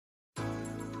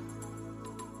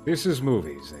This is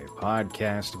Movies, a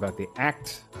podcast about the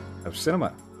act of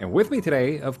cinema. And with me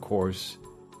today, of course,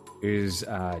 is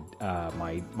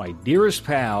my dearest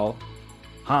pal,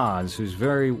 Hans, who's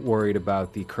very worried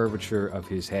about the curvature of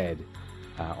his head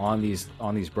on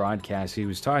these broadcasts. He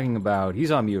was talking about,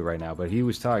 he's on mute right now, but he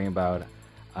was talking about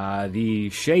the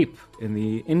shape and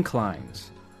the inclines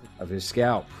of his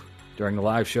scalp during the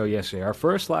live show yesterday. Our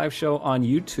first live show on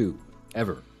YouTube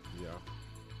ever.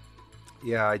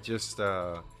 Yeah,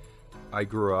 I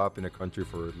grew up in a country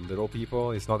for little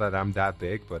people. It's not that I'm that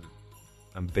big, but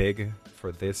I'm big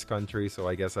for this country. So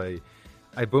I guess I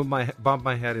bumped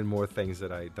my head in more things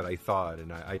that I thought,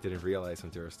 and I didn't realize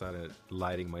until I started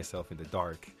lighting myself in the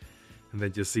dark, and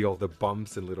then just see all the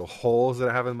bumps and little holes that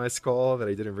I have in my skull that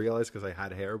I didn't realize because I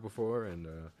had hair before, and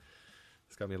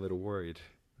it's got me a little worried.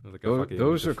 Like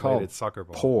those are called soccer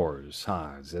ball. Pores,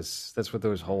 Hans. That's what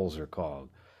those holes are called.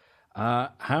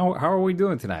 How are we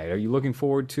doing tonight? Are you looking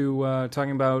forward to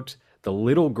talking about the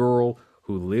little girl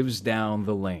who lives down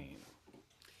the lane?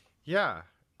 Yeah,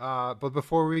 but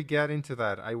before we get into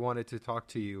that, I wanted to talk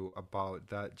to you about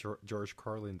that George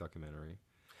Carlin documentary.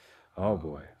 Oh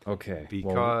boy. Okay.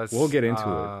 Because we'll get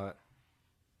into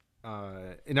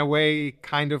it. In a way,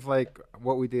 kind of like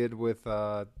what we did with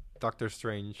Doctor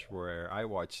Strange, where I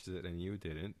watched it and you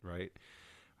didn't, right?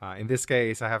 In this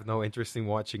case, I have no interest in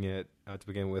watching it to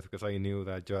begin with because I knew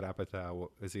that Judd Apatow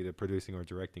is either producing or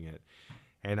directing it.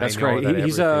 And That's I know great. That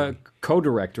He's a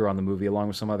co-director on the movie along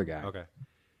with some other guy. Okay.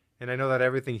 And I know that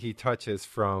everything he touches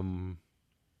from,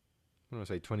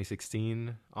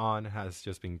 2016 on has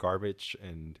just been garbage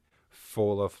and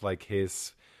full of like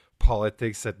his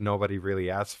politics that nobody really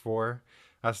asked for.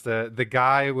 As the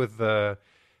guy with the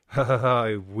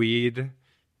weed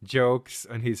jokes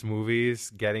on his movies,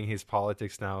 getting his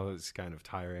politics now is kind of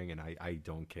tiring, and I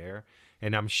don't care.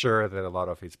 And I'm sure that a lot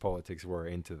of his politics were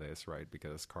into this, right?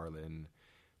 Because Carlin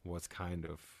was kind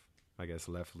of, I guess,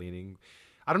 left-leaning.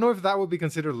 I don't know if that would be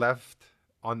considered left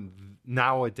on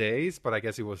nowadays, but I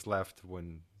guess it was left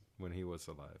when he was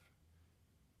alive.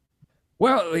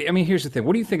 Well, I mean, here's the thing.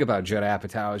 What do you think about Judd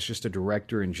Apatow as just a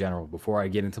director in general before I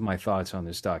get into my thoughts on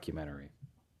this documentary?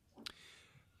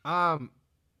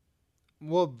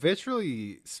 Well,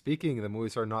 visually speaking, the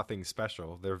movies are nothing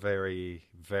special. They're very,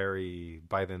 very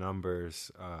by the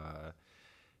numbers.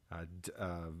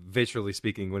 Visually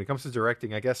speaking, when it comes to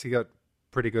directing, I guess he got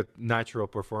pretty good natural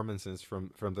performances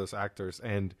from those actors,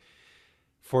 and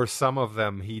for some of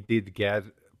them, he did get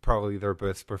probably their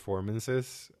best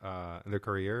performances in their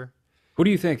career. Who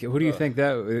do you think? Who do you think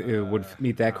that would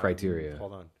meet that criteria?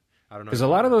 Hold on, I don't know. Because a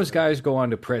lot of those guys go on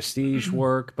to prestige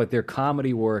work, but their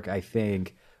comedy work, I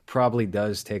think, probably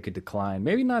does take a decline.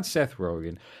 Maybe not Seth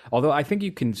Rogen, although I think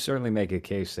you can certainly make a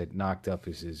case that Knocked Up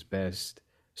is his best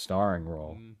starring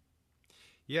role.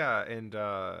 Yeah, and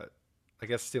I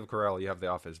guess Steve Carell, you have The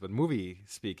Office, but movie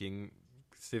speaking,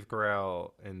 Steve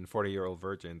Carell in 40-Year-Old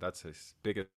Virgin, that's his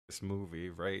biggest movie,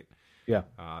 right? Yeah.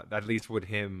 At least with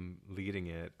him leading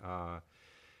it.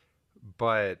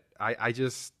 But I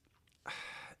just,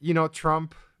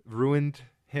 Trump ruined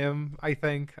him, I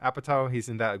think. Apatow, he's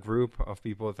in that group of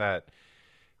people that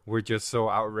were just so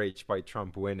outraged by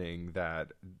Trump winning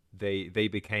that they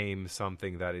became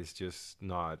something that is just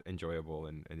not enjoyable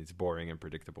and it's boring and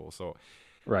predictable. So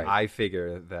right. I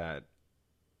figure that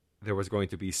there was going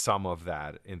to be some of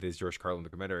that in this George Carlin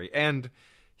documentary. And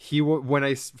when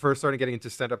I first started getting into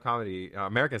stand-up comedy,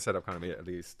 American stand-up comedy at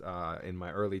least, in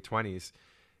my early 20s,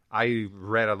 I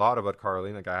read a lot about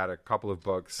Carlin. Like I had a couple of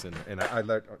books, and I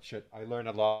learned I learned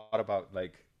a lot about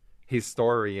like his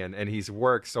story and his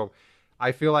work. So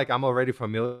I feel like I'm already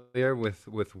familiar with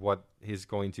what he's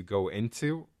going to go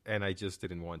into, and I just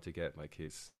didn't want to get like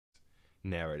his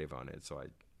narrative on it. So I,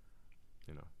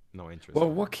 no interest. Well,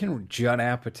 what can Judd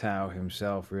Apatow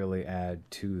himself really add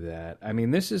to that? I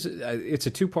mean, this is it's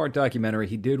a 2-part documentary.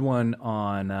 He did one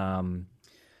on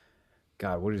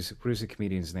God, what is the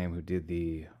comedian's name who did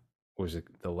was it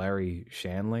the Larry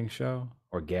Shandling show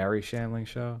or Gary Shandling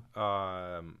show?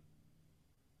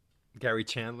 Gary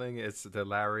Chandling. It's the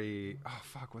Larry. Oh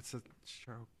fuck, what's the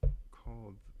show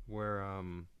called? Where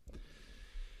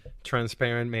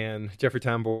Transparent Man, Jeffrey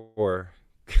Tambor.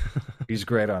 He's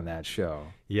great on that show.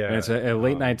 Yeah, and it's a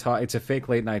late night talk. It's a fake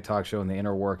late night talk show, and the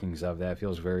inner workings of that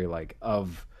feels very like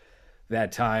of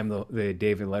that time. The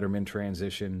David Letterman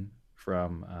transition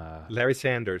from Larry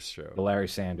Sanders Show. The Larry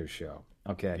Sanders Show.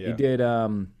 Okay, yeah.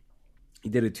 He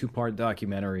did a 2-part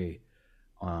documentary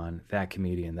on that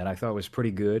comedian that I thought was pretty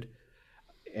good,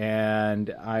 and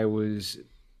I was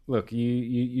look,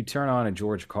 you turn on a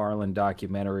George Carlin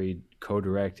documentary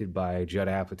co-directed by Judd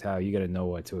Apatow, you got to know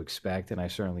what to expect, and I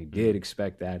certainly did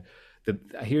expect that.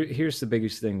 Here's the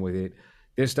biggest thing with it: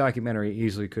 this documentary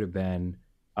easily could have been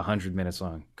 100 minutes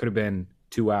long, could have been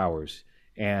 2 hours,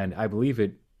 and I believe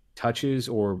it touches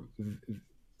or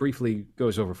briefly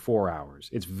goes over 4 hours.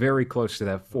 It's very close to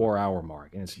that 4 hour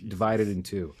mark, and it's divided in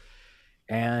two.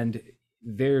 And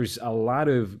there's a lot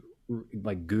of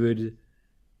like good,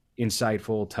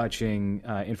 insightful, touching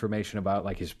information about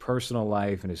like his personal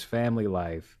life and his family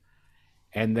life.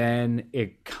 And then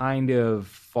it kind of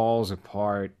falls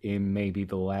apart in maybe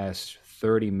the last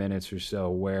 30 minutes or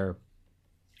so, where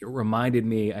it reminded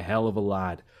me a hell of a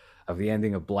lot of the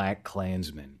ending of Black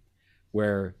Klansman,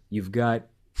 where you've got,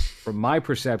 from my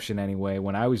perception anyway,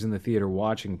 when I was in the theater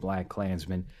watching Black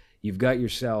Klansman, you've got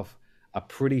yourself a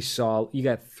pretty solid, you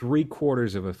got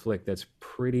 3/4 of a flick that's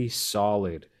pretty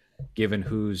solid given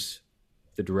who's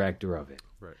the director of it.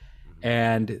 Right. Mm-hmm.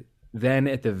 And then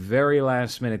at the very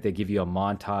last minute, they give you a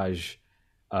montage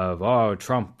of, oh,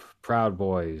 Trump, Proud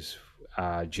Boys,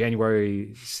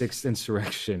 January 6th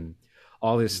insurrection,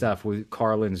 all this stuff with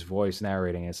Carlin's voice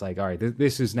narrating. It's like, all right,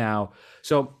 this is now.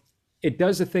 So it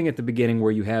does a thing at the beginning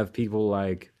where you have people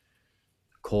like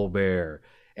Colbert.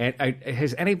 And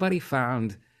has anybody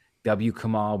found W.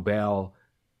 Kamau Bell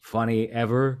funny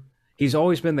ever? He's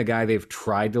always been the guy they've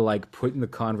tried to like put in the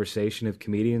conversation of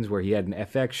comedians, where he had an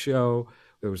FX show.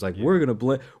 It was like, we're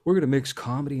gonna mix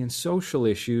comedy and social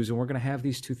issues, and we're gonna have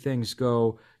these two things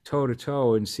go toe to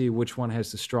toe and see which one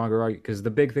has the stronger argument. Because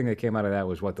the big thing that came out of that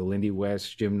was what, the Lindy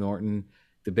West, Jim Norton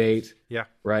debate,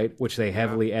 right? Which they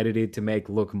heavily edited to make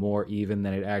look more even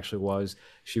than it actually was.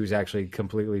 She was actually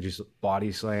completely just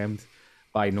body slammed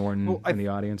by Norton in the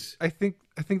audience. I think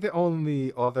the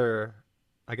only other,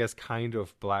 I guess, kind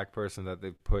of black person that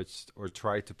they've pushed or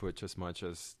tried to push as much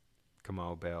as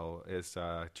Kamau Bell is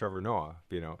Trevor Noah.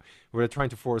 You know, we're trying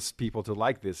to force people to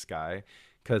like this guy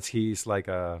because he's like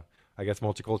a, I guess,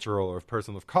 multicultural or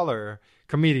person of color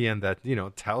comedian that, you know,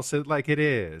 tells it like it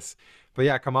is. But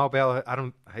yeah, Kamau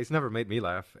Bell, he's never made me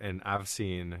laugh, and I've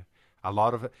seen a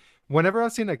lot of it. Whenever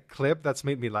I've seen a clip that's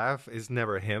made me laugh, it's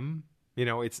never him. You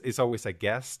know, it's always a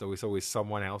guest, or it's always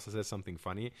someone else that says something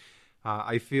funny.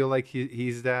 I feel like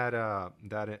he's that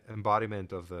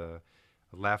embodiment of the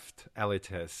left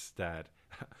elitist that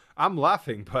I'm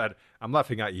laughing, but I'm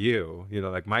laughing at you. You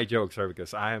know, like my jokes are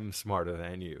because I'm smarter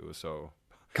than you. So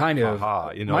kind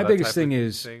of. You know, my biggest thing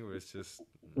is just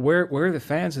where are the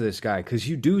fans of this guy? Because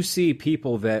you do see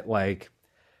people that like,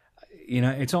 you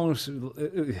know, it's almost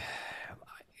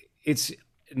it's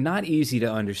not easy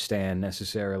to understand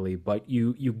necessarily, but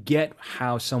you get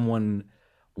how someone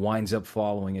winds up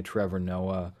following a Trevor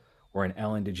Noah or an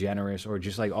Ellen DeGeneres, or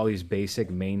just like all these basic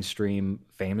mainstream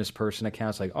famous person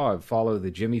accounts, like, oh, I follow the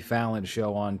Jimmy Fallon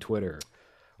show on Twitter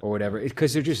or whatever,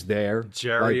 because they're just there.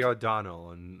 Jerry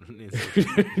O'Donnell and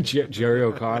Jerry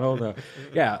O'Connell, no.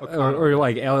 Yeah, O'Connell. Or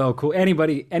like LL Cool,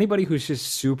 anybody who's just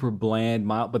super bland,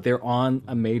 mild, but they're on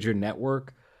a major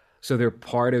network, so they're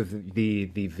part of the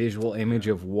visual image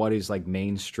of what is like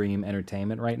mainstream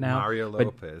entertainment right now. Mario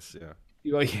Lopez, yeah.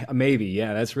 Maybe,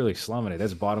 yeah, that's really slumming it.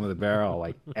 That's bottom of the barrel,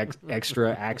 like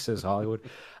extra access Hollywood.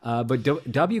 But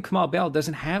W. Kamau Bell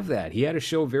doesn't have that. He had a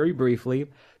show very briefly.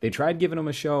 They tried giving him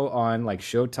a show on like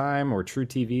Showtime or True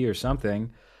TV or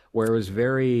something, where it was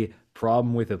very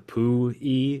problem with a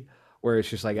poo-y, where it's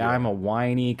just like, I'm a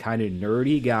whiny, kind of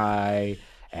nerdy guy,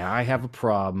 and I have a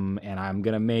problem, and I'm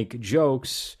going to make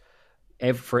jokes.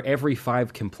 For every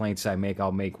 5 complaints I make,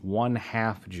 I'll make one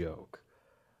half joke.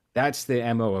 That's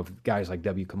the MO of guys like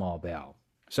W. Kamau Bell.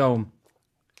 So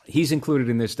he's included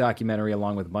in this documentary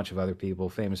along with a bunch of other people,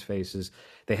 famous faces.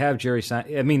 They have Jerry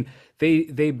Seinfeld. I mean,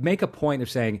 they make a point of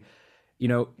saying, you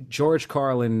know, George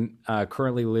Carlin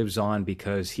currently lives on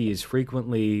because he is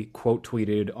frequently quote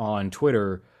tweeted on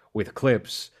Twitter with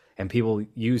clips, and people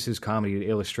use his comedy to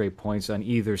illustrate points on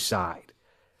either side.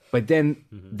 But then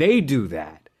they do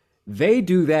that. They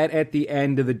do that at the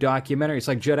end of the documentary. It's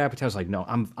like Judd Apatow's like, no,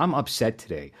 I'm upset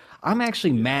today. I'm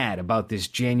actually mad about this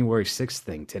January 6th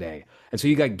thing today. And so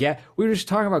you got we were just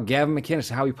talking about Gavin McInnes,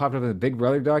 how he popped up in the Big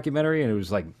Brother documentary, and it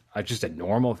was like just a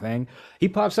normal thing. He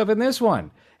pops up in this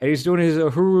one, and he's doing his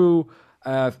Uhuru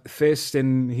fist,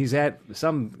 and he's at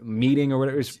some meeting or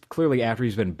whatever. It's clearly after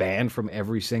he's been banned from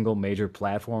every single major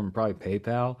platform, probably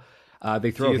PayPal.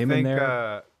 They throw him in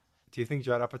there. Do you think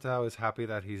Judd Apatow is happy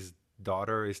that his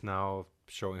daughter is now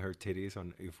showing her titties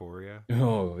on Euphoria?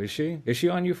 Oh, is she? Is she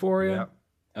on Euphoria? Yep.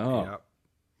 Oh.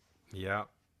 Yep.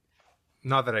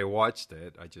 Not that I watched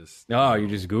it. I just No, you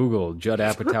just Google Judd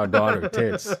Apatow daughter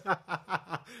tits.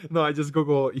 no, I just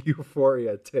Google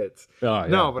Euphoria tits. Oh, yeah.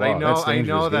 No, but Wow, that's I dangerous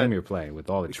know game that you're playing with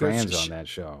all the because trans on that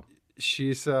show.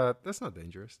 she's that's not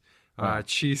dangerous. Oh.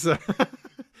 She's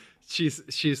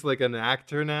she's like an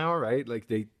actor now, right?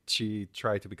 Like she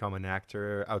tried to become an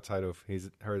actor outside of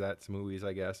her that's movies,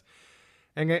 I guess.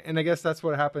 And I guess that's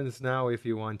what happens now if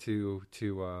you want to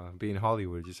be in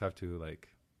Hollywood. You just have to like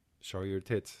show your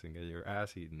tits and get your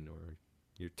ass eaten or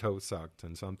your toe sucked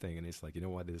and something. And it's like, you know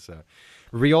what, this is a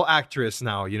real actress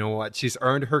now. You know what, she's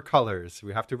earned her colors.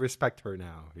 We have to respect her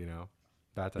now. You know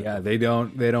that. Yeah, they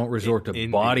don't resort to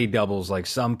body doubles like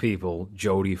some people.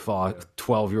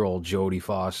 12-year-old Jodie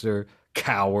Foster,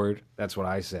 coward. That's what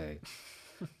I say.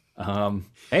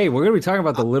 Hey, we're gonna be talking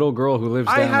about the little girl who lives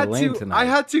down the lane tonight. I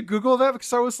had to Google that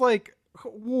because I was like,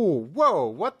 whoa,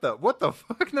 what the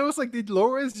fuck? And I was like, did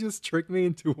Loris just trick me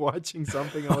into watching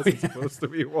something I wasn't supposed to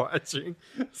be watching?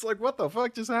 It's like, what the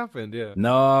fuck just happened? Yeah.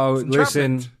 No,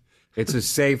 listen, it's a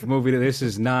safe movie. This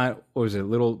is not. What was it?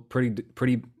 Little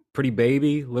pretty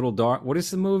baby, little dark. What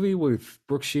is the movie with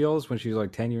Brooke Shields when she was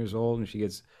like 10 years old and she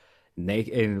gets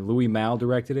naked? And Louis Malle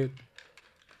directed it.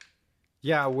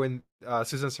 Yeah, when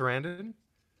Susan Sarandon.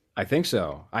 I think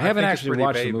so. I haven't actually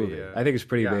watched the movie. Yeah. I think it's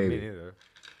Pretty Baby. Me neither.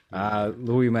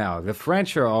 Louis Malle. The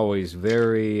French are always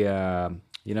very,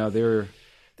 their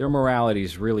morality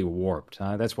is really warped.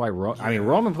 That's why,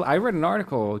 Roman. I read an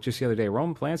article just the other day.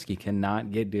 Roman Polanski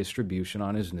cannot get distribution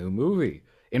on his new movie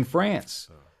in France,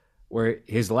 where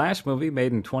his last movie,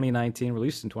 made in 2019,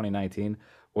 released in 2019,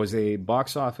 was a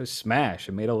box office smash.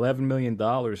 It made $11 million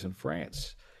in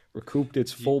France, recouped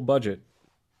its full budget.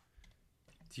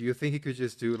 Do you think he could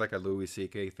just do like a Louis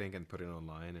C.K. thing and put it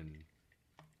online and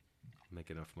make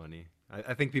enough money?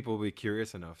 I think people will be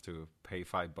curious enough to pay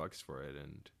 $5 for it,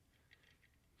 and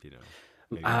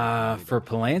for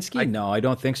Polanski, no, I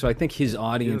don't think so. I think his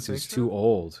audience is too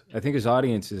old. I think his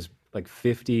audience is like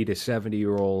 50 to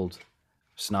 70-year-old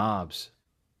snobs.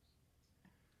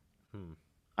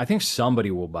 I think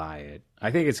somebody will buy it.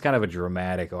 I think it's kind of a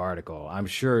dramatic article. I'm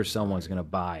sure someone's going to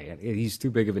buy it. He's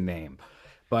too big of a name.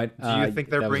 But do you think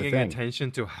they're bringing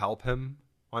attention to help him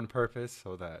on purpose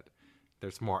so that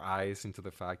there's more eyes into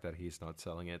the fact that he's not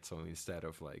selling it? So instead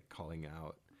of like calling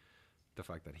out the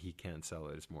fact that he can't sell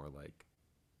it, it's more like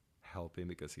helping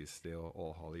because he's still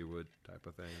all Hollywood type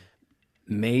of thing.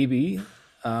 Maybe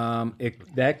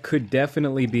that could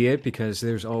definitely be it, because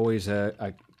there's always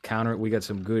a counter. We got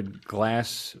some good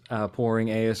glass pouring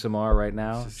ASMR right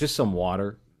now. Just some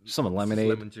water, some lemonade,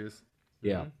 lemon juice.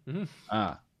 Yeah.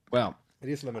 Well. It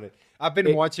is limited. I've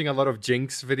been watching a lot of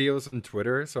Jinx videos on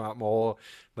Twitter, so I'm all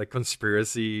like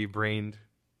conspiracy brained.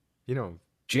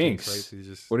 Jinx.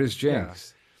 Right? What is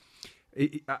Jinx?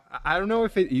 Yeah. I don't know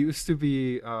if it used to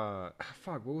be.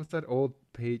 What was that old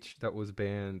page that was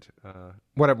banned?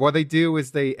 What they do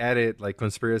is they edit like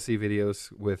conspiracy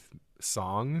videos with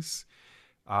songs,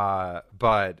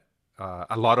 but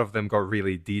a lot of them got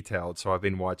really detailed. So I've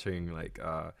been watching like.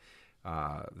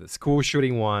 The school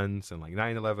shooting ones and like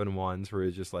 9/11 ones where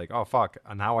it's just like, oh fuck,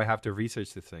 now I have to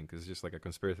research this thing because it's just like a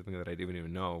conspiracy thing that I didn't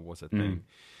even know was a thing.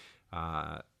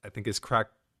 I think it's crack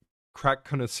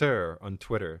connoisseur on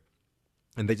Twitter,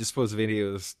 and they just post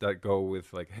videos that go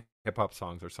with like hip hop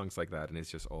songs or songs like that, and it's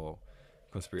just all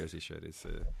conspiracy shit.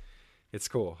 It's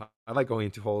cool. I like going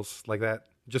into holes like that,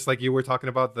 just like you were talking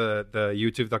about the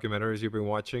YouTube documentaries you've been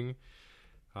watching.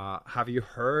 Have you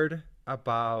heard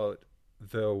about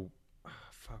the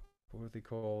what were they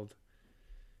called?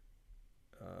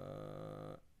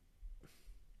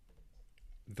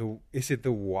 Is it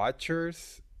the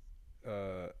Watchers?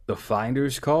 The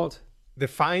Finders called? The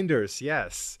Finders,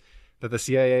 yes. That the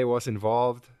CIA was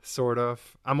involved, sort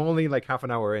of. I'm only like half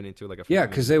an hour into like a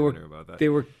because they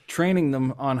were training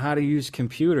them on how to use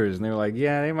computers, and they were like,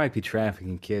 yeah, they might be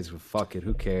trafficking kids, but fuck it,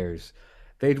 who cares?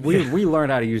 We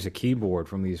learned how to use a keyboard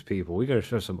from these people. We got to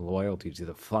show some loyalty to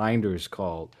the Finders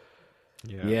called.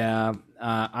 Yeah.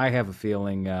 I have a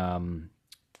feeling, they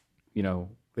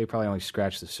probably only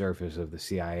scratched the surface of the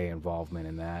CIA involvement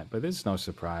in that, but it's no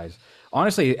surprise.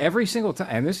 Honestly, every single time,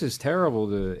 and this is terrible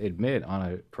to admit on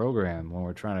a program when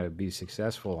we're trying to be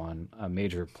successful on a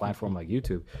major platform like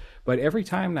YouTube, but every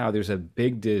time now there's a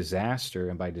big disaster,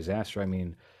 and by disaster I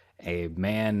mean a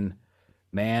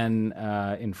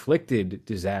man-inflicted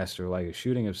disaster, like a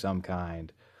shooting of some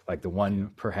kind, like the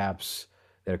one perhaps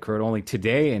that occurred only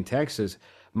today in Texas.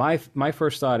 My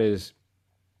first thought is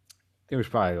there was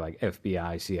probably like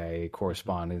FBI, CIA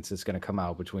correspondence that's going to come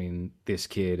out between this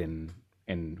kid and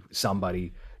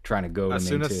somebody trying to goad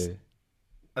him into.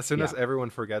 as soon Yeah. as everyone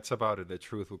forgets about it, the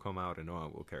truth will come out, and no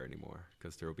one will care anymore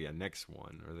because there will be a next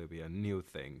one, or there'll be a new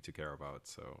thing to care about.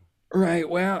 So Right.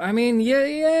 Well, I mean, yeah,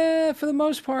 yeah. For the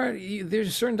most part,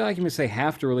 there's certain documents they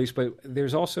have to release, but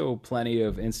there's also plenty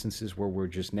of instances where we're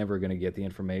just never going to get the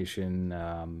information.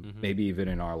 hmm Maybe even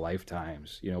in our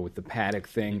lifetimes. With the Paddock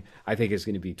thing, I think it's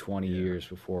going to be 20 yeah, years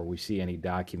before we see any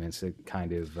documents that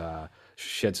kind of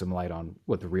shed some light on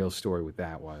what the real story with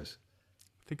that was.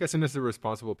 I think as soon as the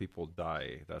responsible people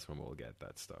die, that's when we'll get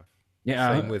that stuff. Same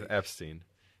Yeah. with Epstein,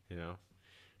 you know.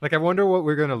 Like I wonder what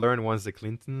we're gonna learn once the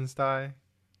Clintons die.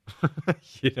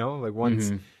 Like once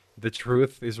hmm the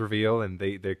truth is revealed and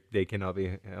they cannot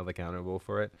be held accountable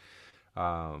for it.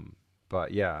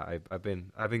 But yeah, I've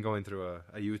been going through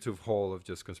a YouTube hole of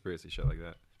just conspiracy shit like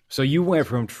that. So you went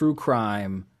from true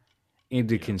crime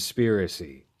into Yeah.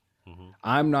 conspiracy. hmm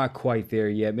I'm not quite there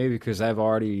yet, maybe because I've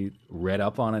already read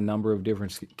up on a number of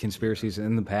different Yeah. conspiracies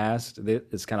in the past.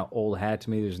 It's kind of old hat to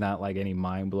me. There's not like any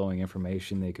mind blowing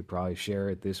information they could probably share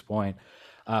at this point.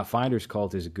 Finder's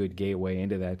Cult is a good gateway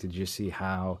into that to just see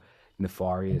how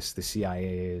nefarious the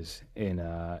CIA is in,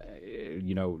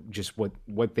 just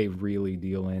what they really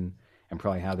deal in and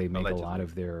probably how they make a lot Allegedly.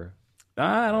 of their.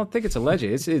 I don't think it's alleged.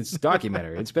 It's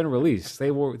documentary. It's been released.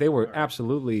 They were All right.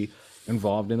 absolutely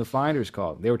involved in the Finders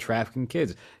Call. They were trafficking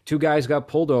kids. Two guys got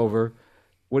pulled over.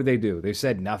 What did they do? They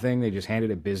said nothing. They just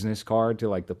handed a business card to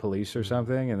like the police or Mhm.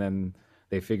 something, and then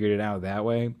they figured it out that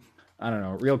way. I don't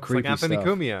know. Real It's like creepy Anthony stuff.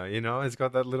 Cumia, he's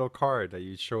got that little card that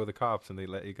you show the cops and they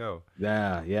let you go.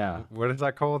 Yeah, yeah. What is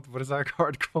that called? What is that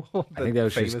card called? I That think that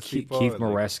was just famous people Keith are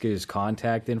like, Maresca's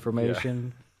contact yeah,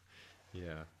 information.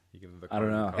 yeah. You give them the I don't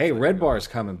card and the know. cops Hey, let you Red go. Bar's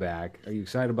coming back. Are you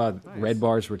excited about Red Nice.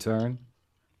 Bar's return?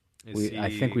 Is I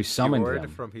think we he summoned cured him.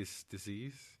 from his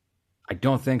disease? I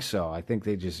don't think so. I think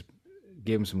they just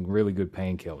gave him some really good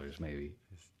painkillers, maybe.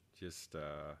 Just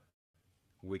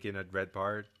weekend at Red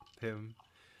Bar him.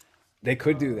 They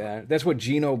could do that. That's what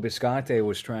Gino Bisconte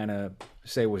was trying to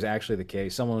say was actually the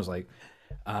case. Someone was like,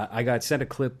 I got sent a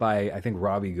clip by, I think,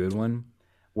 Robbie Goodwin,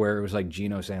 where it was like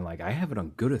Gino saying, like, I have it on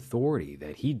good authority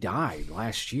that he died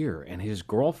last year and his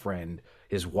girlfriend,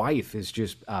 his wife, is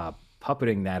just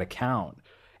puppeting that account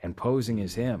and posing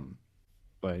as him.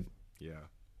 But Yeah.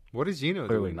 What is Gino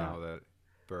clearly doing now not. that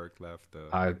Berg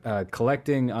left?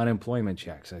 Collecting unemployment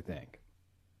checks, I think.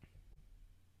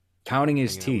 Counting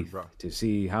his Hanging out with teeth Bro. to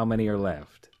see how many are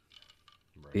left.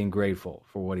 Right. Being grateful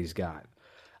for what he's got.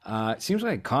 It seems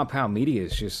like Compound Media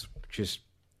is just.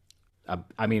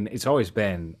 I mean, it's always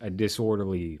been a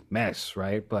disorderly mess,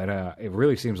 right? But it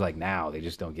really seems like now they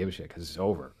just don't give a shit because it's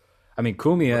over. I mean, What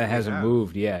Kumia do they hasn't have?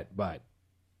 moved yet, but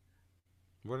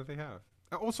What do they have?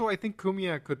 Also, I think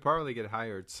Kumia could probably get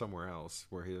hired somewhere else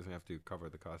where he doesn't have to cover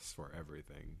the costs for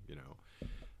everything.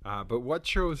 But what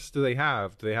shows do they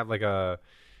have? Do they have like a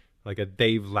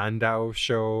Dave Landau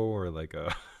show or like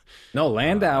a no, uh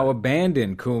Landau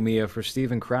abandoned Kumia for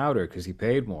Steven Crowder because he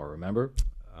paid more. Remember?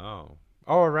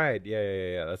 oh right,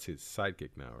 yeah, that's his sidekick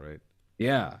now, right?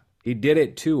 Yeah, he did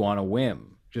it too on a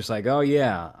whim. Just like, oh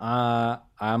yeah,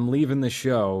 I'm leaving the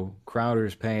show.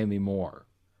 Crowder's paying me more.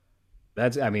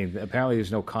 I mean, apparently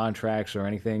there's no contracts or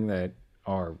anything that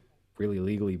are really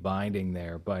legally binding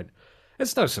there, but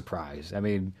it's no surprise. I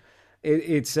mean,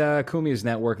 it's Kumia's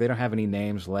network. They don't have any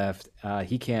names left.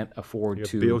 He can't afford You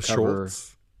got to Bill cover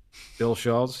Schultz. Bill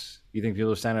Schultz. You think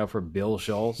people are signing up for Bill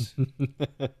Schultz?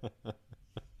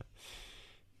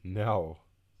 No.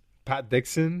 Pat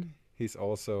Dixon, he's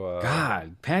also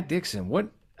God, Pat Dixon. What?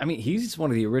 I mean, he's one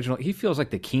of the original. He feels like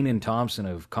the Keenan Thompson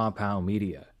of Compound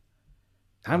Media.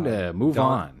 Time to move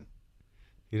Don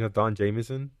on. Don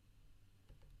Jameson.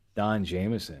 Don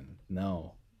Jameson.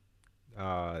 No.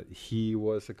 He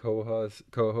was a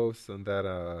co-host on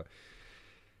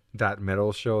that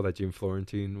metal show that Jim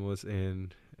Florentine was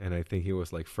in, and I think he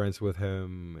was like friends with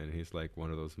him, and he's like one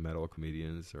of those metal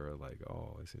comedians who are like,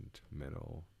 oh, isn't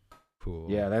metal cool?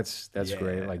 Yeah, that's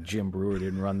great. Yeah. Like Jim Brewer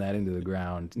didn't run that into the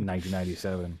ground in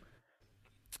 1997.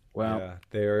 Well, Yeah,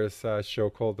 there's a show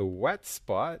called The Wet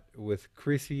Spot with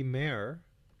Chrissy Mayer.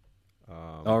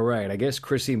 all right. I guess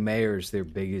Chrissy Mayer's their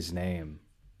biggest name.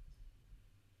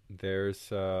 There's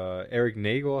Eric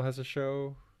Nagel has a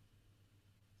show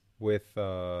with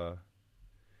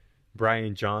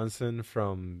Brian Johnson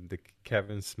from the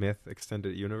Kevin Smith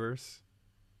Extended Universe,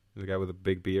 the guy with a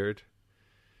big beard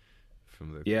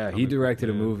from the Yeah, he comic book. directed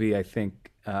a Yeah. movie. I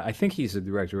think he's the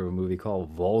director of a movie called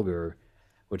Vulgar,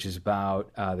 which is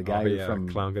about the guy Oh yeah, from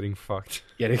clown getting fucked.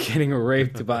 getting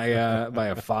raped by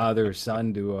a father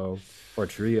son duo or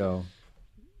trio.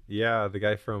 Yeah, the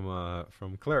guy from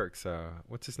Clerks.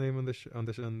 What's his name on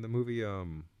the movie?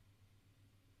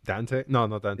 Dante? No,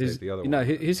 not Dante. His, the other you know, one.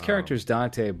 his character's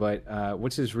Dante, but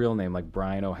what's his real name? Like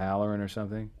Brian O'Halloran or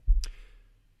something?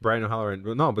 Brian O'Halloran.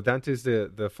 No, but Dante's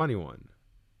the funny one.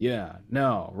 Yeah,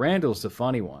 no, Randall's the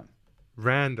funny one.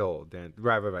 Randall,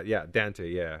 right. Yeah, Dante,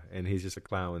 yeah. And he's just a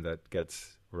clown that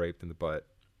gets raped in the butt.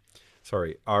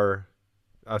 Sorry, R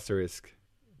asterisk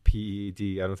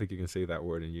PED. I don't think you can say that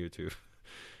word in YouTube.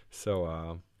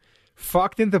 So,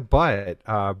 fucked in the butt.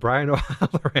 Brian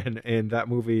O'Halloran in that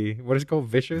movie. What is it called?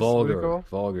 Vicious? Vulgar. What is it called?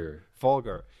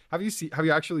 Vulgar. Have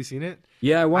you actually seen it?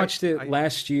 Yeah, I watched it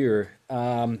last year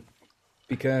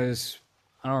because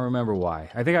I don't remember why.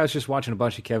 I think I was just watching a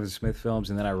bunch of Kevin Smith films,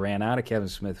 and then I ran out of Kevin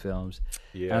Smith films.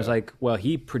 Yeah. And I was like, well,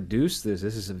 he produced this.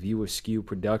 This is a View Askew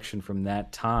production from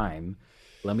that time.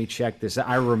 Let me check this out.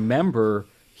 I remember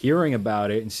hearing about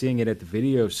it and seeing it at the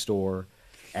video store.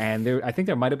 And I think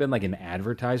there might have been like an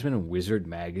advertisement in Wizard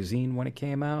magazine when it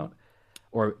came out.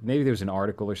 Or maybe there was an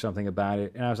article or something about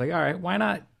it. And I was like, all right, why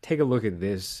not take a look at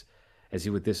this and see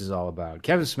what this is all about?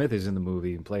 Kevin Smith is in the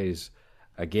movie and plays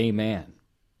a gay man.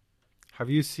 Have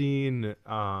you seen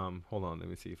hold on, let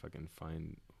me see if I can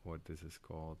find what this is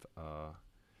called.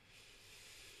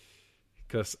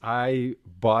 Because I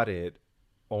bought it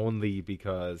only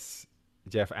because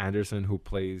Jeff Anderson, who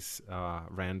plays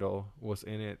Randall, was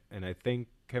in it, and I think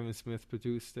Kevin Smith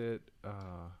produced it.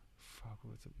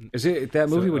 What's it? Is it that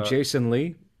movie with Jason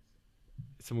Lee?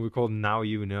 It's a movie called Now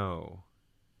You Know.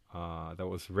 That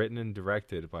was written and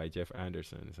directed by Jeff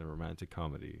Anderson. It's a romantic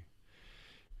comedy.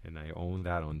 And I own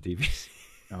that on DVD.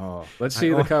 Oh, let's see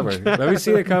the cover. Let me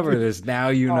see the cover of this. Now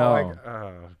You Know.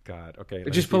 Oh God. Okay.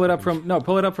 Just pull it up from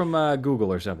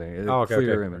Google or something. Oh, okay.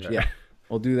 Clear image. Okay. Yeah,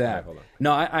 we'll do that. Hold on.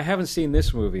 No, I haven't seen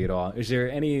this movie at all. Is there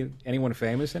anyone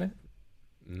famous in it?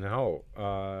 No.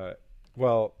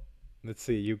 Well, let's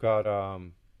see. You got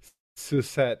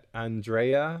Suzette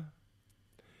Andrea,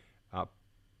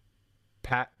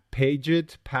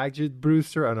 Paget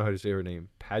Brewster. I don't know how to say her name.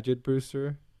 Paget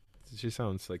Brewster. She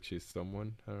sounds like she's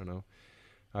someone. I don't know.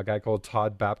 A guy called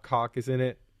Todd Babcock is in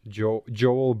it.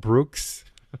 Joel Brooks.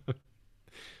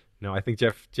 No, I think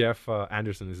Jeff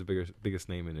Anderson is the biggest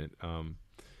name in it.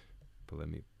 But let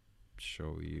me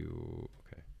show you.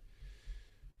 Okay.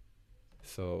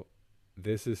 So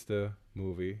this is the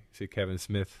movie. See, Kevin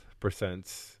Smith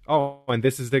presents. Oh, and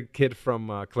this is the kid from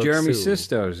Clerks Jeremy 2.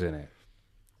 Sisto's in it.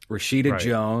 Rashida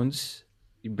Jones.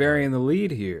 You're burying the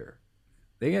lead here.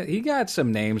 He got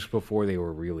some names before they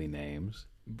were really names.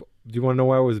 Do you want to know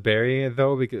why I was burying it,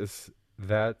 though? Because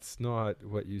that's not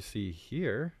what you see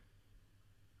here.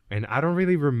 And I don't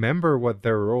really remember what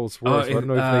their roles were, so I don't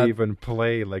know if they even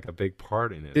play like a big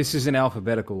part in it. This is in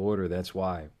alphabetical order, that's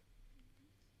why.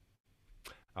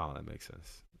 Oh, that makes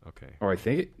sense. Okay. Or I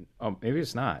think maybe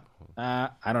it's not.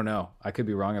 I don't know. I could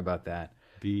be wrong about that.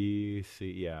 B,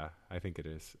 C, yeah, I think it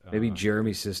is. Maybe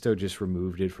Jeremy Sisto just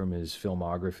removed it from his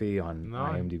filmography on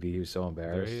IMDb. He was so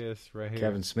embarrassed. There he is, right here.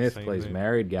 Kevin Smith plays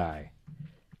married guy.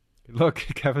 Look,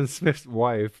 Kevin Smith's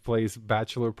wife plays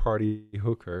bachelor party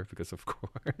hooker, because of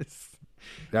course.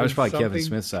 That was probably Kevin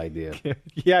Smith's idea.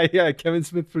 Yeah, Kevin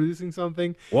Smith producing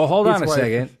something. Well, hold on a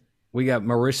second. We got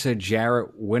Marissa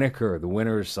Jarrett Winokur, the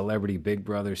winner of Celebrity Big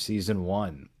Brother Season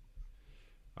 1.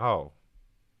 Oh.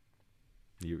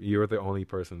 You're the only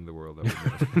person in the world that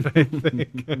would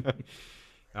know.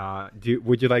 I think.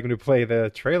 Would you like me to play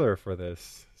the trailer for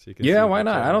this? So you can see why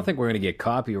not? I don't think we're going to get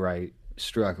copyright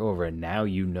struck over it. Now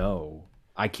You Know.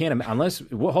 I can't unless.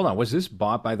 Hold on. Was this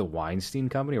bought by the Weinstein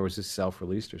Company or was this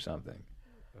self-released or something?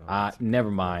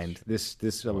 Never mind.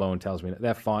 This alone tells me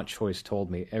that font choice told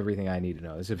me everything I need to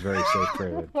know. This is a very safe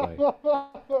trailer to play.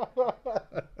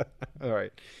 All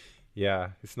right. Yeah,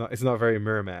 it's not very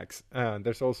Miramax. And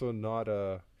there's also not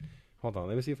a. Hold on,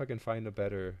 let me see if I can find a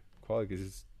better quality because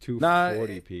it's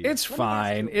 240p. It's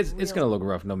fine. It's gonna look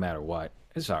rough no matter what.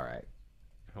 It's all right.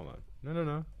 Hold on,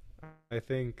 no. I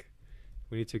think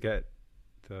we need to get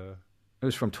the. It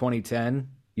was from 2010.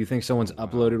 You think someone's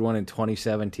uploaded one in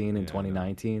 2017 and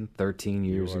 2019, 13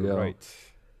 years ago? Right.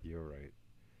 You're right.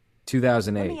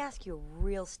 2008. Let me ask you a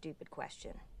real stupid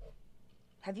question.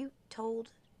 Have you told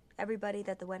everybody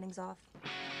that the wedding's off?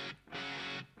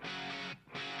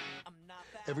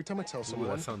 Every time I tell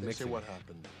someone, they say what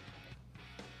happened.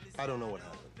 I don't know what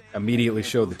happened. Immediately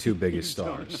show the two biggest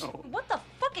stars. What the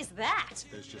fuck is that?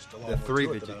 There's just a lot The more three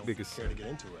to it that I don't biggest care to get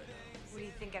into right now. What, do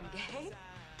you think I'm gay?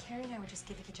 Carrie and I were just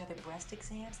giving each other breast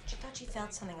exams. She thought she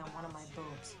felt something on one of my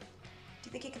boobs. Do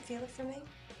you think you can feel it for me?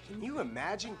 Can you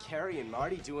imagine Carrie and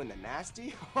Marty doing the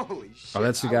nasty? Holy shit. Oh,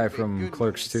 that's the I guy would pay from good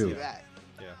Clerks money to 2. see that.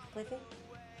 Yeah. Cliffy?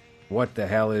 What the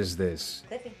hell is this?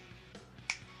 Cliffy?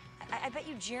 I bet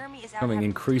you Jeremy is out Becoming having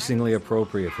increasingly time with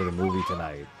appropriate for the movie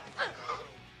tonight.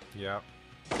 Yeah.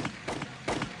 I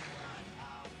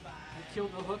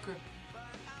killed the hooker.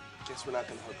 Guess we're not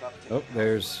gonna hook up. Oh,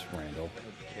 there's Randall.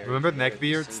 Remember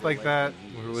neckbeards like that?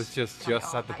 Where it was just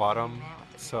at the bottom?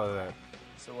 So that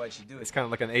So why'd she do it? it's kind of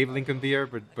like an Abe Lincoln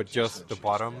beard, but just the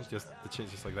bottom, just the chin,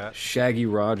 just like that. Shaggy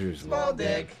Rogers. Small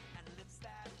dick.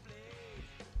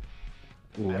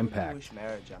 Ooh, Impact. Wish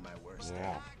marriage on my worst.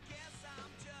 Yeah.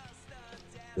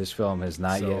 This film has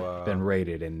not So, yet been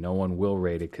rated, and no one will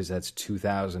rate it because that's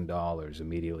 $2,000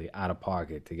 immediately out of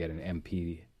pocket to get an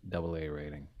MPAA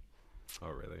rating. Oh,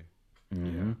 really?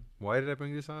 Mm-hmm. Yeah. Why did I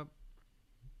bring this up?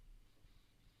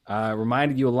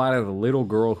 Reminded you a lot of The Little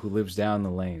Girl Who Lives Down the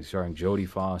Lane, starring Jodie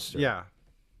Foster. Yeah.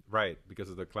 Right, because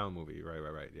of the clown movie.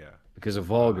 Right, yeah. Because of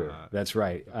Vulgar. That's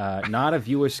right. Not a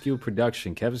View Askew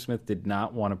production. Kevin Smith did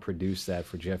not want to produce that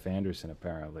for Jeff Anderson,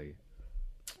 apparently.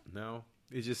 No,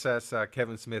 it just says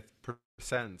Kevin Smith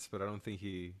presents, but I don't think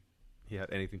he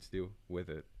had anything to do with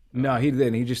it. No, he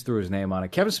didn't. He just threw his name on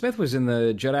it. Kevin Smith was in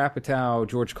the Judd Apatow,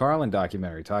 George Carlin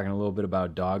documentary, talking a little bit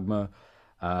about Dogma.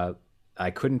 I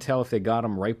couldn't tell if they got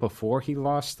him right before he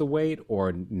lost the weight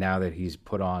or now that he's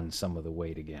put on some of the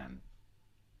weight again.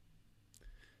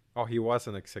 Oh, he was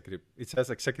an executive. It says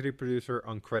executive producer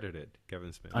uncredited,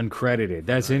 Kevin Smith. Uncredited.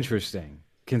 That's interesting,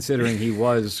 considering he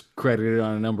was credited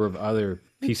on a number of other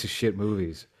piece of shit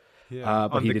movies. Yeah,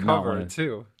 but on he the did cover not want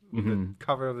too. The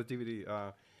cover of the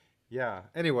DVD. Yeah.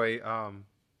 Anyway,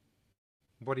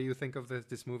 what do you think of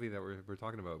this movie that we're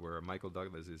talking about, where Michael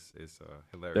Douglas is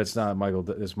hilarious? That's not Michael.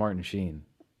 That's Martin Sheen.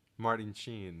 Martin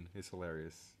Sheen is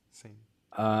hilarious. Same.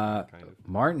 Kind of.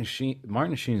 Martin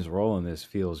Sheen's role in this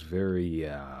feels very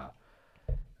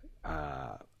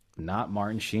not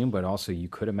Martin Sheen, but also you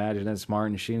could imagine it's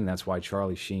Martin Sheen. And that's why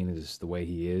Charlie Sheen is the way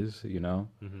he is. You know.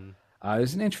 Mm-hmm.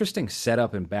 There's an interesting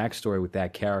setup and backstory with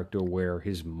that character where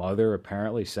his mother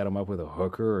apparently set him up with a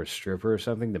hooker or a stripper or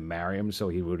something to marry him so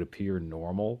he would appear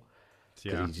normal.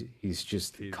 Yeah. He's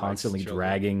just He constantly likes children.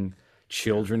 dragging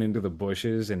children into the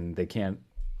bushes and they can't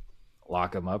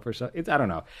lock him up or something. I don't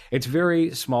know. It's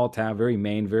very small town, very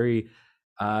Maine, very...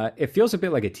 it feels a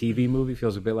bit like a TV movie,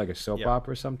 feels a bit like a soap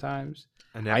opera sometimes.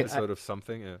 An episode of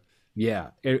something. Yeah. Yeah,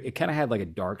 it kind of had like a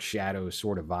Dark Shadows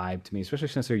sort of vibe to me, especially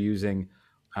since they're using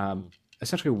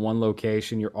essentially one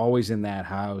location. You're always in that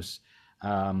house,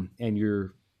 and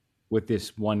you're with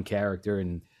this one character,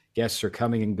 and guests are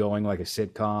coming and going like a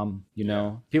sitcom. You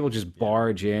know, people just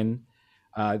barge in.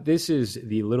 This is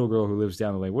The Little Girl Who Lives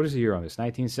Down the Lane. What is the year on this?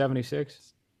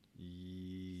 1976.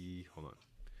 Hold on.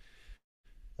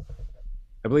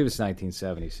 I believe it's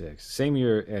 1976. Same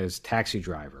year as Taxi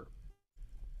Driver.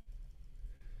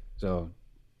 So,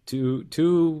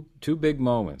 two big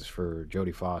moments for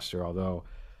Jodie Foster. Although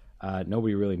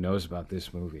nobody really knows about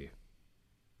this movie.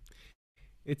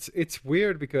 It's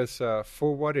weird because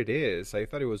for what it is, I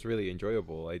thought it was really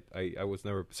enjoyable. I was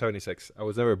never 76. I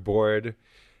was never bored.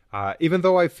 Even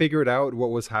though I figured out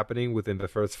what was happening within the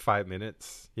first 5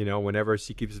 minutes, you know, whenever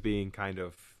she keeps being kind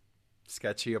of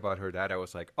sketchy about her dad, I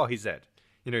was like, oh, he's dead,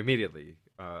 you know, immediately.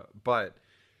 But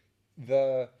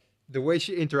the way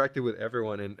she interacted with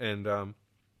everyone and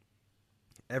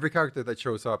every character that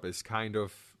shows up is kind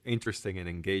of interesting and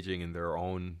engaging in their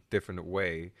own different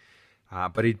way.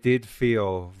 But it did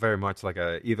feel very much like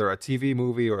either a TV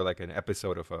movie or like an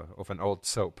episode of an old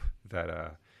soap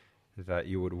that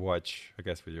you would watch, I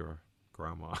guess, with your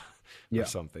grandma or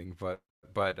something.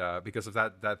 But because of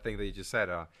that thing that you just said,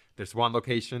 there's one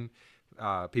location,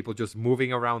 people just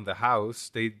moving around the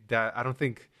house.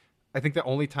 I think the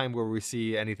only time where we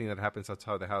see anything that happens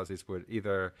outside the house is with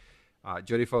either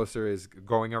Jodie Foster is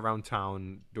going around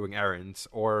town doing errands,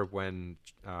 or when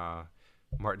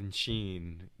Martin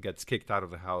Sheen gets kicked out of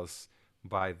the house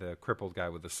by the crippled guy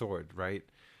with the sword, right?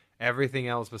 Everything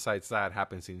else besides that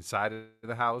happens inside of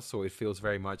the house, so it feels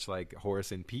very much like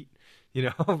Horace and Pete, you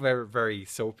know, very, very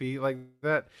soapy like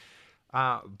that.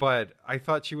 But I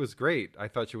thought she was great. I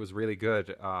thought she was really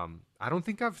good. I don't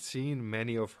think I've seen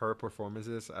many of her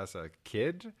performances as a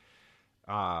kid,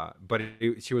 but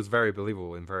she was very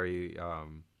believable and very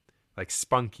like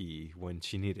spunky when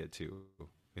she needed to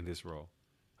in this role,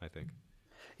 I think.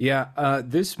 Yeah,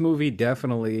 this movie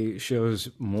definitely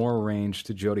shows more range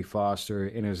to Jodie Foster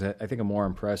and is, I think, a more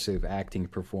impressive acting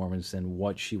performance than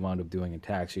what she wound up doing in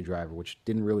Taxi Driver, which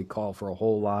didn't really call for a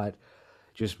whole lot.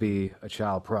 Just be a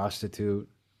child prostitute,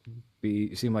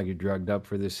 seem like you're drugged up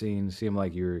for this scene, seem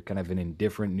like you're kind of an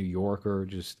indifferent New Yorker,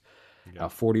 just a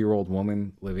 40-year-old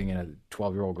woman living in a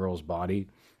 12-year-old girl's body.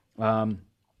 In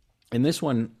this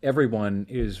one, everyone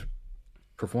is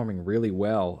performing really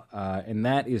well, and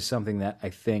that is something that I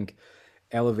think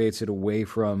elevates it away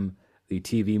from the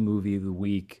TV movie of the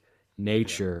week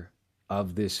nature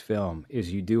of this film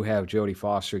is you do have Jodie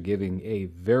Foster giving a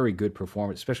very good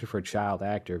performance, especially for a child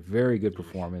actor. Very good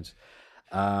performance.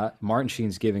 Martin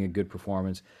Sheen's giving a good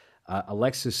performance.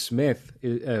 Alexis Smith,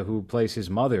 who plays his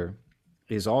mother,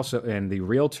 is also, and the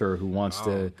realtor who wants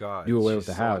to do away with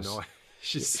the house. Annoying.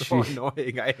 She's so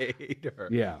annoying. I hate her.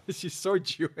 Yeah. She's so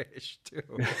Jewish, too.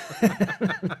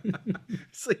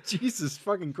 It's like, Jesus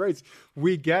fucking Christ.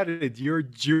 We get it. You're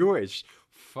Jewish.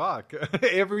 Fuck.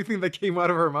 Everything that came out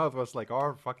of her mouth was like,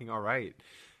 oh, fucking all right.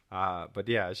 But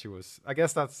yeah, she was, I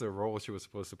guess that's the role she was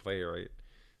supposed to play, right?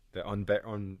 The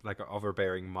like an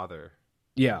overbearing mother.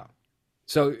 Yeah.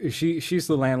 So she's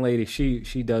the landlady.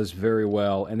 She does very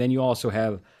well. And then you also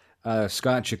have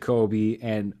Scott Jacoby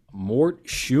and Mort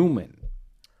Schumann.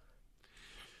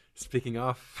 Speaking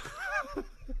of,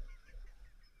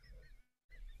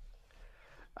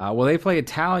 well, they play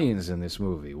Italians in this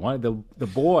movie. One the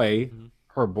boy,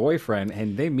 her boyfriend,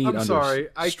 and they meet under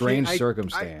strange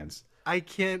circumstance. I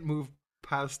can't move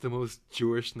past the most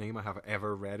Jewish name I have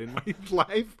ever read in my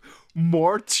life.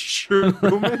 Mort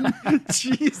Schumann.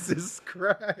 Jesus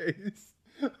Christ!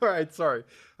 All right, sorry.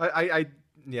 I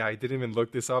didn't even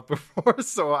look this up before,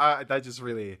 so that just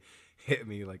really hit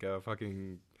me like a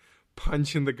fucking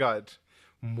punch in the gut.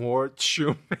 Mort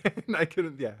Schumann. I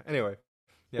couldn't. Yeah. Anyway.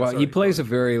 Yeah, well, he plays a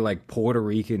very like Puerto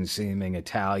Rican seeming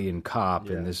Italian cop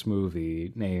in this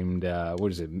movie named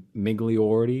what is it?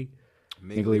 Migliori.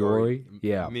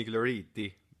 Yeah.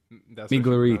 Miglioriti.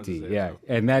 Miglioriti. Yeah,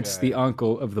 and that's the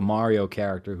uncle of the Mario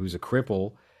character who's a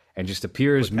cripple and just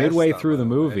appears midway through the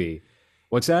movie.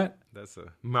 What's that? That's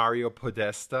Mario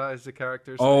Podesta is the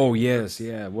character. Oh yes,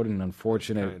 yeah. What an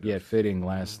unfortunate yet fitting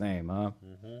last name, huh?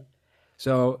 Mm-hmm.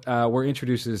 So we're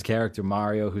introduced to this character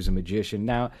Mario, who's a magician.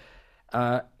 Now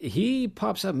he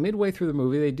pops up midway through the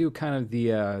movie. They do kind of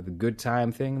the good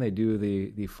time thing. They do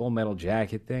the Full Metal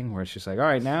Jacket thing, where it's just like, all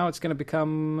right, now it's going to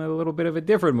become a little bit of a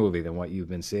different movie than what you've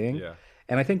been seeing. Yeah.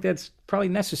 And I think that's probably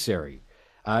necessary,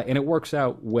 and it works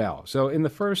out well. So in the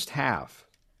first half,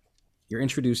 you're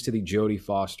introduced to the Jodie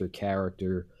Foster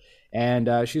character,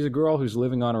 and she's a girl who's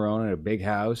living on her own in a big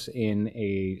house in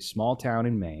a small town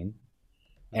in Maine.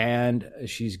 And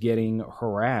she's getting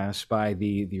harassed by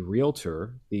the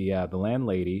realtor, the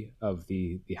landlady of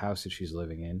the house that she's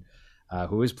living in,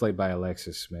 who is played by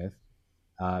Alexis Smith.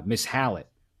 Miss Hallett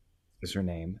is her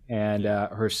name, and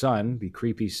her son, the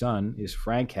creepy son, is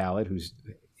Frank Hallett,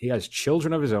 he has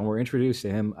children of his own. We're introduced to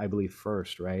him, I believe,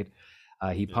 first, right?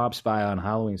 He pops by on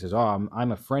Halloween and says, "Oh,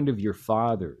 I'm a friend of your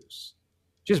father's."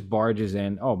 Just barges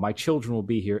in. "Oh, my children will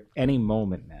be here any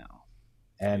moment now."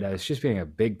 And it's just being a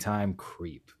big-time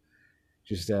creep.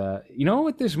 Just, you know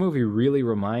what this movie really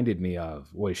reminded me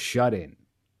of was Shut-In.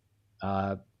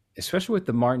 Especially with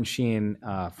the Martin Sheen,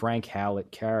 Frank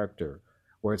Hallett character,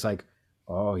 where it's like,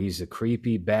 oh, he's a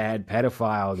creepy, bad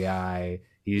pedophile guy.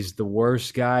 He's the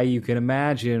worst guy you can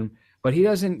imagine. But he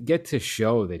doesn't get to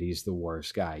show that he's the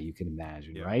worst guy you can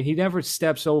imagine, right? He never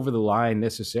steps over the line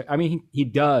necessarily. I mean, he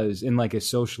does in like a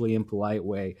socially impolite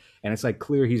way. And it's like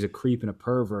clear he's a creep and a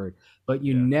pervert. But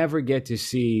you never get to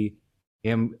see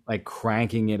him like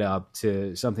cranking it up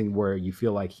to something where you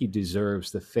feel like he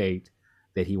deserves the fate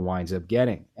that he winds up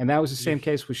getting. And that was the same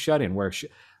case with Shut-In, where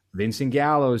Vincent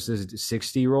Gallows is a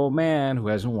 60-year-old man who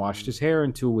hasn't washed his hair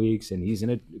in 2 weeks, and he's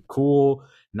in a cool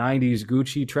 90s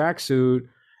Gucci tracksuit.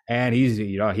 And he's,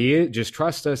 he just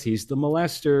trusts us. He's the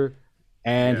molester.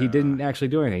 And he didn't actually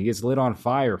do anything. He gets lit on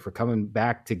fire for coming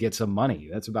back to get some money.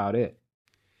 That's about it.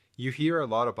 You hear a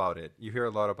lot about it. You hear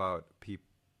a lot about people.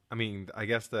 I mean, I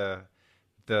guess the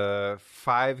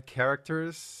 5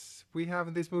 characters we have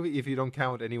in this movie, if you don't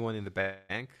count anyone in the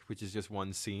bank, which is just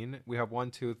one scene, we have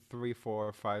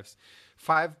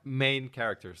 5 main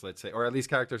characters, let's say, or at least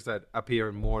characters that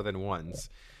appear more than once.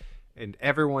 And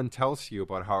everyone tells you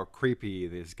about how creepy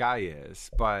this guy is,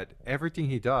 but everything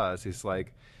he does is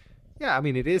like, yeah, I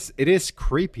mean, it is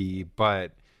creepy,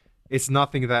 but it's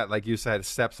nothing that, like you said,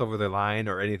 steps over the line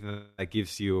or anything that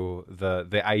gives you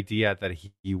the idea that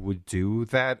he would do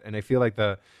that. And I feel like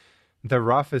the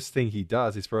roughest thing he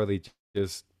does is probably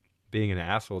just being an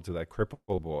asshole to that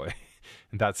cripple boy,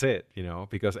 and that's it,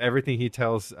 because everything he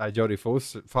tells Jodie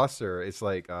Foster is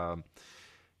like,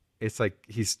 it's like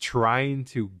he's trying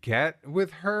to get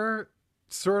with her,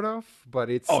 sort of, but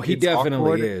it's he definitely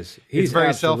awkward. Is. He's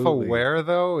very self-aware,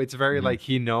 though. It's very like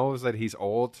he knows that he's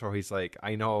old, so he's like,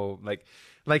 I know,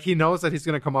 like he knows that he's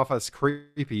gonna come off as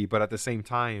creepy, but at the same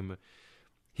time,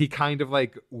 he kind of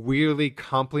like weirdly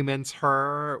compliments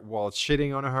her while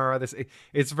shitting on her.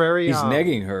 It's very he's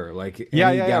negging her like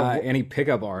any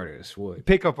pickup artist would.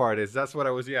 Pickup artist, that's what I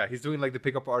was. Yeah, he's doing like the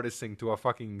pickup artist thing to a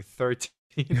fucking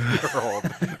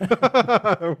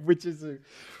 13-year-old, which is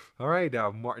all right.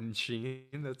 Martin Sheen.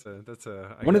 That's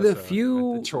a one of the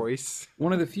few choice.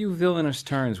 One of the few villainous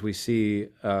turns we see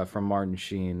from Martin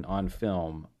Sheen on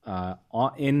film,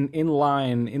 in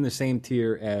line in the same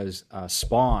tier as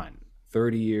Spawn.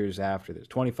 30 years after this,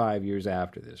 25 years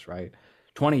after this, right?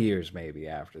 20 years maybe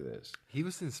after this. He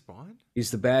was in Spawn?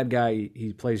 He's the bad guy.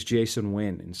 He plays Jason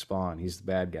Wynn in Spawn. He's the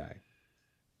bad guy.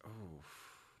 Oh.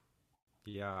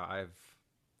 Yeah,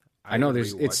 I know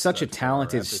it's such a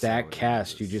talented stacked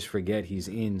cast, you just forget he's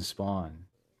in Spawn.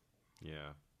 Yeah.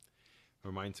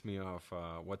 Reminds me of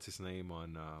what's his name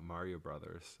on Mario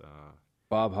Brothers?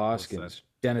 Bob Hoskins,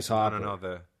 Dennis Hopper. No,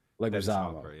 the Leguizamo. Dennis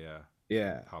Hopper, yeah.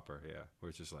 Yeah. Hopper, yeah.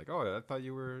 Which is like, oh, I thought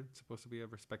you were supposed to be a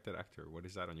respected actor. What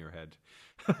is that on your head?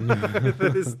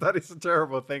 that is a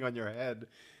terrible thing on your head.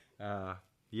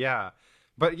 Yeah.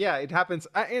 But yeah, it happens.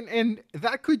 And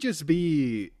that could just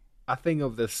be a thing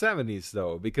of the 70s,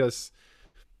 though, because,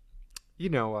 you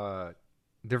know,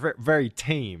 they're very, very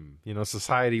tame. You know,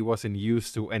 society wasn't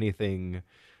used to anything,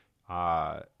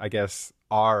 I guess,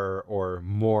 R or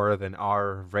more than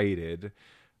R rated.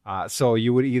 So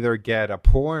you would either get a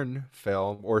porn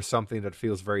film or something that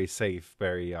feels very safe,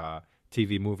 very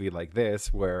TV movie like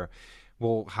this, where,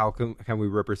 well, how can we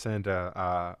represent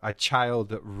a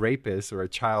child rapist or a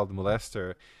child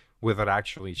molester without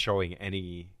actually showing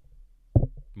any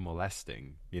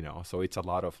molesting, you know? So it's a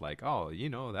lot of like, oh, you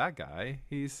know, that guy,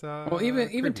 he's well,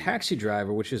 even Taxi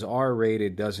Driver, which is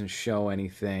R-rated, doesn't show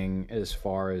anything as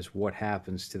far as what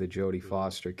happens to the Jodie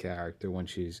Foster character when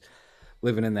she's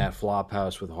living in that flop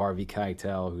house with Harvey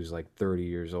Keitel, who's like 30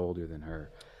 years older than her.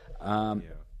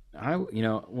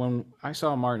 When I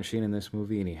saw Martin Sheen in this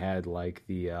movie and he had like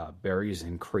the berries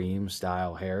and cream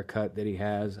style haircut that he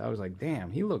has, I was like,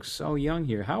 damn, he looks so young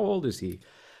here. How old is he?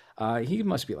 He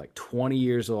must be like 20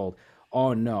 years old.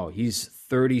 Oh no, he's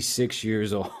 36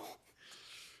 years old.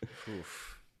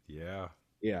 Oof. Yeah.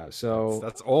 Yeah. So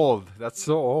that's old. That's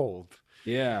so old.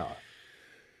 Yeah.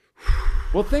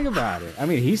 Well, think about it. I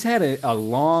mean, he's had a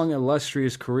long,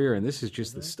 illustrious career, and this is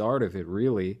just the start of it,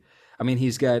 really. I mean,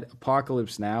 he's got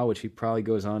Apocalypse Now, which he probably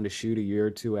goes on to shoot a year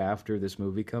or two after this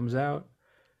movie comes out.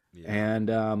 Yeah.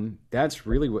 And that's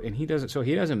really what... And he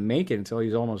doesn't make it until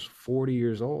he's almost 40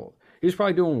 years old. He was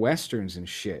probably doing Westerns and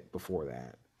shit before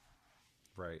that.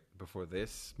 Right. Before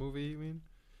this movie, you mean?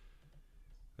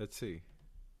 Let's see.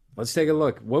 Let's take a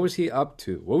look. What was he up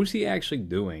to? What was he actually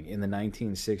doing in the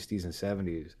 1960s and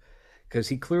 70s? Because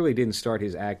he clearly didn't start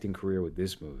his acting career with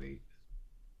this movie.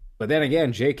 But then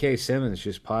again, J.K. Simmons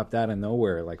just popped out of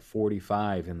nowhere like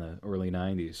 45 in the early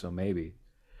 90s, so maybe.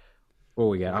 What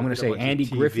we got? I'm going to say Andy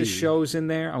Griffith Show's in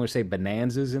there. I'm going to say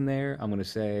Bonanza's in there. I'm going to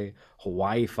say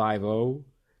Hawaii Five-0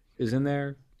 is in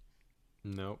there.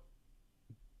 Nope.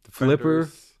 Flipper.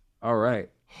 All right.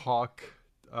 Hawk,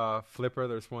 Flipper.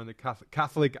 There's one. The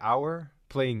Catholic Hour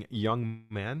playing young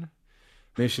man.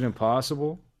 Mission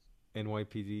Impossible.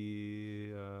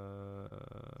 NYPD.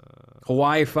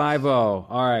 Hawaii Five-0.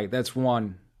 All right, that's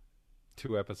one.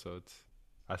 2 episodes.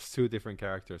 That's 2 different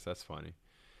characters. That's funny.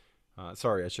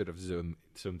 Sorry, I should have zoomed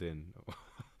in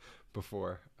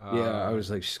before. Yeah, I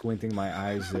was like squinting my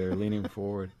eyes there, leaning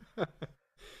forward.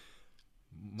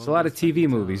 There's a lot of TV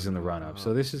movies in the run-up,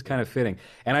 so this is kind of fitting.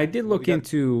 And I did look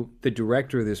into the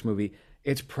director of this movie.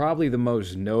 It's probably the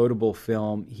most notable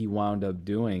film he wound up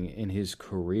doing in his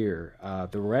career.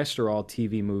 The rest are all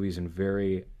TV movies and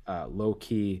very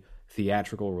low-key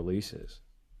theatrical releases.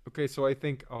 Okay, so I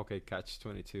think... Okay,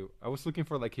 Catch-22. I was looking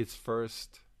for like his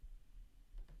first,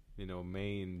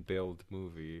 main build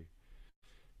movie.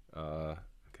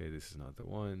 Okay, this is not the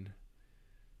one.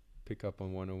 Pick Up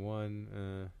on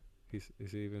 101.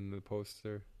 Is he even the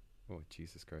poster? Oh,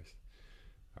 Jesus Christ.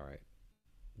 All right.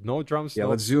 No drums. Yeah,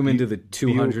 let's zoom into the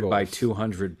 200 by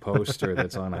 200 poster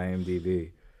that's on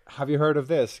IMDb. Have you heard of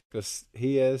this? Because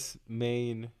he is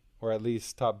main, or at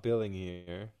least top billing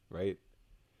here, right?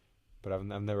 But I've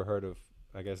never heard of.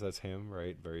 I guess that's him,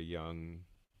 right? Very young.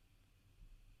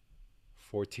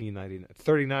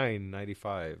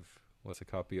 $39.95 was a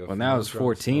copy of. Well, now it's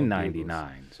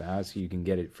 $14.99, so that's you can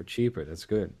get it for cheaper. That's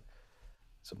good.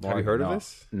 Have you heard of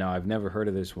this? No, I've never heard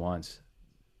of this once.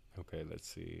 Okay, let's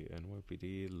see.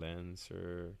 NYPD,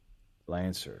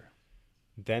 Lancer.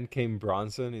 Then came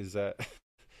Bronson. Is that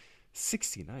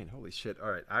 69? Holy shit.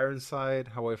 All right. Ironside,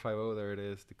 Hawaii Five-0. There it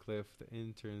is. The Cliff, The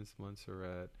Interns,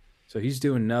 Montserrat. So he's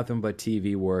doing nothing but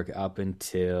TV work up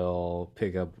until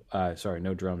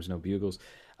No Drums, No Bugles.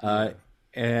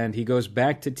 And he goes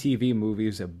back to TV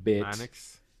movies a bit.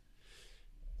 Mannix?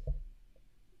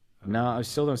 No, I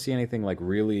still don't see anything like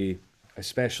really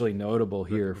especially notable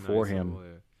here for him. Yeah.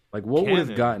 Like what would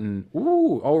have gotten?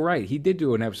 Ooh, oh right, he did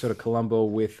do an episode of Columbo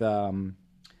with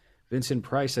Vincent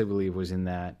Price, I believe, was in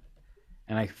that,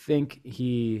 and I think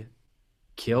he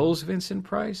kills Vincent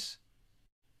Price,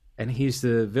 and he's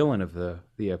the villain of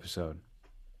the episode.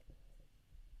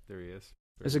 There he is.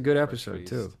 It's a good episode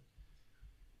too.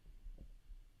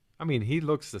 I mean, he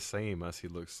looks the same as he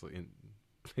looks in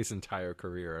his entire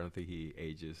career. I don't think he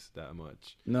ages that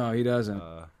much. No, he doesn't.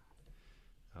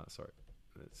 Sorry.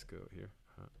 Let's go here.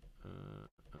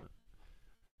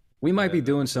 We might be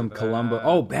doing some Columbo.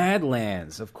 Oh,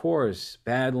 Badlands, of course.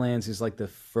 Badlands is like the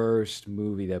first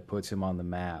movie that puts him on the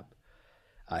map.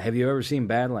 Have you ever seen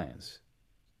Badlands?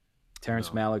 Terrence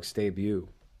Malick's debut.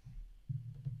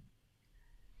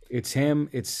 It's him.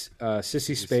 It's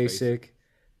Sissy Spacek.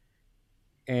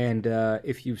 And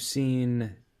if you've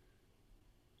seen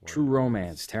True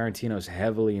Romance, Tarantino's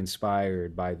heavily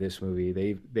inspired by this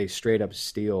movie. They straight up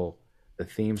steal the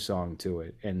theme song to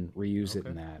it and reuse it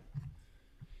in that.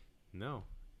 No.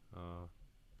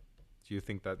 Do you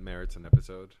think that merits an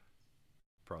episode?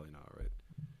 Probably not, right?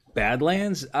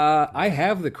 Badlands? I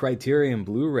have the Criterion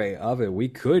Blu-ray of it. We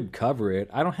could cover it.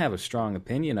 I don't have a strong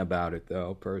opinion about it,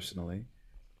 though, personally.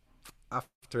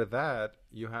 After that,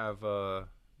 you have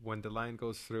When the Line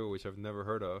Goes Through, which I've never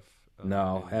heard of.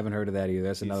 No, haven't heard of that either.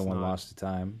 That's another one lost to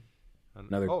time.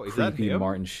 Another is that creepy him?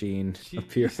 Martin Sheen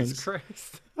appearance. Jesus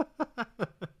Christ.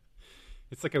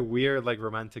 It's like a weird, like,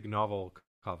 romantic novel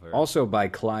cover. Also by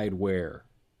Clyde Ware.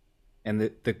 And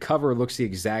the cover looks the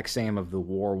exact same of the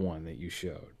war one that you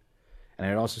showed. And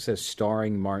it also says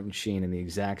starring Martin Sheen in the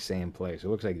exact same place. It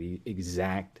looks like the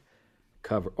exact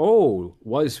cover. Oh,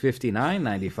 was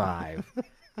 $59.95.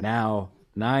 Now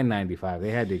 $9.95.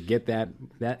 They had to get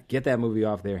that movie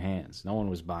off their hands. No one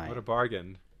was buying. What a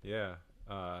bargain! Yeah.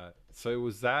 So it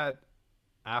was that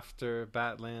after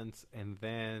Badlands, and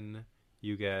then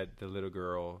you get the little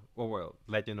girl. Well,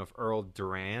 Legend of Earl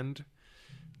Durand.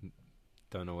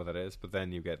 Don't know what that is, but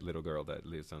then you get Little Girl That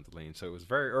Lives on the Lane. So it was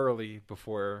very early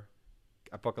before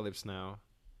Apocalypse Now.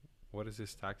 What is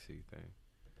this taxi thing?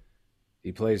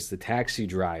 He plays the taxi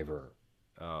driver.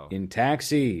 Oh. In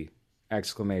Taxi!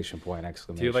 Exclamation point!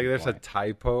 Do you like there's a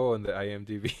typo on the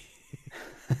IMDb?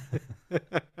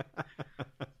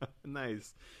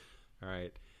 Nice. All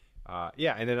right.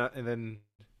 Yeah, and then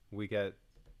we get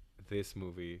this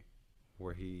movie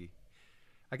where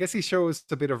I guess he shows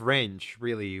a bit of range,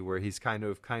 really, where he's kind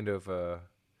of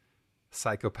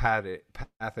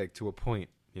psychopathic to a point,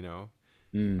 you know,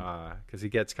 because he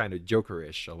gets kind of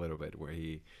Jokerish a little bit, where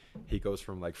he goes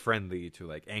from like friendly to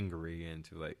like angry and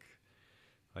to like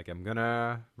I'm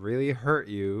gonna really hurt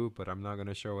you, but I'm not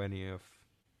gonna show any of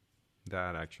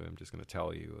that. Actually, I'm just gonna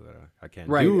tell you that I can't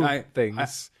do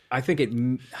things. I think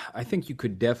you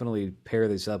could definitely pair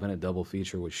this up in a double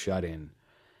feature with Shut In.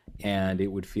 And it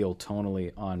would feel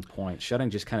tonally on point. Shut In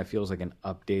just kind of feels like an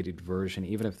updated version,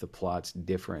 even if the plot's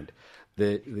different.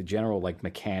 The general like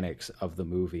mechanics of the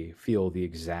movie feel the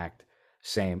exact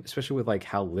same, especially with like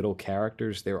how little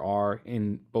characters there are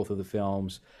in both of the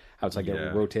films. How it's like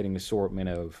a rotating assortment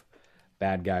of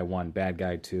bad guy 1, bad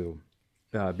guy 2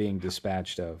 being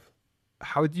dispatched of.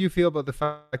 How do you feel about the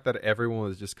fact that everyone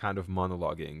was just kind of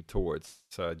monologuing towards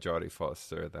Jodie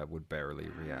Foster that would barely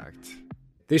react?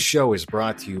 This show is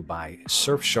brought to you by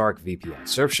Surfshark VPN.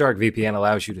 Surfshark VPN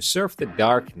allows you to surf the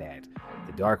dark net,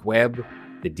 the dark web,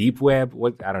 the deep web,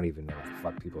 I don't even know what the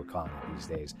fuck people are calling it these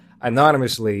days,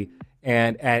 anonymously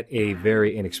and at a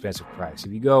very inexpensive price.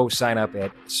 If you go sign up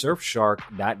at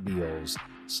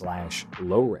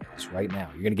surfshark.deals/low-res right now,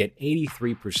 you're going to get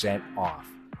 83% off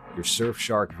your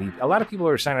Surfshark VPN. A lot of people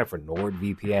are signing up for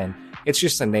NordVPN. It's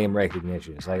just a name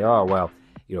recognition. It's like, oh, well,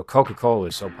 you know, Coca-Cola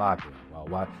is so popular.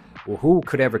 Well, who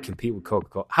could ever compete with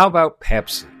Coca-Cola? How about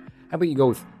Pepsi? How about you go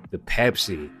with the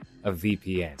Pepsi of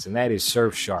VPNs? And that is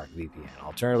Surfshark VPN.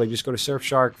 Alternatively, just go to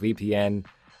Surfshark VPN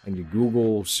and you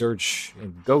Google search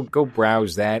and go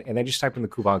browse that, and then just type in the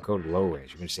coupon code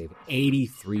LOWRES. You're going to save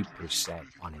 83%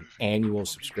 on an annual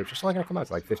subscription. It's only going to come out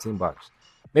to like $15,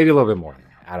 maybe a little bit more than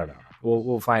that. I don't know.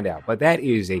 We'll find out. But that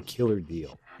is a killer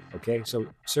deal. Okay, so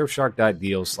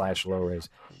surfshark.deals/low-res.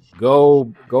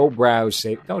 Go browse.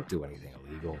 Don't do anything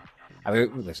illegal. I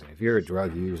mean, listen, if you're a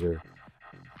drug user,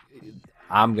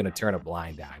 I'm gonna turn a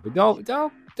blind eye. But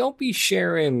don't be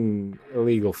sharing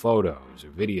illegal photos or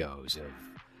videos of.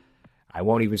 I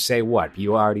won't even say what. But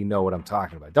you already know what I'm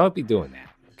talking about. Don't be doing that.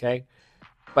 Okay.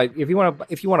 But if you want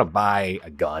to buy a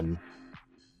gun,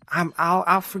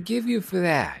 I'll forgive you for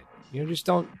that. just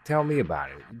don't tell me about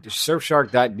it.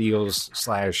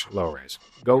 Surfshark.deals/low-res.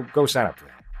 Go sign up for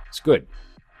that. It's good.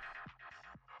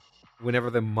 Whenever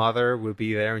the mother would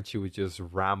be there and she would just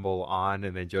ramble on,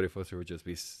 and then Jodie Foster would just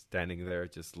be standing there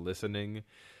just listening.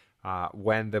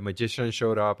 When the magician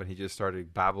showed up and he just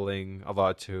started babbling a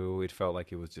lot too, it felt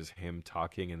like it was just him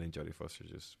talking, and then Jodie Foster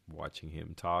just watching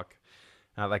him talk.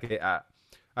 At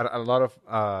a lot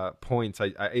of points,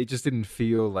 it just didn't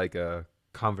feel like a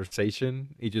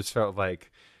conversation. It just felt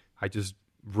like I just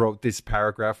wrote this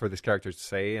paragraph for this character to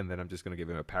say, and then I'm just going to give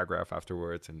him a paragraph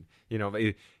afterwards. And,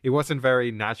 it wasn't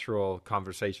very natural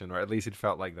conversation, or at least it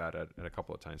felt like that at a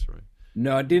couple of times for me.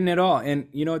 No, it didn't at all. And,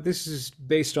 this is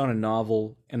based on a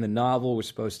novel, and the novel was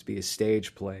supposed to be a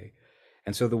stage play.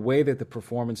 And so the way that the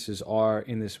performances are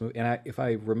in this movie, and if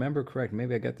I remember correct,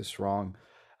 maybe I got this wrong,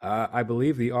 I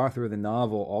believe the author of the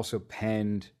novel also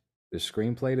penned the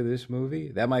screenplay to this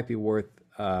movie. That might be worth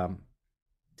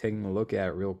taking a look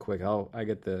at real quick. I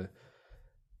get the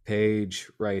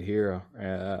page right here.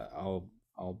 I'll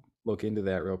look into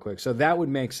that real quick. So that would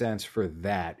make sense for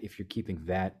that if you're keeping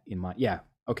that in mind. Yeah.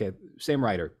 Okay. Same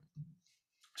writer.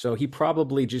 So he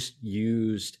probably just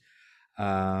used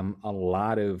a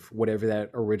lot of whatever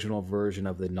that original version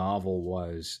of the novel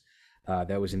was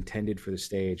that was intended for the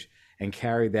stage, and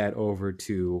carried that over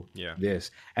to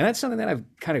this. And that's something that I've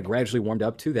kind of gradually warmed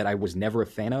up to, that I was never a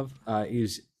fan of,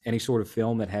 is any sort of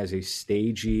film that has a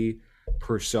stagey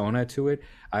persona to it.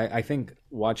 I think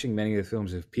watching many of the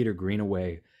films of Peter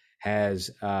Greenaway has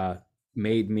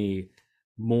made me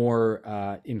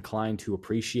more inclined to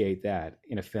appreciate that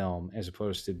in a film, as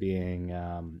opposed to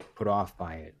being put off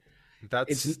by it.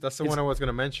 That's the one I was going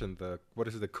to mention. What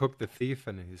is it? The cook, the thief,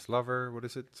 and his lover. What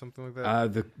is it? Something like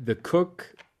that. The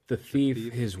cook, the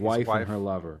thief, his wife, and her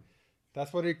lover.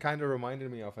 That's what it kind of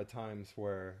reminded me of at times,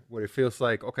 where it feels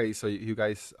like, okay, so you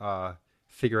guys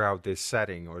figure out this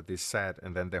setting or this set,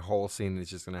 and then the whole scene is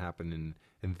just going to happen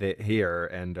here,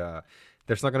 and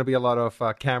there's not going to be a lot of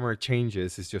camera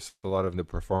changes. It's just a lot of the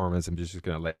performance. I'm just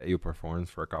going to let you perform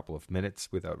for a couple of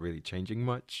minutes without really changing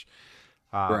much.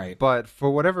 Right. But for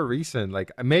whatever reason,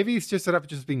 like maybe it's just that I've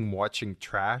just been watching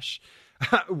trash,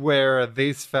 where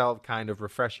this felt kind of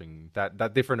refreshing.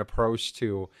 That different approach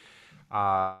to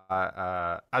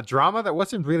a drama that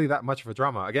wasn't really that much of a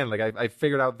drama. Again, like I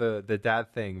figured out the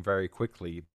dad thing very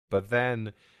quickly, but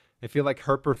then I feel like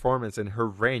her performance and her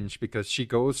range, because she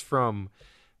goes from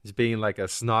just being like a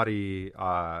snotty,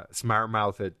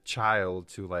 smart-mouthed child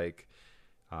to like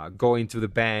going to the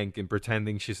bank and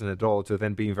pretending she's an adult, to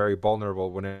then being very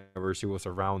vulnerable whenever she was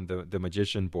around the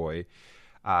magician boy.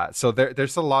 So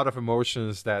there's a lot of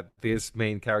emotions that this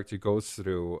main character goes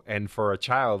through, and for a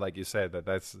child, like you said,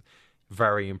 that's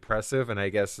very impressive. And I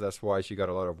guess that's why she got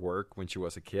a lot of work when she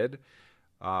was a kid.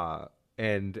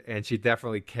 And she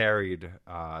definitely carried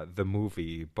the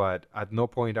movie, but at no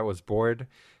point I was bored.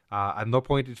 At no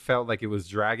point it felt like it was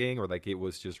dragging or like it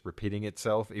was just repeating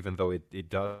itself, even though it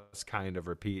does kind of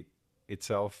repeat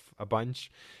itself a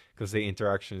bunch, because the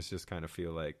interactions just kind of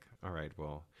feel like, all right,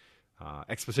 well,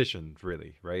 exposition,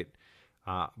 really, right?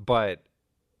 But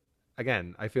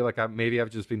again, I feel like I've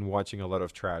just been watching a lot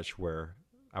of trash where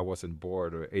I wasn't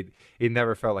bored, or it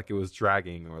never felt like it was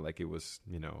dragging or like it was,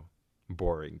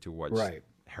 boring to watch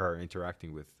her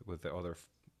interacting with the other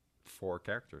four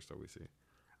characters that we see.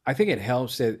 I think it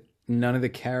helps that none of the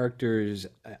characters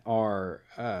are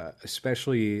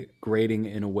especially grating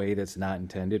in a way that's not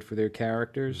intended for their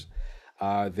characters.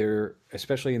 They're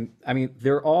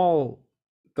they're all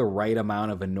the right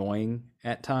amount of annoying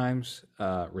at times,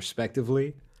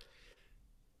 respectively.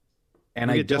 And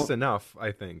I get just enough,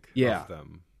 I think, of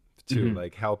them to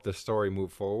like help the story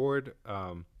move forward.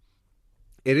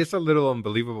 It is a little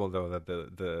unbelievable though that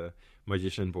the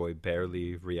magician boy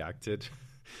barely reacted.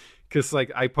 Because,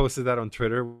 like, I posted that on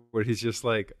Twitter where he's just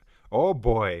like, oh,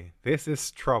 boy, this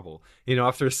is trouble.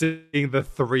 After seeing the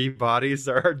 3 bodies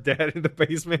that are dead in the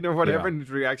basement or whatever, and his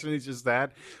reaction is just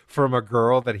that from a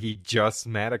girl that he just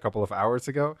met a couple of hours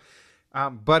ago.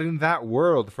 But in that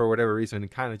world, for whatever reason,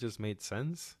 it kind of just made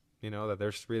sense, that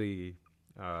there's really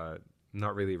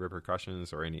not really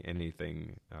repercussions or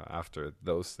anything after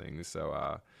those things.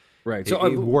 So, right.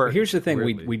 So here's the thing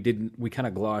weirdly. we kind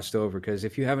of glossed over, because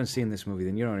if you haven't seen this movie,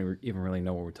 then you don't even really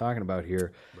know what we're talking about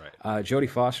here. Right. Jodie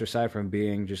Foster, aside from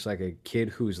being just like a kid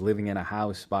who's living in a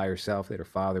house by herself that her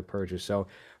father purchased. So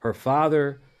her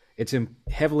father, it's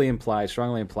heavily implied,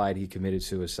 strongly implied, he committed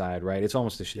suicide, right? It's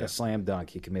almost a slam dunk.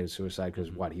 He committed suicide because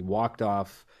he walked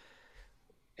off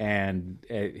and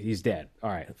he's dead. All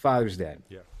right. Father's dead.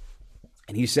 Yeah.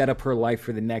 And he set up her life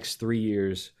for the next 3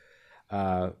 years,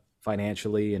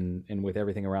 financially and with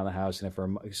everything around the house.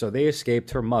 And so they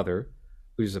escaped her mother,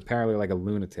 who's apparently like a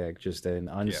lunatic, just an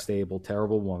unstable,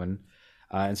 terrible woman,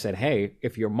 and said, "Hey,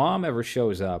 if your mom ever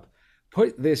shows up,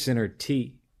 put this in her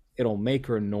tea. It'll make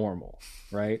her normal."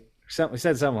 Right?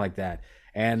 Said something like that.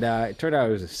 And it turned out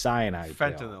it was a cyanide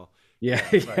pill. Fentanyl. Yeah.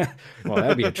 Right. Well,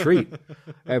 that'd be a treat.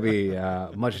 That'd be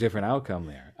a much different outcome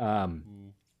there.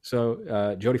 So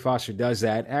Jodie Foster does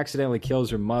that, accidentally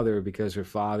kills her mother because her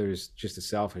father's just a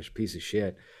selfish piece of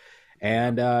shit.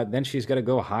 And then she's got to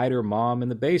go hide her mom in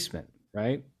the basement,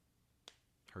 right?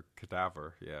 Her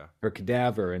cadaver, yeah. Her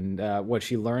cadaver. And what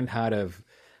she learned how to,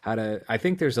 I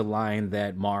think there's a line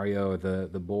that Mario,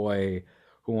 the boy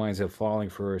who winds up falling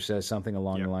for her, says something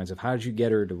along the lines of, "How did you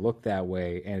get her to look that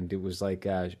way?" And it was like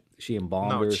she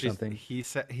embalmed her or something. He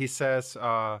says,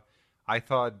 "I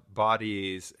thought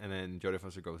bodies," and then Jodie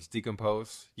Foster goes,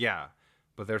 "Decompose." Yeah,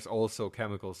 but there's also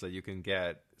chemicals that you can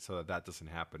get so that doesn't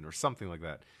happen, or something like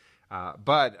that.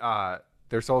 But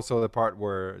there's also the part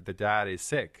where the dad is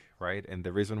sick, right? And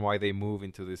the reason why they move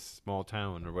into this small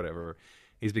town or whatever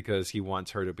is because he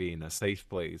wants her to be in a safe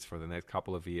place for the next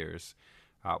couple of years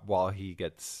while he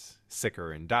gets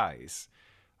sicker and dies.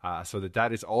 So the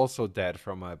dad is also dead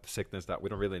from a sickness that we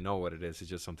don't really know what it is. It's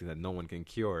just something that no one can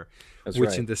cure. That's which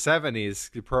right. In the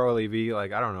 70s could probably be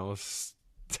like, I don't know,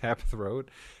 strep throat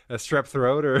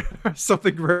or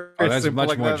something very that's simple much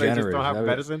like more that. generous. They just don't have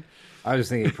medicine. I was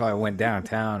thinking he probably went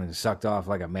downtown and sucked off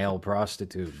like a male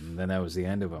prostitute, and then that was the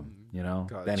end of him, you know?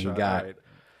 Then he got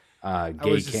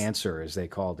gay cancer, as they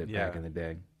called it back in the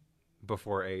day.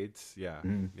 Before AIDS, yeah.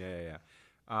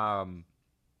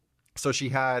 So she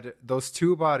had those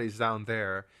two bodies down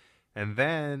there, and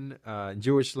then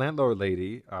Jewish landlord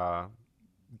lady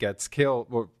gets killed,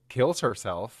 or kills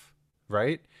herself,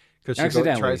 right? Because she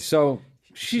accidentally. So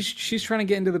she's trying to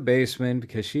get into the basement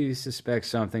because she suspects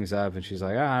something's up, and she's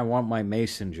like, "I want my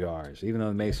mason jars," even though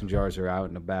the mason jars are out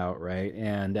and about, right?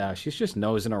 And she's just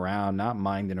nosing around, not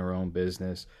minding her own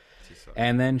business.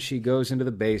 And then she goes into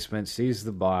the basement, sees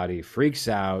the body, freaks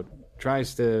out,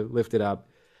 tries to lift it up.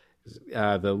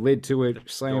 The lid to it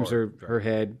slams her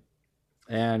head,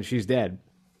 and she's dead.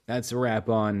 That's a wrap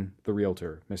on the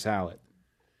realtor, Miss Hallett.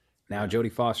 Now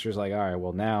Jodie Foster's like, all right,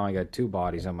 well, now I got two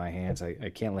bodies on my hands. I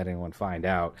can't let anyone find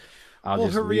out. I'll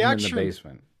just leave them in the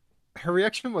basement. Her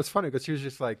reaction was funny because she was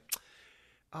just like,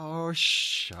 oh,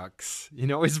 shucks. You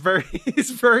know, it's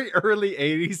very early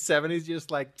 80s, 70s,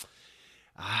 just like,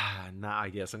 I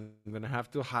guess I'm going to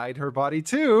have to hide her body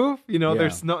too. You know,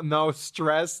 there's no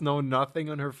stress, no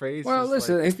nothing on her face. Well,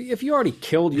 listen, like, if you already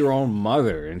killed your own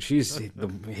mother and she's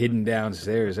hidden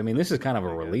downstairs, I mean, this is kind of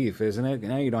a relief, isn't it?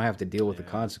 Now you don't have to deal with the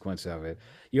consequence of it.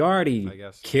 You already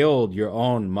killed your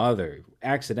own mother,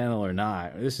 accidental or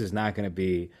not. This is not going to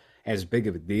be as big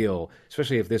of a deal,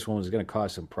 especially if this one was going to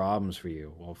cause some problems for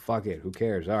you. Well, fuck it. Who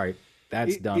cares? All right,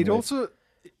 that's done.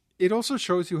 It also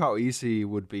shows you how easy it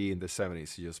would be in the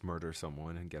 70s to just murder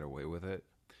someone and get away with it.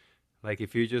 Like,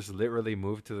 if you just literally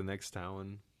move to the next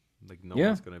town, like, no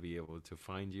one's going to be able to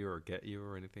find you or get you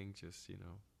or anything. Just, you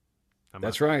know.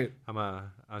 That's right. I'm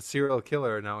a serial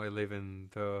killer. Now I live in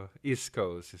the East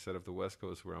Coast instead of the West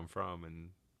Coast where I'm from, and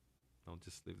I'll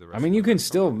just leave the rest. I mean, you can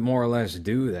still more or less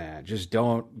do that. Just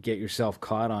don't get yourself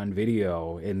caught on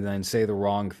video and then say the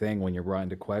wrong thing when you're brought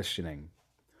into questioning.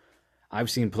 I've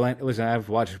seen plenty. Listen, I've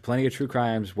watched plenty of true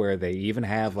crimes where they even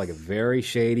have like a very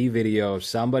shady video of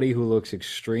somebody who looks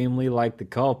extremely like the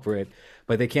culprit,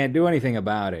 but they can't do anything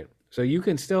about it. So you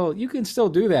can still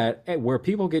do that. Where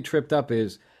people get tripped up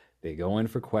is they go in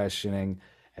for questioning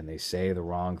and they say the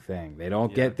wrong thing. They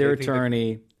don't get their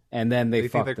attorney, and then they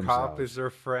fuck think the themselves. cop is their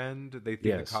friend. They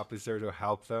think the cop is there to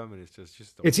help them, and it's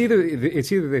just. It's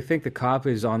either they think the cop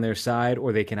is on their side,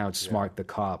 or they can outsmart the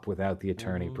cop without the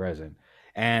attorney present.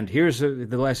 And here's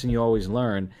the lesson you always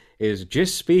learn is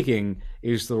just speaking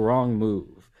is the wrong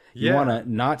move. You want to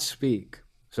not speak.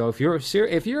 So if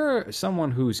you're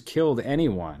someone who's killed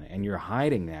anyone and you're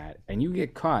hiding that and you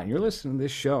get caught and you're listening to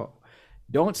this show,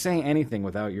 don't say anything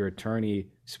without your attorney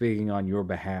speaking on your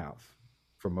behalf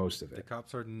for most of it. The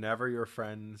cops are never your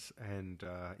friends. And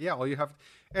all you have.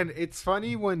 And it's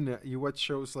funny when you watch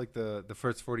shows like the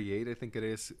First 48, I think it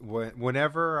is,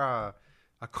 whenever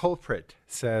a culprit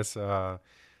says, I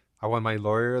want my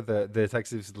lawyer, the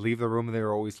detectives leave the room and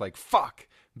they're always like, fuck,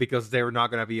 because they're not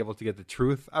going to be able to get the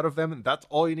truth out of them. And that's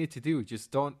all you need to do.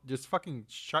 Just fucking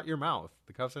shut your mouth.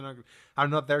 The cops are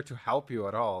not there to help you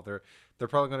at all. They're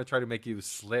probably going to try to make you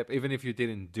slip, even if you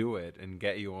didn't do it, and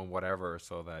get you on whatever,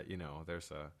 so that, you know,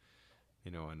 there's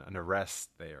an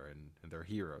arrest there, and they're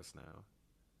heroes now.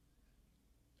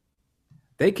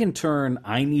 They can turn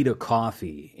 "I need a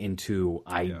coffee" into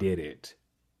 "I did it."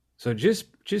 So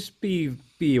just be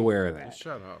aware of that.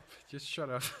 Shut up. Just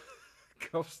shut up.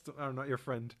 Ghosts are not your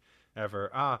friend ever.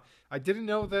 I didn't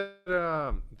know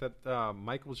that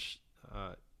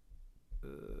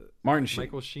Martin Sheen.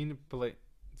 Michael Sheen played.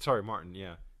 Sorry, Martin.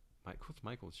 Yeah, who's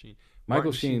Michael Sheen?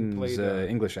 Michael Sheen's an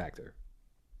English actor.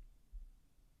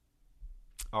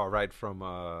 Oh, right, from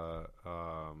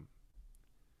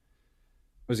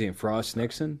was he in Frost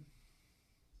Nixon?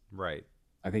 Right.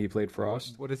 I think he played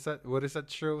Frost. What is that? What is that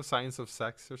show? Science of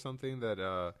Sex or something?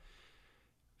 That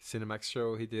Cinemax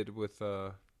show he did with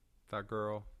that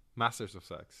girl, Masters of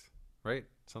Sex, right?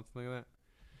 Something like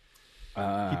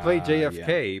that. He played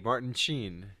JFK, yeah. Martin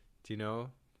Sheen. Do you know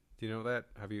that?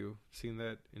 Have you seen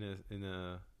that in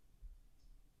a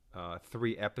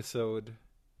 3-episode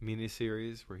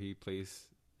miniseries where he plays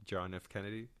John F.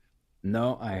 Kennedy?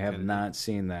 No, I have not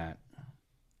seen that.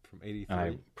 From '83.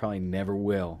 I probably never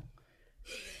will.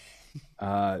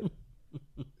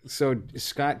 So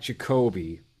Scott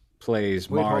Jacoby plays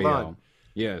Mario. Hold on.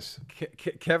 Yes.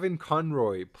 Kevin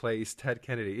Conroy plays Ted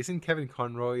Kennedy. Isn't Kevin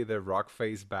Conroy the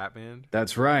rock-faced Batman?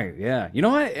 That's right, yeah. You know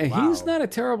what? Wow. He's not a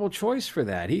terrible choice for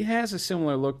that. He has a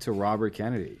similar look to Robert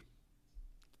Kennedy.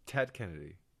 Ted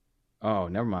Kennedy. Oh,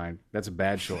 never mind. That's a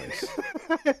bad choice.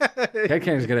 Ted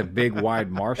Kennedy's got a big, wide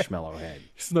marshmallow head.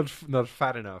 He's not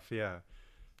fat enough, yeah.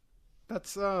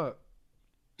 That's,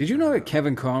 Did you know that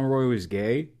Kevin Conroy was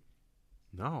gay?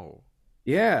 No.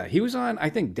 Yeah, he was on, I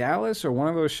think, Dallas or one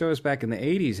of those shows back in the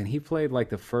 80s, and he played like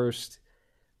the first,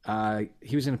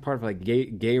 he was in part of like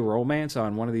gay romance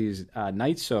on one of these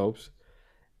night soaps,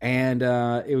 and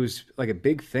it was like a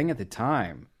big thing at the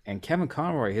time. And Kevin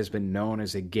Conroy has been known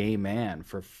as a gay man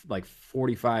for like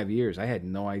 45 years. I had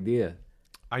no idea.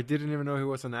 I didn't even know he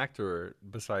was an actor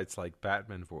besides like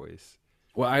Batman voice.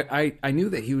 Well, I knew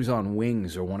that he was on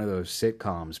Wings or one of those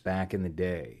sitcoms back in the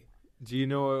day. Do you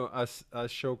know a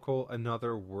show called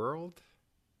Another World?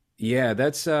 Yeah,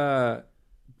 that's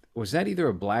was that either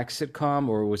a black sitcom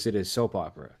or was it a soap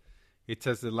opera? It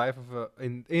says the life of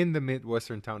in the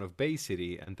Midwestern town of Bay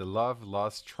City and the love,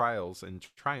 loss, trials, and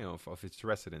triumph of its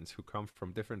residents who come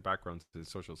from different backgrounds and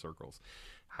social circles.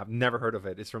 I've never heard of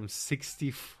it. It's from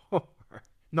 1964.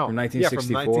 No, from 1964?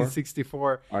 Yeah, from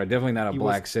 1964. All right, definitely not a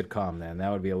black sitcom then. That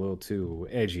would be a little too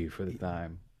edgy for the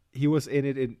time. He was in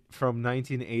it from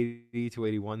 1980 to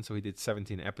 81, so he did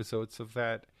 17 episodes of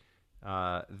that.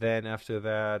 Then after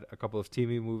that, a couple of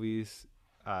TV movies,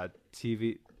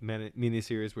 TV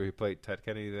miniseries where he played Ted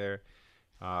Kennedy there.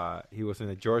 He was in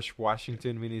a George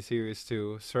Washington miniseries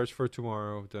too. Search for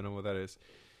Tomorrow, don't know what that is.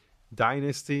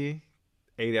 Dynasty,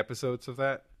 8 episodes of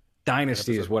that.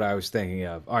 Dynasty is what I was thinking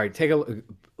of. All right, take a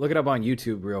look it up on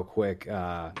YouTube real quick.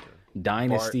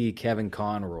 Dynasty Kevin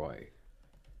Conroy.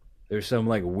 There's some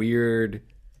like weird,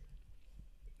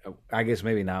 I guess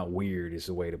maybe not weird is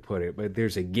the way to put it, but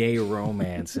there's a gay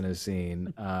romance in a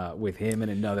scene with him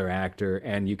and another actor,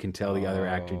 and you can tell the other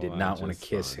actor did not want to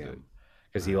kiss him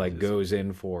because he like goes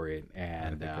in for it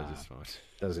and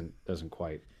doesn't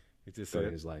quite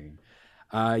fit his liking.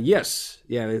 Yes,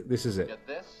 yeah, this is it. Get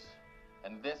this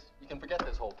and this. You can forget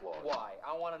this whole clause. Why?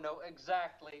 I want to know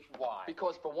exactly why.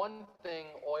 Because for one thing,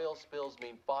 oil spills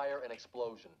mean fire and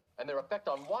explosion. And their effect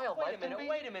on wildlife.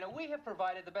 Wait a minute. We have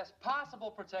provided the best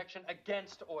possible protection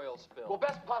against oil spill. Well,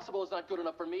 best possible is not good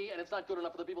enough for me, and it's not good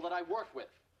enough for the people that I work with.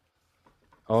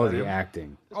 Oh, the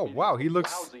acting. Oh, wow, he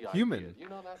looks human. You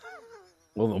know that?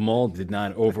 Well, the mold did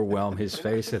not overwhelm his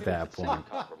face at that point.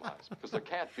 Because there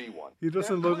can't be one. He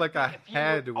doesn't look like a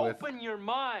head with... Open your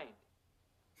mind.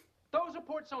 Those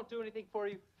reports don't do anything for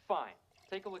you. Fine.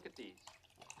 Take a look at these.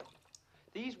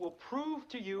 These will prove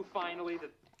to you finally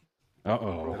that...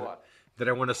 Uh-oh. That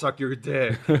I want to suck your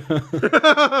dick.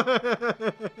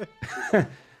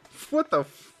 What the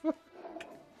fuck?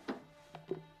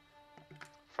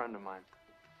 Friend of mine.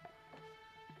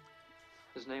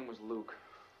 His name was Luke.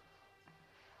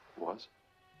 Was?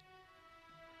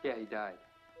 Yeah, he died.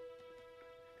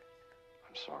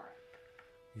 I'm sorry.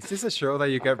 Is this a show that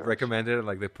you get recommended,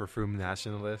 like the Perfume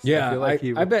Nationalist? Yeah, I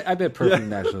feel like I bet Perfume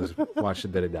Nationalist watched a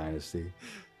bit of Dynasty.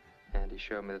 And he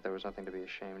showed me that there was nothing to be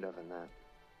ashamed of in that.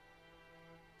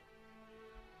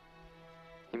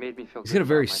 He made me feel. He's got a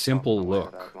very simple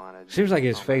look. Seems like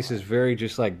his face is very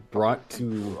just like brought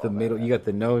to the middle. You got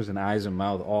the nose and eyes and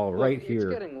mouth all right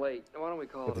here It's getting late. Why don't we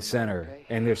call at the center,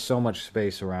 and there's so much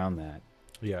space around that.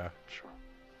 Yeah. Sure.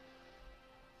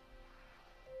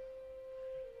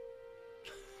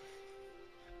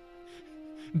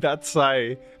 That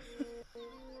sigh.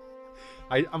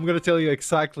 I'm going to tell you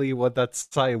exactly what that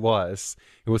sigh was.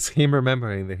 It was him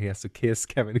remembering that he has to kiss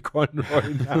Kevin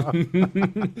Conroy now.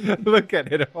 Look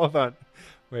at it. Hold on.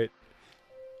 Wait.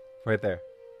 Right there.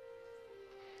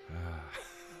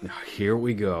 Here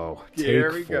we go. Here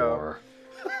Take we go.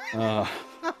 4.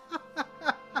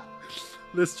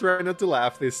 Let's try not to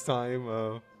laugh this time.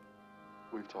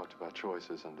 We've talked about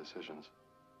choices and decisions.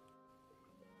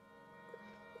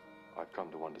 I've come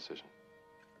to one decision.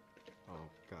 Oh,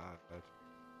 God.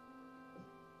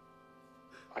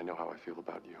 I know how I feel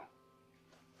about you.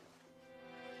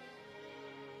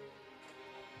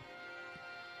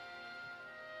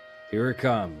 Here it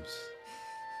comes.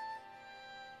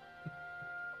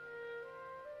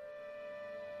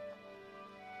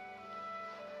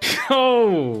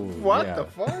 Oh! What yeah. the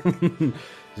fuck?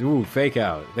 Ooh, fake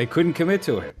out. They couldn't commit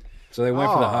to it. So they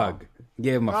went for the hug.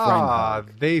 Gave him a friend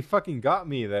hug. They fucking got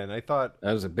me then. I thought...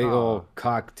 That was a big old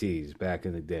cock tease back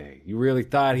in the day. You really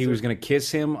thought he was going to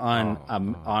kiss him on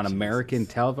American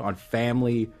television, on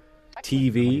family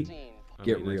TV?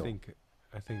 Get real.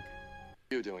 I think...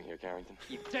 What are you doing here, Carrington?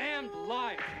 You damned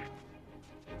liar!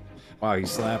 Wow, he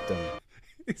slapped him.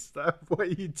 Is that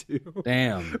what you do?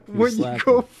 Damn. When you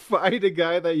go fight a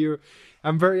guy that you're...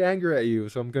 I'm very angry at you,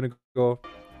 so I'm going to go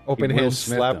open hand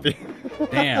slap you.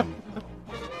 Damn.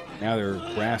 Now they're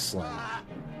wrestling.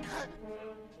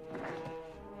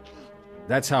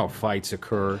 That's how fights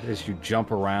occur, is you jump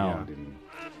around and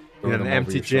in an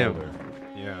empty gym. Shoulder.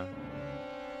 Yeah.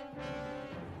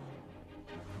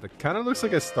 That kind of looks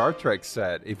like a Star Trek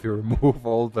set if you remove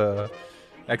all the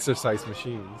exercise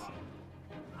machines.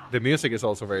 The music is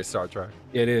also very Star Trek.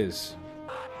 It is.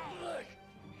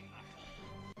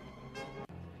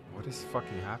 What is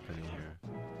fucking happening here?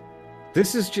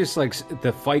 This is just like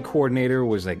the fight coordinator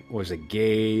was a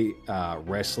gay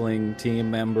wrestling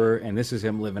team member, and this is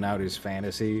him living out his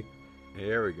fantasy.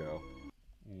 Here we go.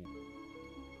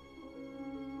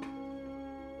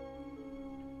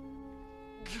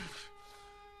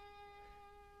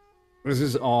 This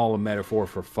is all a metaphor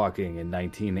for fucking in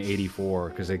 1984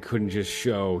 because they couldn't just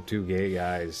show two gay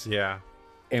guys. Yeah.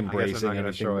 Embracing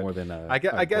anything more than a.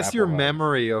 I guess your hug.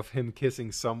 memory of him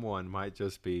kissing someone might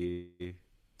just be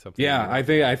something. Yeah, I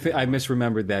think I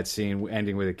misremembered that scene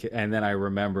ending with a kiss, and then I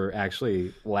remember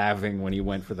actually laughing when he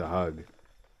went for the hug.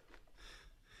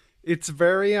 It's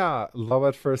very Love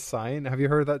at First Sight. Have you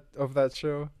heard of that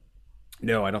show?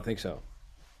 No, I don't think so.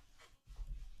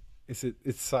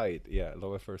 It's Sight. Yeah,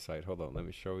 Love at First Sight. Hold on, let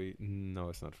me show you. No,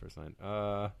 it's not First Sight.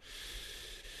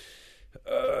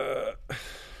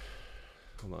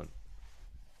 Hold on.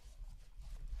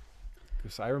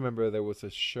 Because I remember there was a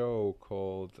show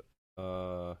called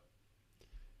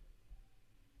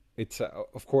it's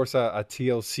of course a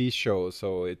TLC show,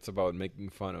 so it's about making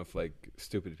fun of like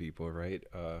stupid people, right?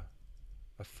 A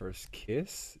First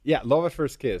Kiss? Yeah, Love at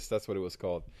First Kiss. That's what it was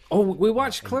called. Oh, we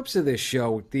watched clips of this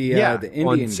show. The Indian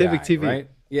on Civic guy, TV, right?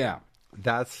 Yeah,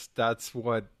 that's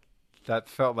what that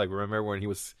felt like. Remember when he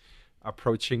was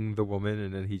approaching the woman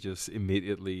and then he just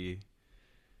immediately.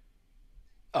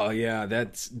 Oh yeah,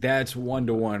 that's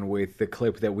 1-to-1 with the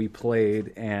clip that we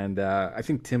played, and I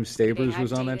think Tim Stabers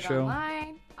was on that show.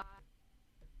 Online.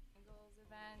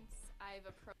 Events. I've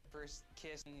approached First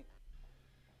kiss.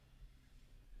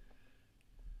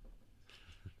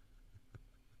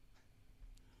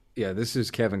 Yeah, this is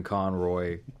Kevin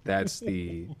Conroy. That's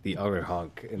the other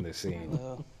hunk in the scene.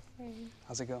 Hello. Hey.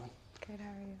 How's it going? Good. How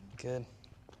are you? Good.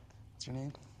 What's your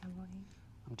name? Emily.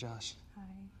 I'm Josh. Hi.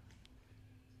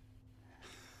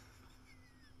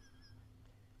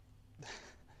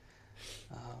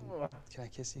 Can I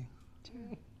kiss you?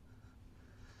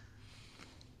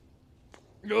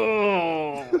 Sure.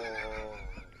 Oh.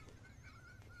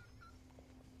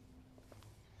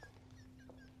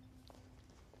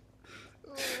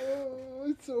 Oh,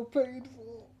 it's so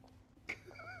painful.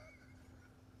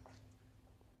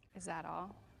 Is that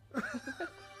all?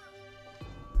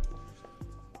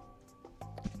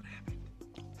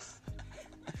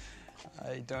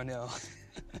 I don't know.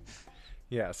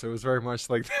 Yeah, so it was very much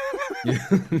like.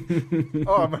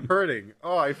 Oh, I'm hurting.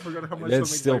 Oh, I forgot how much That's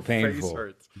still my painful. face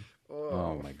hurts.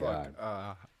 Oh my fuck.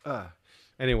 god.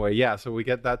 Anyway, yeah, so we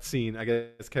get that scene. I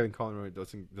guess Kevin Conroy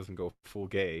doesn't go full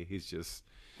gay. He's just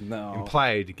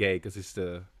implied gay because it's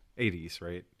the 80s,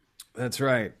 right? That's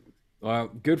right. Well,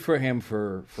 good for him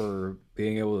for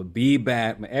being able to be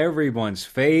Batman, everyone's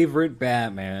favorite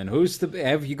Batman.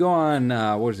 If you go on,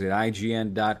 what is it,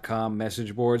 IGN.com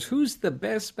message boards, who's the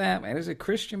best Batman? Is it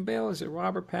Christian Bale? Is it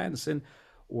Robert Pattinson?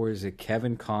 Or is it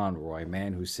Kevin Conroy,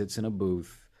 man who sits in a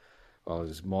booth while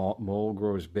his mole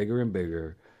grows bigger and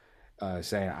bigger,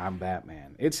 saying, I'm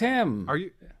Batman. It's him.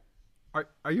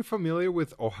 Are you familiar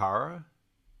with O'Hara?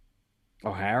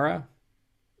 O'Hara?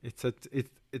 It's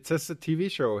just a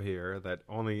TV show here that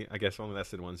only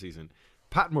lasted one season.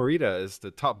 Pat Morita is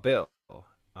the top bill,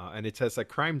 and it says a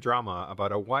crime drama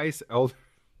about a wise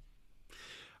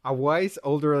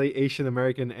elderly Asian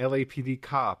American LAPD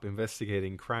cop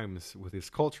investigating crimes with his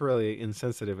culturally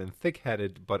insensitive and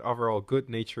thick-headed but overall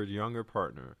good-natured younger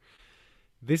partner.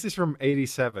 This is from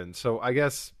 '87, so I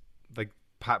guess like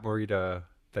Pat Morita,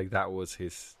 like that was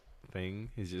his thing.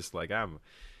 He's just like, I'm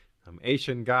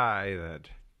Asian guy that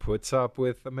puts up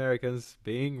with Americans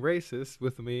being racist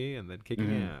with me and then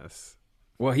kicking ass.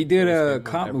 Well, he did a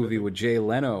cop movie with Jay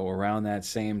Leno around that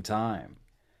same time.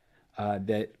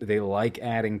 That they like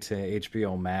adding to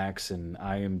HBO Max and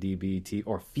IMDb,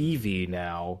 or Phoebe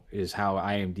now is how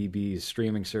IMDb's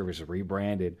streaming service is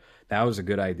rebranded. That was a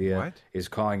good idea. What? Is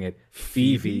calling it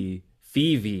Phoebe.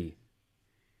 Phoebe.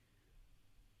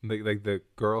 Like the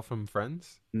girl from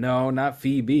Friends? No, not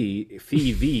Phoebe.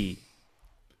 Phoebe.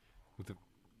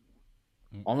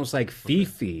 Almost like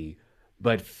Fifi,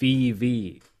 but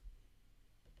Phoebe.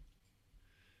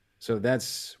 So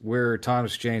that's where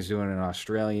Thomas Jane's doing an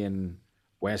Australian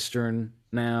Western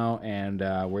now, and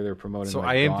where they're promoting. So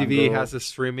like IMDb has a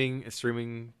streaming.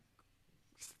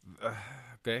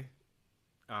 Okay.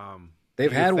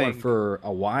 They've had one for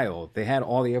a while. They had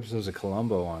all the episodes of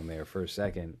Columbo on there for a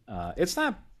second. It's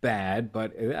not bad,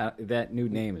 but that new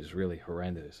name is really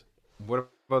horrendous. What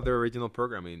about the original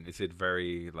programming? Is it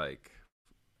very like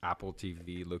Apple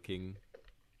TV looking?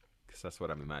 Because that's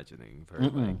what I'm imagining. Very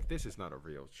like, this is not a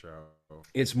real show.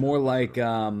 It's more like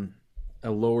a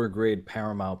lower grade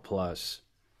Paramount Plus.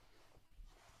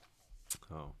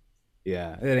 Oh,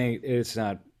 yeah, it ain't. It's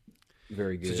not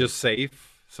very good. So just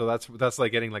safe. So that's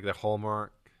like getting like the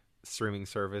Hallmark streaming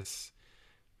service.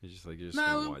 You're just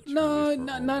gonna watch. No,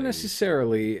 not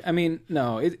necessarily. I mean,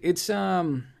 no, it's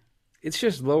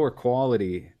just lower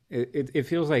quality. It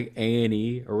feels like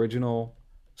A&E original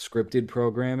scripted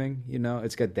programming, you know.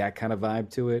 It's got that kind of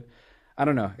vibe to it. I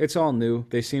don't know. It's all new.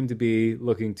 They seem to be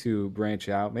looking to branch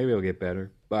out. Maybe it'll get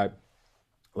better. But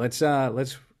let's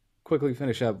quickly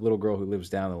finish up Little Girl Who Lives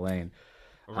Down the Lane.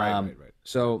 Right.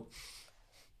 So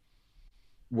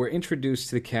we're introduced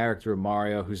to the character of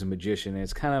Mario, who's a magician, and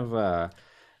it's kind of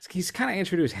he's kind of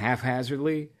introduced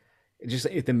haphazardly, just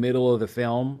at the middle of the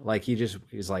film. Like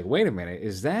he's like, wait a minute,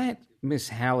 is that Miss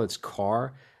Hallett's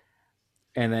car?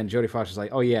 And then Jodie Foster is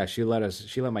like, oh yeah, she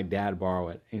let my dad borrow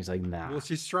it. And he's like, nah. Well,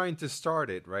 she's trying to start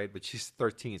it, right? But she's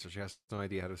 13, so she has no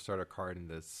idea how to start a car in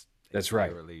this. That's right.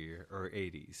 Early or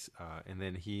 80s. And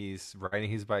then he's riding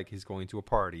his bike. He's going to a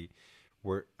party,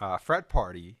 frat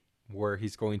party, where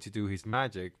he's going to do his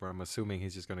magic. Where I'm assuming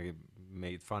he's just going to get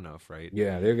made fun of, right?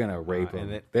 Yeah, they're going to rape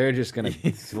him. They're just going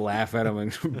to laugh at him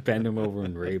and bend him over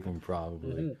and rape him,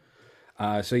 probably.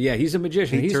 So yeah, he's a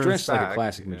magician. He's dressed like a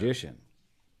classic magician.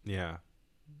 Yeah.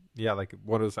 Yeah, like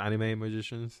one of those anime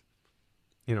magicians.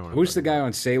 You know, who's the guy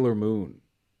on Sailor Moon?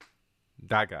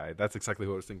 That guy. That's exactly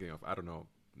who I was thinking of. I don't know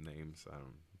names.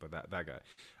 But that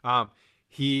guy.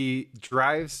 He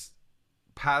drives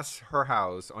past her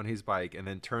house on his bike and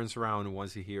then turns around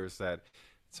once he hears that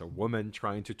it's a woman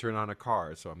trying to turn on a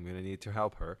car. So I'm gonna need to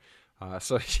help her.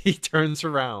 So he turns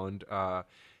around and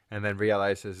then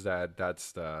realizes that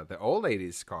that's the old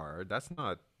lady's car. That's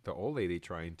not the old lady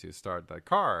trying to start that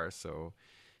car. So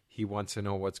he wants to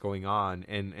know what's going on,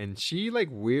 and she like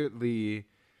weirdly,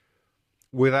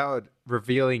 without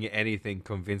revealing anything,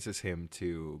 convinces him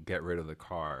to get rid of the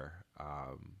car,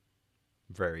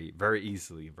 very very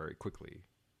easily, very quickly,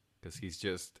 because he's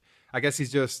just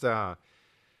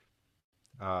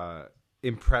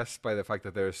impressed by the fact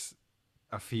that there's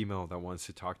a female that wants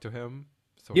to talk to him.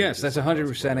 So yes, that's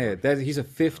 100% it. He's a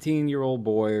 15-year-old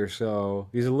boy or so.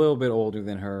 He's a little bit older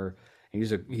than her.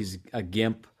 He's a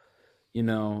gimp. You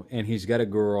know, and he's got a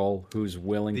girl who's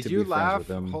willing to be friends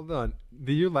with him. Hold on.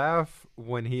 Did you laugh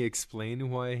when he explained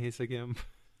why he's a gimp?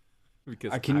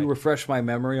 Because can you refresh my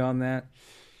memory on that?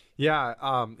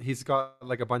 Yeah, he's got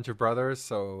like a bunch of brothers,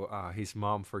 so his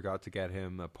mom forgot to get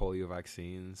him a polio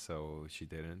vaccine, so she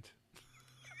didn't.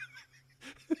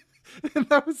 And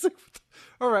that was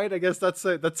all right. I guess that's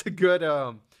a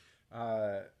good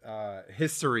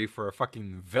history for a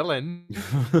fucking villain.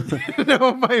 You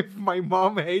know, my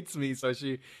mom hates me, so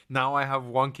now I have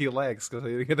wonky legs because I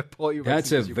didn't get a polio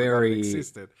vaccine. That's a very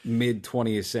mid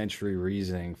 20th century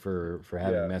reasoning for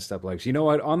having messed up legs. You know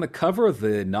what? On the cover of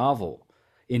the novel,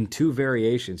 in two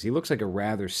variations, he looks like a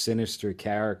rather sinister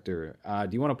character. Do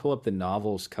you want to pull up the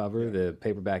novel's cover, the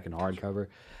paperback and hardcover?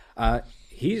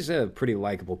 He's a pretty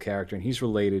likable character, and he's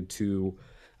related to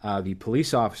the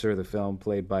police officer of the film,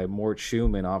 played by Mort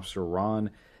Schumann, Officer Ron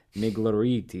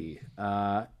Miglioriti,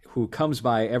 who comes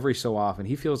by every so often.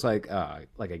 He feels like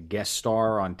a guest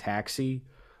star on Taxi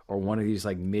or one of these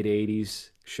like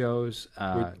mid-'80s shows.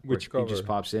 Which he just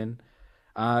pops in.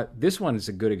 This one is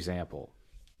a good example.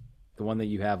 The one that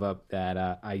you have up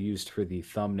that I used for the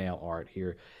thumbnail art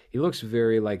here. He looks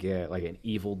very like an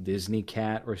evil Disney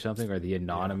cat or something, or the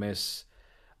anonymous.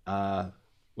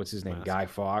 What's his name? Mask. Guy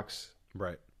Fawkes.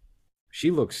 Right.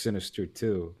 She looks sinister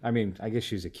too. I mean, I guess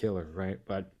she's a killer, right?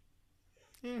 But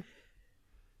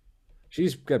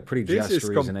she's got pretty just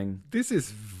reasoning. This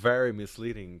is very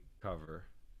misleading cover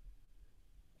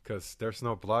because there's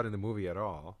no blood in the movie at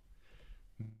all.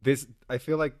 I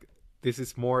feel like this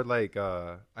is more like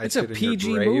it's a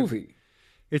PG movie.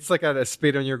 It's like a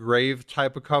spit on your grave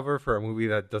type of cover for a movie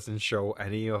that doesn't show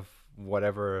any of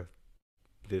whatever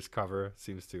this cover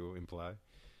seems to imply.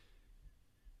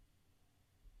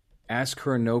 Ask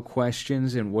her no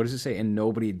questions, and what does it say? And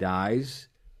nobody dies.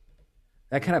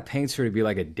 That kind of paints her to be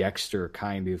like a Dexter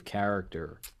kind of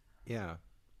character. Yeah,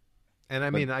 and I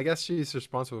mean, I guess she's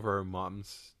responsible for her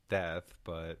mom's death,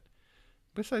 but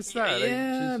besides that,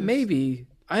 yeah, maybe.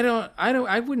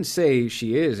 I wouldn't say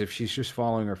she is if she's just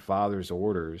following her father's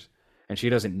orders and she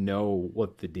doesn't know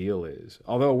what the deal is.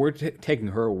 Although we're taking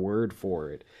her word for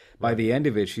it. By the end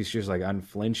of it, she's just like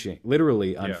unflinching,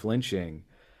 literally unflinching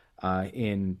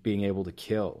in being able to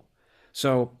kill.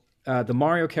 So the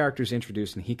Mario character is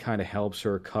introduced and he kind of helps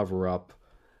her cover up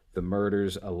the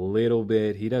murders a little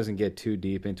bit. He doesn't get too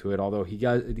deep into it, although he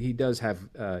does have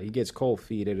he gets cold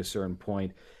feet at a certain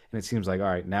point, and it seems like, all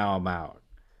right, now I'm out.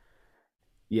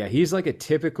 Yeah, he's like a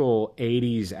typical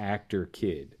 80s actor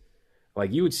kid.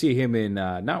 Like you would see him in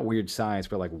not Weird Science,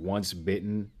 but like Once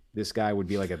Bitten. This guy would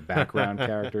be like a background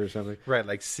character or something. Right,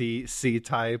 like C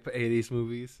type 80s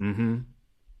movies. Mm-hmm.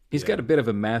 He's got a bit of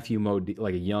a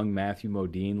like a young Matthew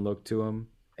Modine look to him.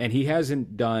 And he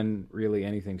hasn't done really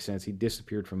anything since. He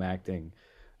disappeared from acting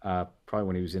probably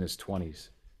when he was in his 20s.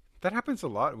 That happens a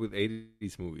lot with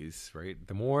 80s movies, right?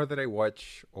 The more that I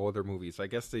watch older movies, I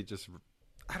guess they just,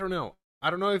 I don't know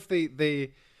if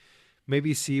they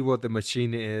maybe see what the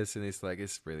machine is and it's like,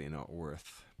 it's really not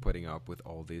worth putting up with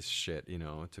all this shit,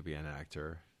 to be an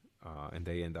actor. And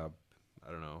they end up,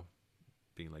 I don't know,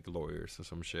 being like lawyers or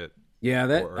some shit. Yeah,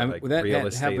 that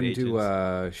that happened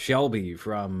to Shelby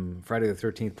from Friday the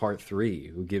 13th Part 3,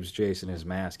 who gives Jason his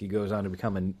mask. He goes on to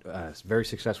become a very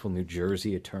successful New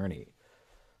Jersey attorney.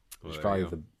 Which is probably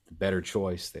the better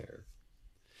choice there.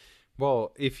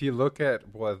 Well, if you look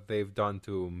at what they've done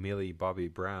to Millie Bobby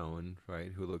Brown,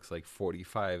 right, who looks like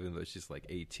 45 even though she's like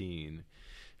 18,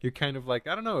 you're kind of like,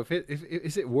 I don't know,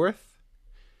 is it worth,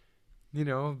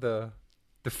 the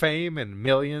fame and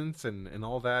millions and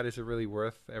all that? Is it really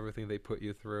worth everything they put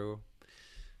you through?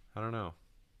 I don't know.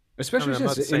 Especially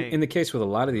since in the case with a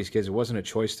lot of these kids, it wasn't a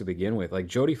choice to begin with. Like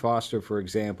Jodie Foster, for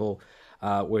example,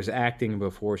 was acting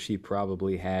before she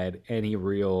probably had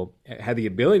the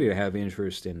ability to have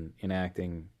interest in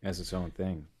acting as its own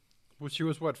thing. Well, she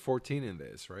was 14 in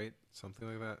this, right? Something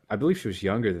like that. I believe she was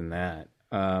younger than that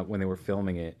when they were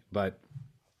filming it, but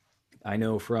I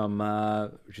know from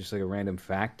just like a random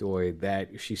factoid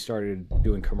that she started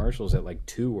doing commercials at like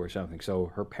 2 or something. So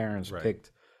her parents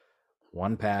picked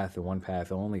one path and one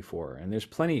path only for her. And there's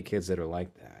plenty of kids that are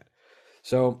like that.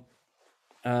 So,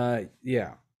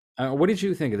 yeah. What did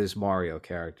you think of this Mario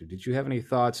character? Did you have any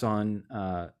thoughts on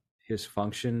his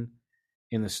function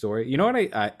in the story? You know what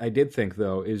I did think,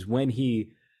 though, is when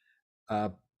he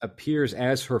appears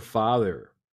as her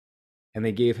father and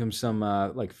they gave him some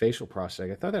like facial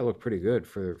prosthetic. I thought that looked pretty good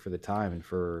for the time and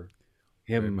for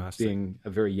him being a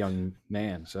very young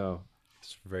man. So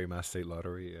it's very Mass State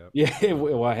Lottery. Yeah.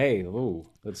 Well, hey,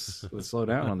 let's slow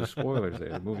down on the spoilers there.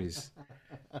 The movie's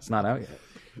it's not out yet.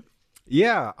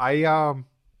 Yeah, I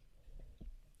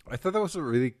thought that was a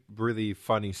really, really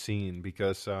funny scene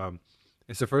because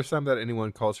it's the first time that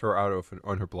anyone calls her out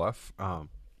on her bluff, and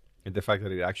the fact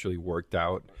that it actually worked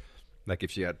out, like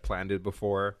if she had planned it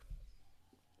before.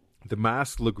 The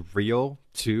masks look real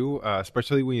too,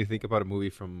 especially when you think about a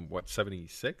movie from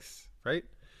 76, right?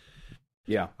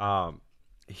 Yeah.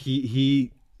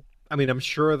 He. I mean, I'm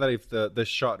sure that if the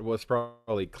shot was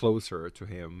probably closer to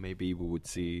him, maybe we would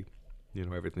see,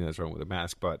 everything that's wrong with the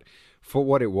mask. But for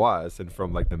what it was, and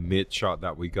from like the mid shot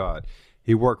that we got,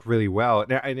 he worked really well.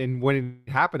 And when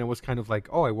it happened, it was kind of like,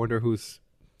 oh, I wonder who's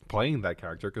playing that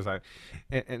character, because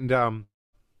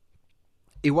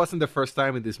it wasn't the first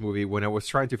time in this movie when I was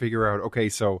trying to figure out, okay,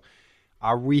 so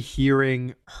are we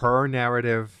hearing her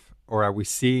narrative or are we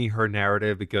seeing her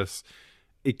narrative? Because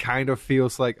it kind of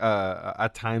feels like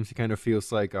at times it kind of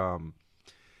feels like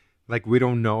we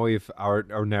don't know if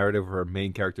our narrative or our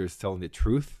main character is telling the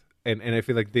truth. And I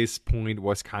feel like this point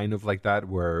was kind of like that,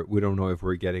 where we don't know if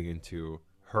we're getting into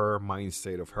her mind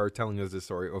state of her telling us the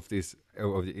story of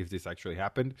if this actually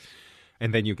happened.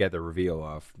 And then you get the reveal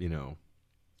of,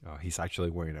 he's actually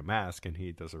wearing a mask, and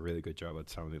he does a really good job at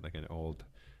sounding like an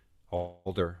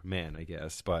older man, I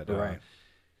guess. But Right.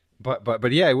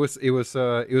 But yeah, it was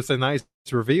a nice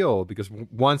reveal, because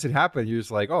once it happened, you're just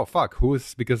like, oh fuck, who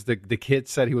is, because the kid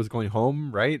said he was going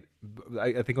home, right?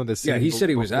 I think on the scene, Yeah, he said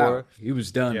he was before. out. He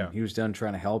was done. Yeah. He was done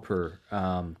trying to help her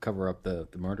cover up the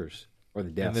murders or the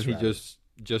deaths. And then he rather.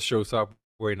 just shows up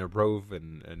wearing a robe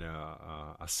and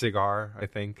a cigar, I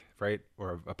think, right,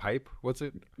 or a pipe. What's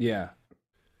it? Yeah.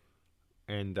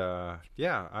 And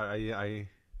yeah, I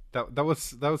that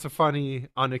was a funny,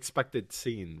 unexpected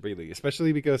scene, really,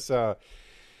 especially because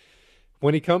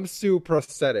when it comes to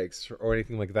prosthetics or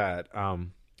anything like that,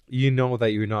 you know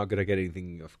that you're not gonna get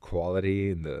anything of quality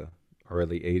in the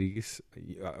early 80s,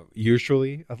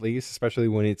 usually, at least, especially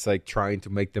when it's like trying to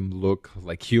make them look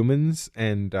like humans,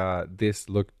 and this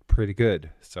looked pretty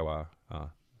good. So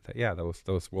yeah, that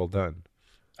was well done.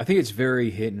 I think it's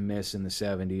very hit and miss in the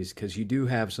 70s, because you do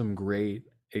have some great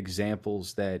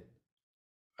examples that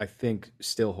I think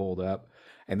still hold up,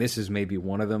 and this is maybe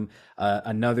one of them.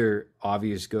 Another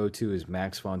obvious go-to is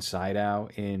Max von Sydow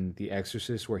in The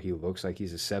Exorcist, where he looks like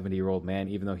he's a 70-year-old man,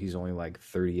 even though he's only like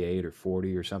 38 or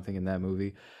 40 or something in that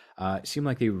movie. It seemed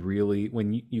like they really,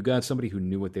 when you got somebody who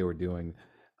knew what they were doing,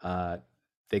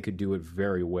 they could do it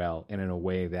very well and in a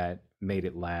way that made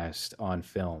it last on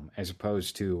film, as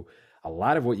opposed to a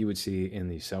lot of what you would see in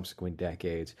the subsequent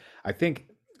decades. I think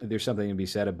there's something to be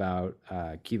said about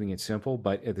keeping it simple,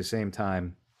 but at the same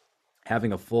time,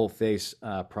 having a full face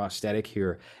prosthetic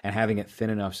here and having it thin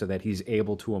enough so that he's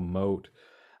able to emote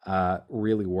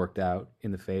really worked out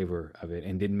in the favor of it,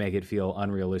 and didn't make it feel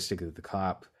unrealistic that the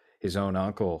cop, his own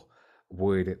uncle,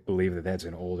 would believe that that's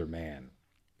an older man.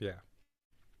 Yeah.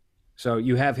 So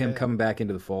you have him coming back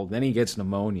into the fold. Then he gets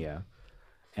pneumonia,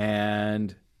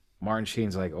 and Martin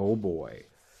Sheen's like, oh boy,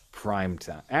 prime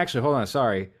time. Actually, hold on,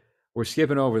 sorry. We're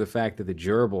skipping over the fact that the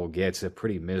gerbil gets a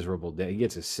pretty miserable day. He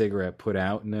gets a cigarette put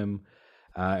out in him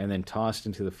and then tossed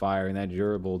into the fire, and that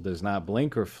gerbil does not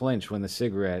blink or flinch when the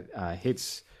cigarette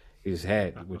hits his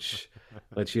head, which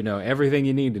lets you know everything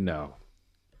you need to know.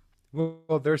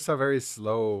 Well, there's a very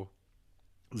slow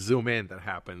zoom in that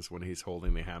happens when he's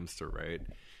holding the hamster, right?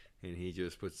 And he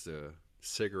just puts the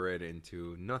cigarette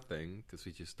into nothing, because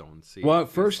we just don't see Well,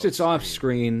 first it's off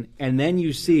screen, and then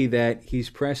you see that he's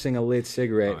pressing a lit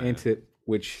cigarette into,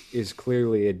 which is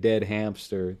clearly a dead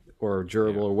hamster or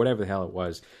gerbil or whatever the hell it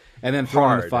was, and then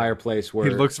thrown in the fireplace where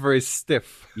he looks very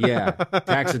stiff. Yeah,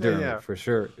 taxidermy for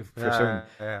sure, for certain.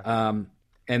 Yeah.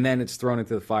 And then it's thrown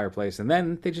into the fireplace, and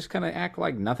then they just kind of act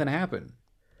like nothing happened.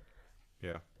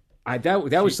 Yeah.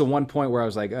 That was the one point where I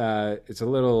was like, it's a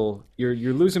little,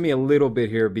 you're losing me a little bit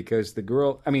here, because the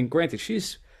girl, I mean, granted,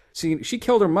 she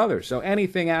killed her mother, so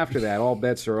anything after that, all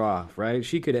bets are off, right?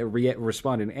 She could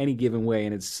respond in any given way,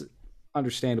 and it's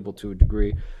understandable to a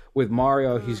degree. With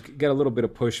Mario, he's got a little bit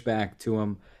of pushback to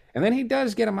him, and then he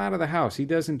does get him out of the house. He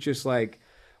doesn't just like,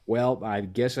 well, I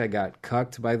guess I got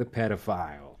cucked by the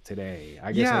pedophile today.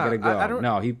 I guess I gotta go.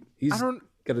 No, he's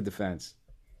got a defense.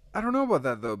 I don't know about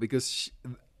that, though, because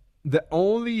the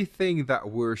only thing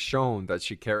that we're shown that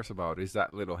she cares about is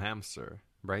that little hamster,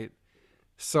 right?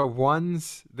 So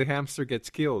once the hamster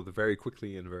gets killed very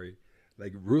quickly and very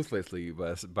like ruthlessly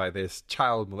by this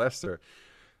child molester,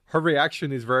 her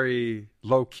reaction is very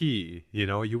low key. You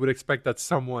know, you would expect that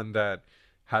someone that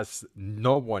has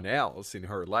no one else in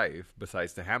her life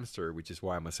besides the hamster, which is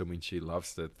why I'm assuming she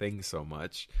loves the thing so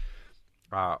much.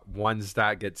 Once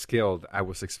that gets killed, I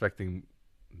was expecting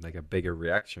like a bigger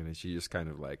reaction, and she just kind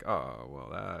of like, oh, well,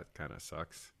 that kind of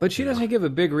sucks. But she doesn't give a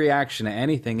big reaction to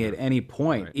anything at any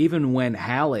point. Right. Even when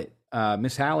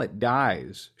Miss Hallett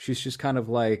dies, she's just kind of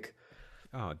like,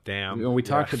 oh, damn. You know, we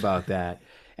talked about that.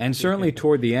 And certainly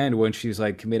toward the end, when she's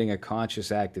like committing a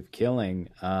conscious act of killing,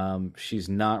 she's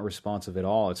not responsive at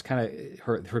all. It's kind of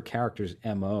her character's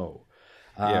MO.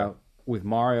 With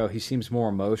Mario, he seems more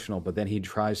emotional, but then he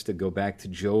tries to go back to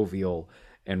jovial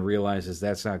and realizes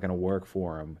that's not going to work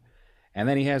for him. And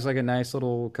then he has like a nice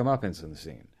little comeuppance in the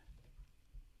scene.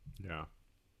 Yeah.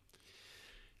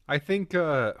 I think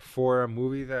for a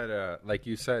movie that, like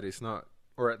you said, is not,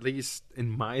 or at least in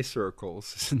my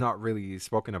circles, it's not really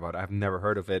spoken about. I've never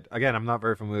heard of it. Again, I'm not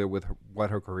very familiar with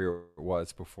what her career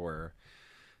was before,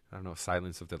 I don't know,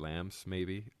 Silence of the Lambs,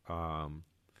 maybe.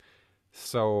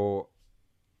 So...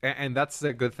 And that's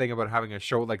the good thing about having a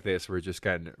show like this, where you just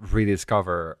can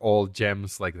rediscover old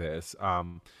gems like this.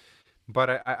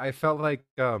 But I felt like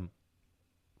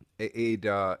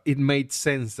it made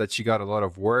sense that she got a lot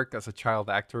of work as a child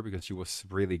actor, because she was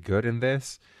really good in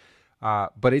this.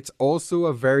 But it's also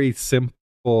a very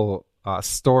simple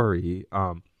story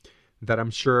that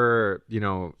I'm sure,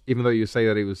 even though you say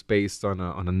that it was based on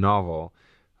a novel,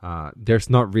 there's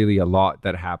not really a lot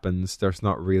that happens. There's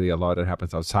not really a lot that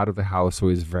happens outside of the house, so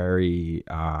it's very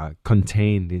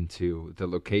contained into the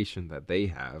location that they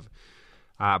have.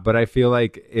 But I feel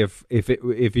like if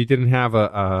you didn't have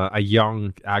a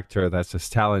young actor that's as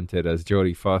talented as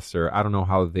Jodie Foster, I don't know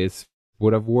how this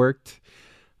would have worked.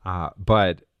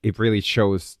 But it really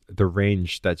shows the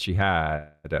range that she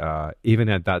had, even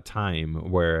at that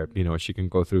time, where she can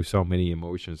go through so many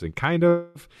emotions and kind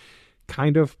of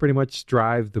pretty much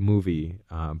drive the movie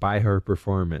by her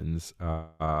performance.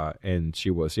 And she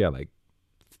was like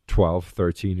 12,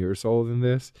 13 years old in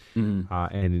this,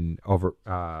 and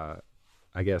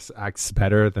I guess acts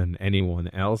better than anyone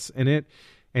else in it.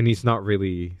 And he's not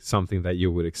really something that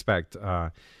you would expect.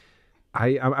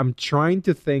 I'm trying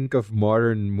to think of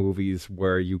modern movies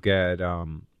where you get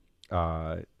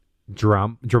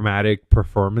dramatic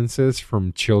performances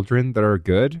from children that are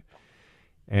good,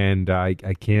 and I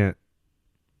can't,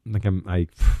 like,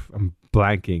 I'm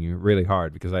blanking really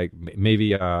hard because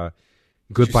maybe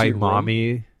Goodbye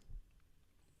Mommy.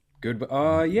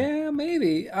 Yeah,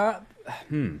 maybe.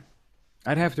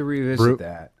 I'd have to revisit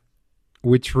that.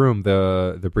 Which Room?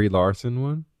 The Brie Larson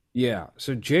one? Yeah,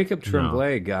 so Jacob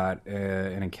Tremblay got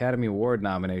an Academy Award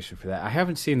nomination for that. I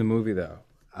haven't seen the movie, though.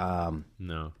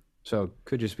 No. So it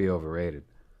could just be overrated.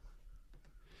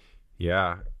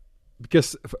 Yeah,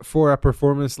 because for a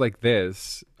performance like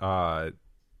this, I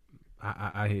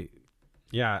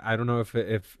don't know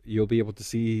if you'll be able to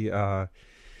see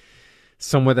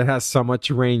someone that has so much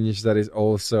range that is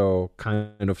also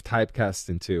kind of typecast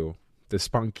into the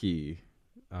spunky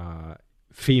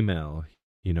female,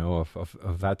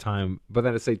 of that time. But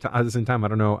then at the same time, I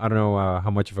don't know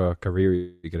how much of a career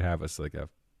you could have as like a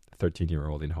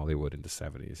 13-year-old in Hollywood in the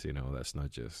 70s. That's not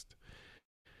just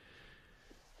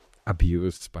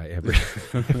abused by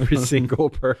every single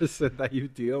person that you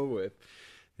deal with.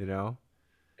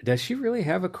 Does she really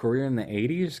have a career in the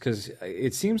 80s? Because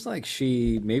it seems like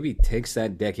she maybe takes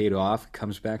that decade off,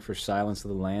 comes back for Silence of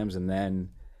the Lambs, and then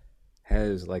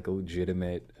has like a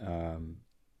legitimate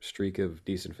streak of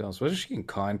decent films. Wasn't she in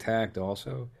Contact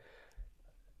also?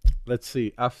 Let's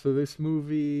see. After this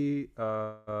movie,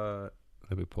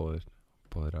 let me pull it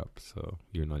up so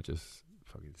you're not just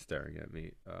fucking staring at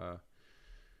me.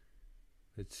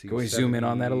 Let's see. Can we zoom in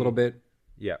on that a little bit?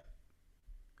 Yeah.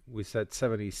 We said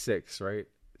 76, right?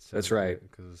 That's right.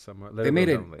 Because they made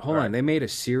it. Hold on. They made a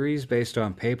series based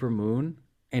on Paper Moon,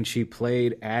 and she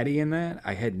played Addie in that.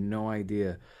 I had no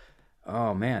idea.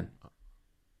 Oh man.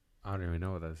 I don't even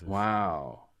know what that is.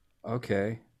 Wow.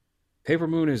 Okay. Paper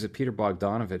Moon is a Peter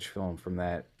Bogdanovich film from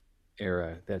that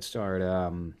era that starred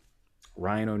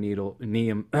Ryan O'Neal,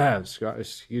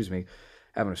 excuse me,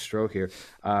 having a stroke here.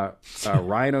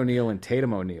 Ryan O'Neal and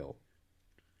Tatum O'Neal,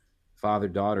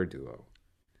 father-daughter duo.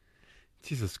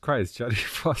 Jesus Christ, Jodie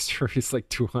Foster is like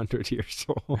 200 years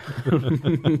old.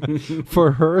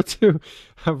 For her to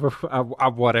have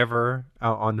a whatever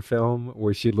on film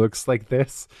where she looks like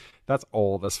this, that's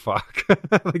old as fuck.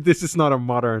 Like, this is not a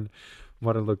modern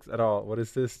look at all. What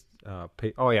is this?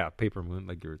 Paper Moon,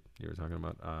 like you were talking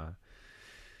about.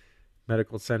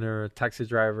 Medical Center, Taxi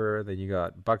Driver. Then you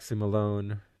got Bugsy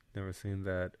Malone. Never seen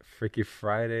that. Freaky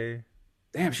Friday.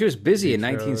 Damn, she was busy in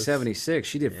 1976.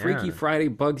 She did Freaky Friday,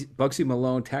 Bugsy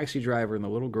Malone, Taxi Driver, and The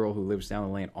Little Girl Who Lives Down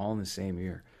the Lane all in the same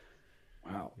year.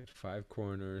 Wow. Five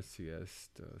Corners, yes.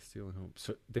 Stealing Home.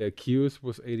 So The Accused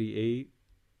was 88.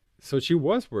 So she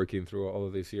was working through all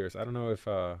of these years. I don't know if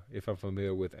I'm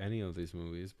familiar with any of these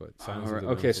movies, but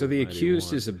okay. So The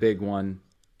Accused is a big one.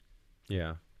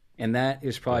 Yeah, and that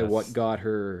is probably what got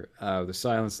her the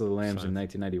Silence of the Lambs in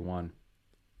 1991.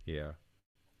 Yeah.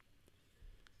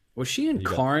 Was she in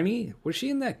Carney? Was she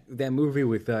in that movie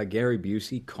with Gary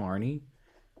Busey, Carney?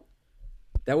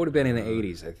 That would have been in the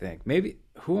 80s, I think. Maybe.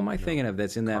 Who am I thinking of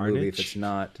that's in that movie? If it's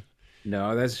not,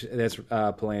 no, that's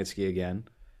Polanski again.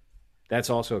 That's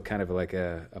also kind of like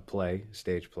a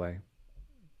stage play.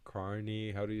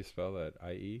 Carney, how do you spell that?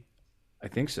 I-E? I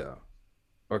think so.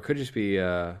 Or it could just be...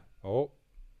 yeah,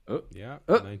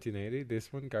 1980.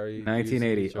 This one, Gary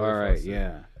 1980, Busey, all right, Foster.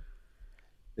 yeah.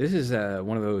 This is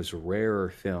one of those rarer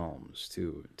films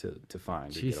to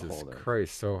find. Jesus to get a hold of.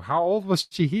 Christ. So how old was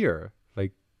she here?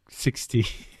 Like 60?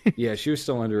 Yeah, she was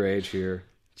still underage here.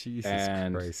 Jesus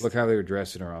Christ. Look how they were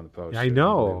dressing her on the poster. I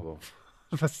know.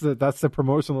 That's the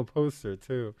promotional poster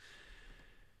too.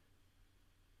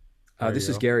 This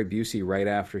is Gary Busey right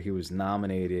after he was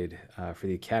nominated for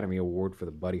the Academy Award for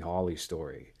the Buddy Holly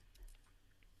story.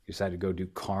 He decided to go do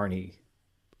Carney.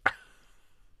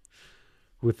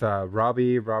 With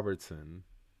Robbie Robertson.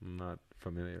 I'm not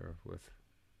familiar with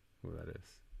who that is.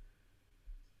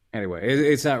 Anyway,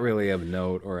 it's not really of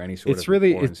note or any sort It's of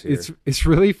really importance here. it's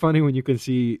really funny when you can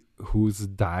see who's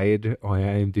died on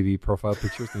IMDb profile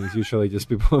pictures, and it's usually just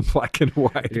people in black and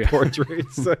white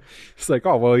portraits. So it's like,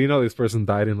 oh well, this person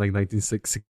died in like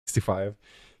 1965.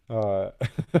 But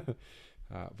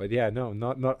yeah, no,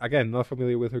 not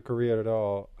familiar with her career at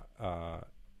all.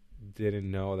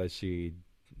 Didn't know that she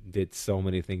did so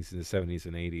many things in the 70s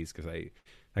and 80s because I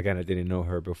didn't know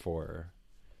her before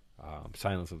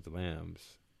Silence of the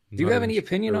Lambs. Do you have any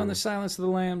opinion on the Silence of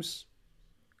the Lambs?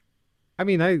 I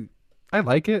mean, I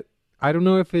like it. I don't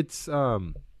know if it's I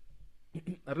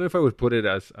don't know if I would put it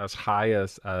as high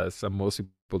as most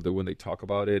people do when they talk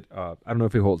about it. I don't know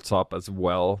if it holds up as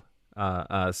well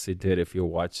as it did if you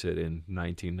watch it in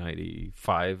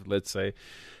 1995, let's say.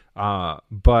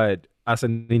 But as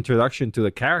an introduction to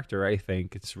the character, I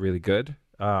think it's really good.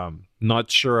 Not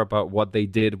sure about what they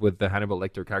did with the Hannibal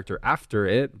Lecter character after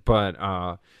it, but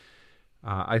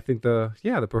I think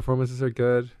the performances are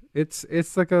good.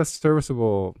 It's like a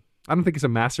serviceable. I don't think it's a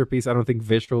masterpiece. I don't think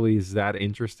visually is that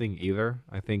interesting either.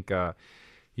 I think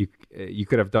you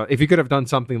could have done, if you could have done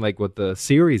something like what the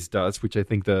series does, which I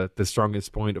think the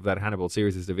strongest point of that Hannibal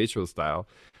series is the visual style.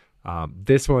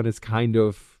 This one is kind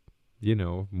of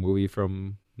movie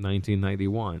from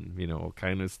 1991.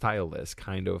 Kind of styleless,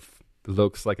 kind of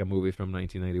looks like a movie from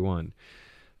 1991.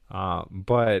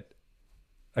 But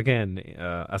again,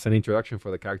 as an introduction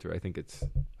for the character, I think it's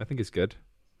good.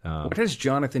 What has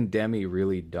Jonathan Demme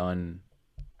really done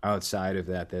outside of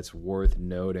that's worth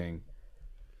noting?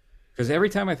 Because every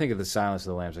time I think of The Silence of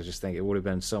the Lambs, I just think it would have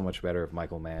been so much better if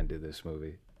Michael Mann did this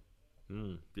movie.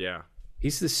 Yeah.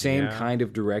 He's the same kind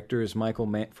of director as Michael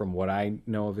Mann, from what I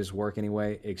know of his work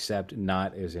anyway, except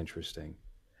not as interesting.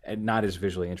 And not as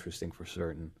visually interesting for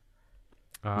certain.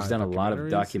 He's done a lot of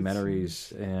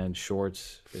documentaries and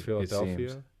shorts.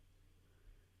 Philadelphia.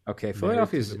 Okay,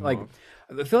 Philadelphia's like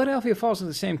the Philadelphia falls in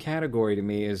the same category to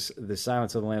me as The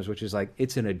Silence of the Lambs, which is like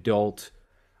it's an adult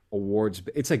awards.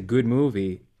 It's a good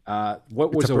movie.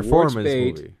 What was awards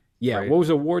bait? Movie, yeah, right? What was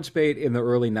awards bait in the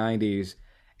early '90s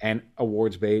and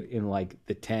awards bait in like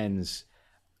the '10s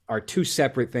are two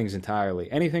separate things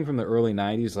entirely. Anything from the early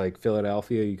 '90s, like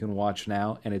Philadelphia, you can watch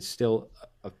now, and it's still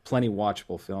a plenty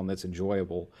watchable film that's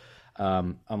enjoyable.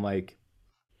 Unlike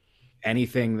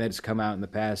anything that's come out in the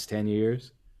past 10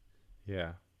 years.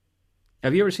 Yeah.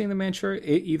 Have you ever seen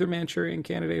either Manchurian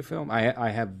Candidate film? I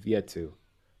have yet to.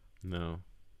 No.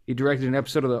 He directed an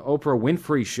episode of the Oprah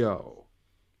Winfrey Show.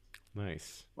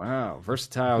 Nice. Wow,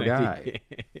 versatile guy.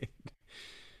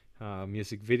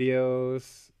 Music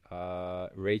videos.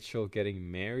 Rachel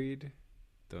getting married.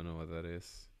 Don't know what that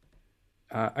is.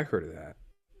 I heard of that.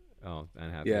 Oh, Anne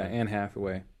Hathaway. Yeah, Anne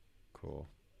Hathaway. Cool.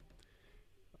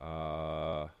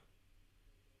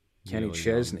 Kenny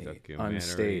Chesney,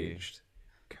 Unstaged.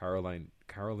 Caroline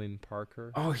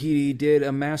Parker. Oh, he did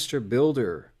A Master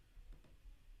Builder.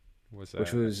 What's that?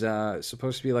 Which was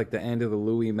supposed to be like the end of the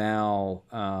Louis Malle,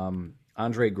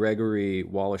 Andre Gregory,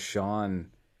 Wallace Shawn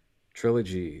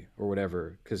trilogy or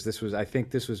whatever. Because I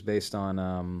think this was based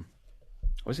on.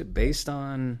 Was it based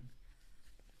on?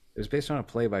 It was based on a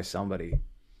play by somebody.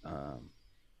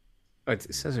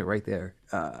 It says it right there.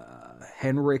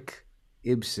 Henrik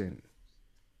Ibsen.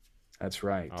 That's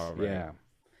right. Oh, right.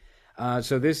 Yeah.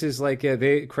 So this is like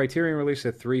Criterion released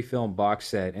a 3-film box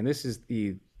set, and this is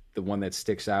the one that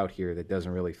sticks out here that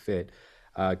doesn't really fit.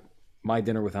 My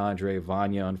Dinner with Andre,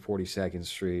 Vanya on 42nd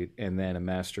Street, and then A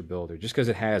Master Builder. Just because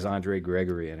it has Andre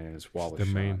Gregory in it, and it's Wallace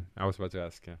Shawn. I was about to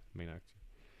ask, main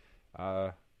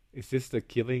actor. Is this The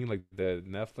Killing, like the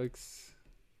Netflix?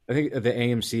 I think the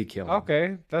AMC Killing.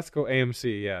 Okay, let's go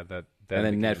AMC. Yeah, that. And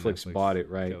then Netflix bought it,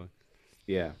 right? Killing.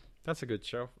 Yeah. That's a good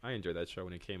show. I enjoyed that show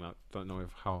when it came out. Don't know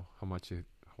how much it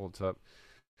holds up.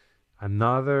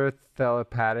 Another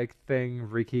telepathic thing,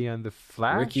 Ricky and the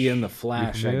Flash. Ricky and the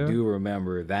Flash, I do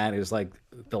remember. That is like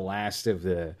the last of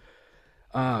the...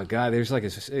 Oh, God, there's like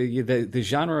the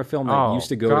genre of film that used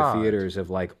to go to theaters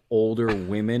of like older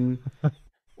women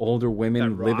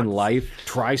living life.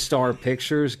 TriStar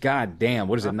Pictures. God damn,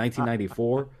 what is it,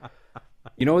 1994?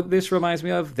 You know what this reminds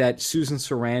me of? That Susan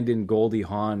Sarandon, Goldie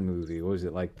Hawn movie. What was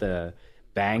it, like the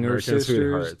Banger American Sisters?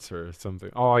 Sweethearts or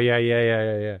something. Oh,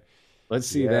 yeah. Let's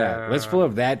see that. Let's pull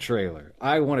up that trailer.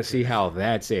 I want to see how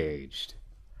that's aged.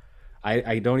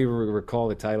 I don't even recall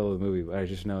the title of the movie, but I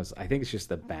just know I think it's just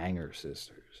the Banger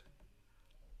Sisters.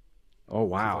 Oh,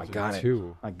 wow. I got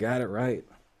it. I got it right.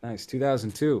 Nice.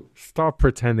 2002. Stop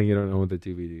pretending you don't own the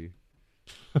DVD.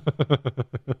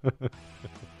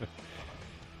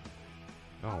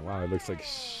 Oh, wow. It looks like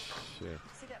shit.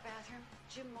 See that bathroom?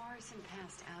 Jim Morrison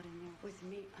passed out in there with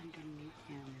me underneath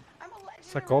him.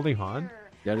 Is that Goldie Hawn?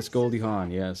 That is Goldie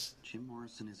Hawn, yes. Jim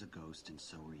Morrison is a ghost, and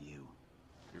so are you.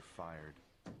 You're fired.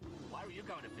 Why were you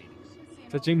going to Phoenix?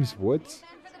 Is that James Woods?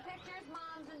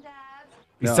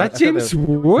 No, Is that James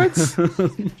Woods?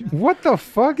 What the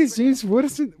fuck is James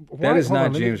Woods? That is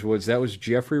not James Woods. That was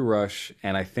Jeffrey Rush,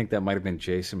 and I think that might have been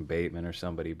Jason Bateman or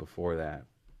somebody before that.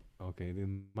 Okay,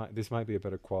 then this might be a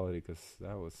better quality because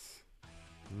that was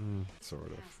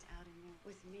sort of.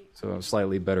 So a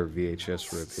slightly better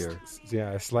VHS rip here.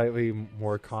 Yeah, slightly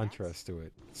more contrast to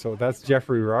it. So that's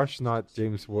Jeffrey Rush, not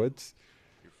James Woods.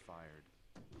 You're fired.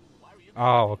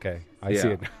 Oh, okay. I see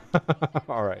it.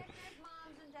 All right.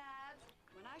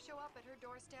 When I show up at her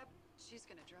doorstep, she's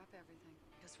gonna drop everything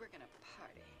because we're gonna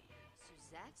party.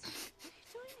 Suzette, what are you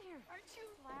doing here? Aren't you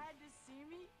glad to see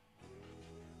me?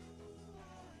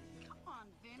 Come on,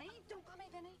 Vinny. Don't call me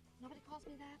Vinny. Nobody calls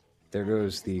me that. There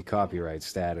goes the copyright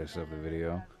status of the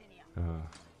video.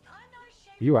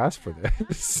 You asked for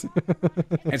this.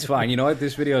 It's fine. You know what?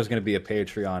 This video is going to be a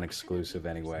Patreon exclusive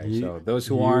anyway. So those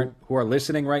who are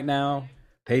listening right now,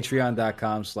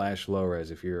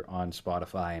 patreon.com/lowres if you're on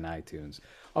Spotify and iTunes.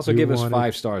 Also, give us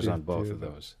 5 stars on both of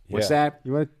those. What's that?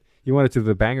 You want it to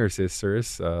the Banger Sisters.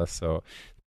 So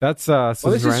that's Susan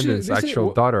Sarandon's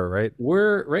actual daughter, right?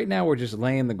 Right now we're just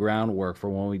laying the groundwork for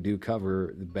when we do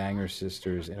cover the Banger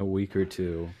Sisters in a week or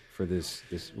two for this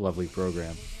lovely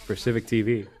program for Civic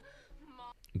TV.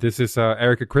 This is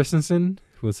Erica Christensen,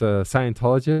 who's a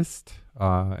Scientologist,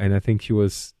 and I think she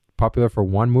was popular for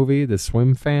one movie, The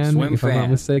Swim Fan, if I'm not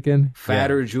mistaken.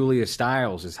 Fatter Julia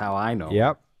Stiles is how I know.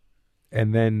 Yep.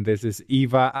 And then this is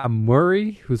Eva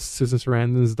Amuri, who's Susan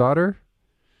Sarandon's daughter,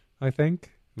 I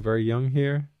think. Very young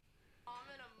here.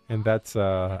 And that's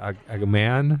a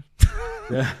man.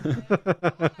 Yeah.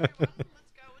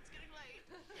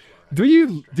 Do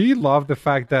you love the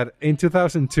fact that in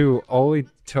 2002 all it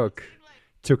took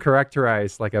to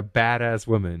characterize like a badass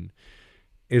woman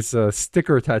is a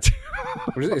sticker tattoo?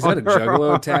 Is that a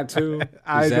Juggalo tattoo?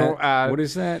 What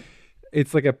is that?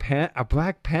 It's like a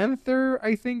Black Panther,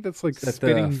 I think. That's like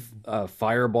spitting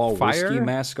Fireball whiskey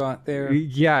mascot there.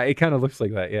 Yeah, it kind of looks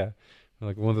like that. Yeah,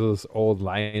 like one of those old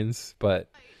lions. But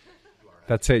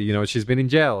that's it. You know, she's been in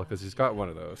jail because she's got one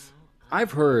of those.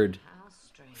 I've heard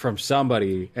from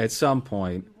somebody at some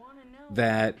point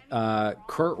that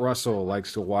Kurt Russell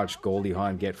likes to watch Goldie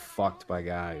Hawn get fucked by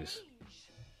guys.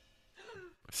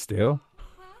 Still?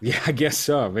 Yeah, I guess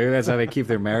so. Maybe that's how they keep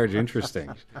their marriage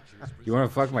interesting. You want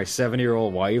to fuck my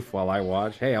 7-year-old wife while I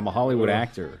watch? Hey, I'm a Hollywood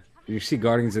actor. You see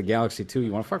Guardians of the Galaxy 2,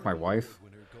 you want to fuck my wife?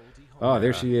 Oh,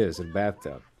 there she is in the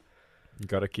bathtub. You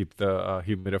got to keep the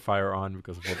humidifier on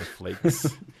because of all the flakes.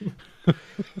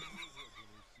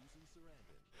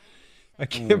 I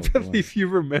can't believe you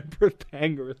remember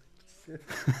Banger.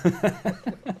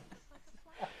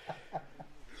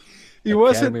 He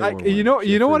wasn't like, you know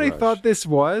what Rush. I thought this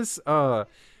was?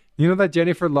 You know that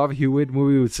Jennifer Love Hewitt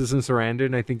movie with Susan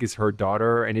Sarandon, I think is her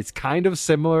daughter, and it's kind of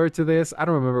similar to this. I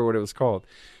don't remember what it was called,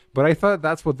 but I thought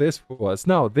that's what this was.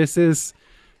 No, this is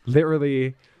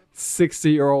literally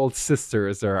 60-year-old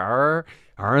sisters. Aren't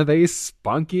they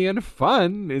spunky and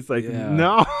fun? It's like,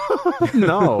 no,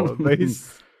 no, they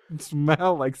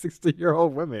smell like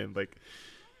 60-year-old women. Like,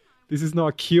 this is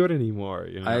not cute anymore.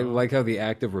 You know? I like how the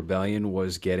Act of Rebellion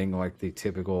was getting like the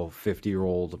typical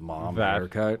 50-year-old mom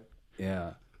haircut.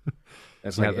 Yeah.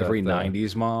 That's like every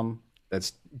 90s mom.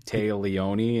 That's Téa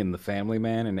Leoni in The Family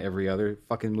Man and every other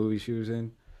fucking movie she was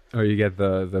in. Or you get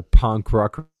the punk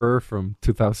rocker from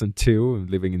 2002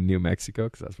 living in New Mexico,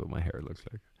 because that's what my hair looks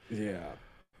like. Yeah.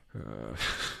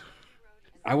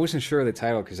 I wasn't sure of the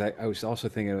title because I was also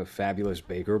thinking of Fabulous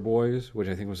Baker Boys, which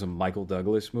I think was a Michael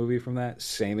Douglas movie from that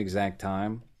same exact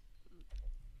time.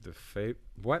 The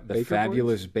Baker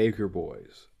Fabulous Boys? Baker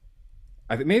Boys.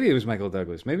 I think maybe it was Michael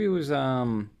Douglas. Maybe it was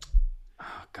oh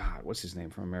God, what's his name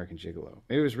from American Gigolo?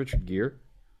 Maybe it was Richard Gere.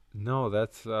 No,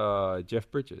 that's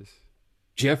Jeff Bridges.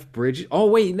 Jeff Bridges. Oh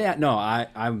wait, no,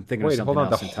 I'm thinking of something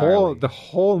else entirely. The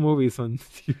whole movie is on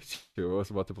YouTube. I was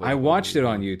about to play. I watched it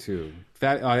on YouTube.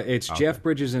 It's Jeff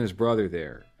Bridges and his brother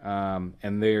there,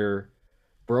 and they're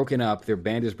broken up. Their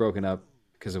band is broken up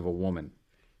because of a woman.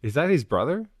 Is that his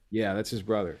brother? Yeah, that's his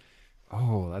brother.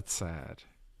 Oh, that's sad.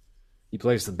 He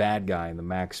plays the bad guy in the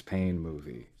Max Payne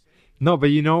movie. No, but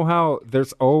you know how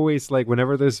there's always like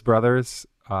whenever there's brothers.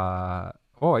 I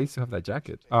used to have that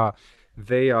jacket.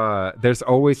 There's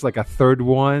always like a third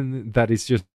one that is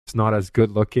just not as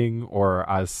good looking or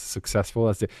as successful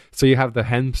as so you have the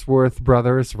Hemsworth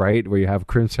brothers, right, where you have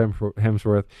Chris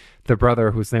Hemsworth, the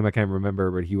brother whose name I can't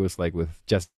remember, but he was like with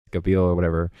Jessica Biel or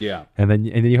whatever, and then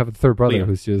you have the third brother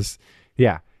who's just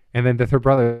and then the third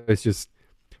brother is just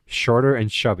shorter and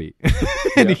chubby,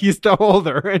 and he's the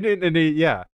older, and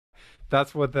yeah,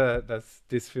 that's what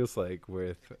this feels like.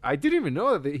 With I didn't even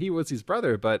know that he was his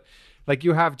brother, but like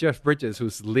you have Jeff Bridges,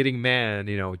 who's leading man,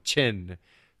 chin,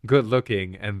 good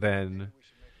looking, and then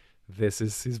this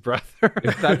is his brother.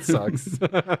 That sucks.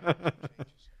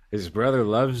 His brother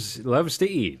loves to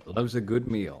eat, loves a good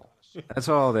meal. That's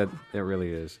all that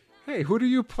really is. Hey, who do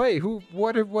you play?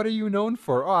 What are you known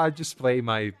for? Oh, I just play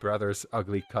my brother's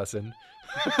ugly cousin.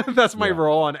 That's my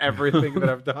role on everything that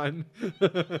I've done.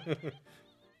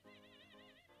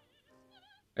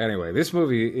 Anyway, this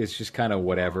movie is just kind of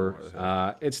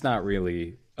whatever. It's not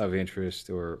really of interest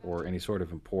or any sort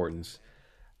of importance.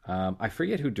 I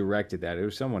forget who directed that. It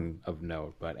was someone of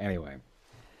note, but anyway.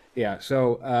 Yeah,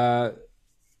 so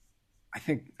I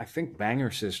think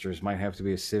Banger Sisters might have to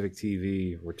be a Civic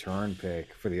TV return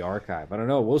pick for the archive. I don't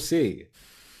know. We'll see.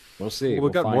 We'll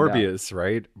got Morbius,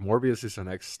 right? Morbius is the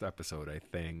next episode, I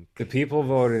think. The people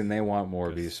voted and they want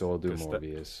Morbius, so we'll do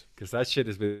Morbius. Because that shit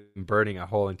has been burning a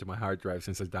hole into my hard drive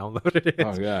since I downloaded it.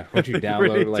 Oh, yeah. Once you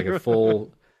download like a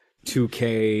full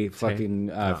 2K fucking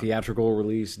theatrical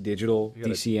release digital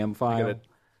DCM file.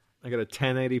 I got a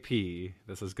 1080p.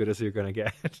 That's as good as you're gonna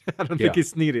get. I don't think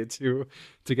it's needed to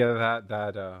get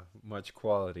that much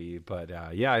quality. But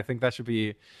yeah, I think that should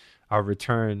be our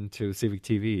return to Civic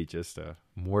TV. Just a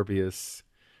Morbius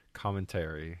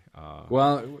commentary.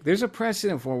 Well, there's a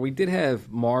precedent for it. We did have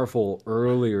Marvel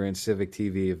earlier in Civic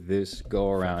TV of this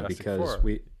go around because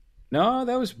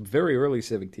that was very early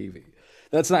Civic TV.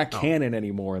 That's not canon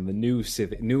anymore in the new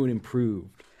Civic, new and improved.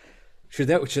 Should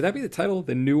that be the title?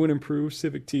 The new and improved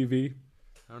Civic TV?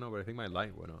 I don't know, but I think my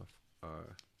light went off.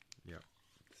 Yeah.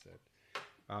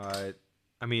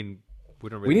 I mean, we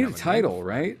don't really. We need a title,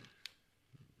 right?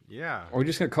 Yeah. Or we're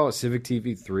just gonna call it Civic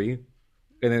TV 3,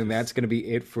 and then that's gonna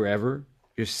be it forever.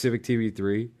 Just Civic TV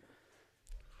 3.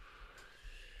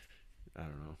 I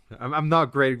don't know. I'm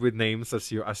not great with names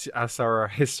as our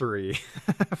history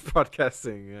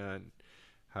podcasting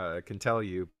can tell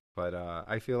you. But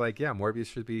I feel like, Morbius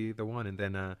should be the one. And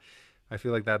then I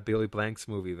feel like that Billy Blanks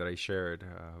movie that I shared,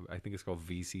 I think it's called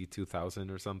VC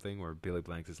 2000 or something, where Billy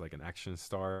Blanks is like an action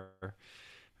star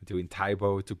doing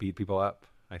Taibo to beat people up.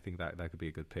 I think that could be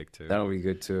a good pick, too. That would be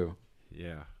good, too.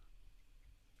 Yeah.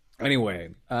 Anyway,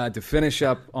 to finish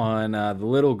up on the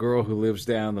little girl who lives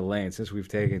down the lane, since we've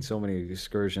taken so many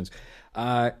excursions.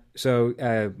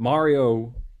 So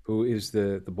Mario, who is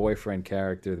the boyfriend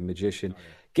character, the magician,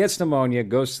 gets pneumonia,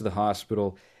 goes to the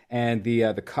hospital, and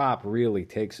the cop really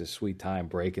takes a sweet time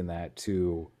breaking that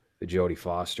to the Jodie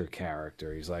Foster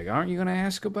character. He's like, aren't you going to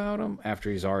ask about him? After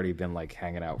he's already been like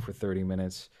hanging out for 30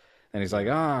 minutes. And he's like,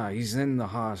 he's in the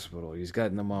hospital. He's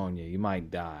got pneumonia. You might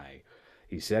die.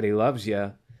 He said he loves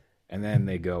you. And then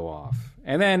they go off.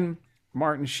 And then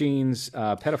Martin Sheen's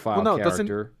pedophile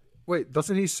character.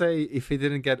 Doesn't he say if he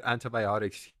didn't get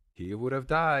antibiotics, he would have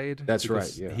died? That's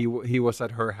right. Yeah. He was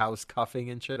at her house coughing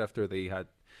and shit after they had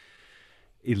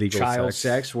illegal child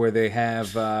sex where they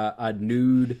have a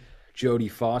nude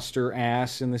Jodie Foster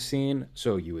ass in the scene.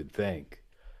 So you would think,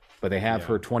 but they have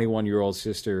her 21-year-old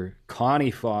sister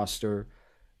Connie Foster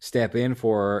step in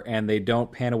for her, and they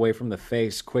don't pan away from the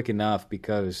face quick enough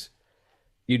because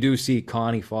you do see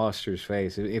Connie Foster's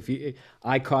face.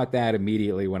 I caught that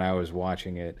immediately when I was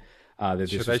watching it. That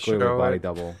this was clearly a body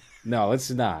double. No,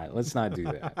 let's not do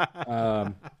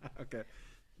that. Okay.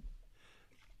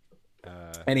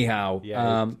 Anyhow,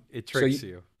 it tricks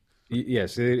you.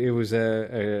 Yes, it was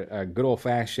a good old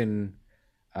fashioned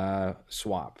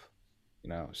swap.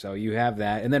 So you have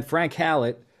that, and then Frank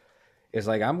Hallett is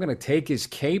like, I'm going to take his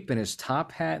cape and his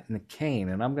top hat and the cane,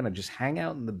 and I'm going to just hang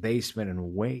out in the basement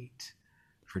and wait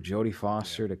for Jodie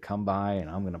Foster to come by, and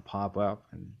I'm going to pop up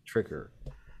and trick her.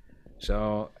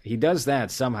 So he does that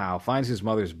somehow, finds his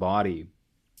mother's body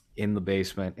in the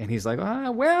basement, and he's like,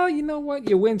 well, you know what?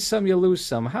 You win some, you lose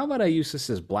some. How about I use this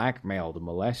as blackmail to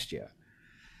molest you?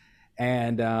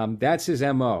 And that's his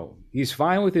MO. He's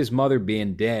fine with his mother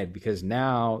being dead because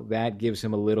now that gives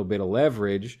him a little bit of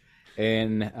leverage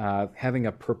in having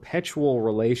a perpetual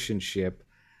relationship,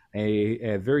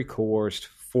 a very coerced,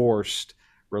 forced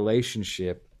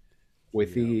relationship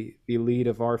with the lead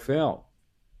of our film.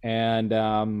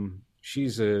 And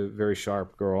she's a very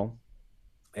sharp girl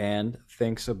and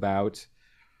thinks about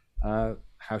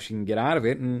how she can get out of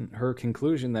it. And her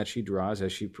conclusion that she draws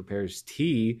as she prepares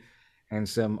tea and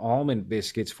some almond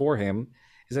biscuits for him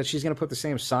is that she's going to put the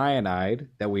same cyanide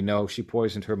that we know she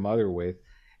poisoned her mother with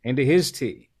into his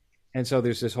tea. And so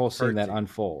there's this whole scene that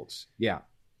unfolds. Yeah.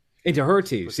 Into her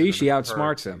tea. See, she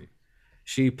outsmarts him.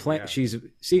 See,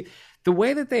 the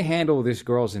way that they handle this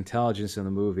girl's intelligence in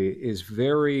the movie is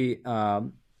very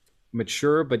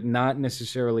mature, but not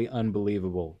necessarily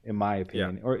unbelievable, in my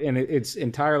opinion. It's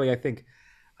entirely, I think,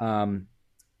 I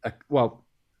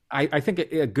think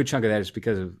a good chunk of that is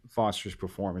because of Foster's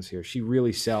performance here. She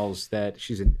really sells that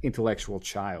she's an intellectual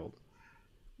child.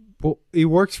 Well, it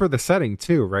works for the setting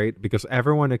too, right? Because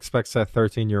everyone expects that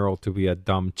 13-year-old to be a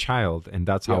dumb child, and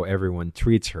that's how everyone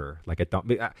treats her, like a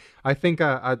dumb. I think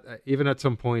even at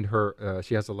some point,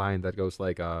 she has a line that goes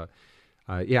like,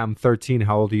 "Yeah, I'm 13.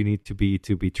 How old do you need to be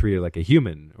treated like a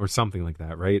human?" or something like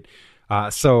that, right?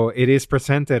 So it is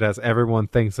presented as everyone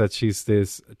thinks that she's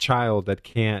this child that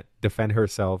can't defend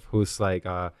herself, who's like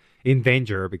in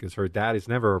danger because her dad is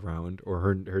never around or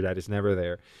her dad is never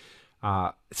there.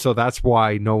 So that's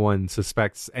why no one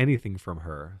suspects anything from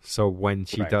her. So when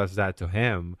she does that to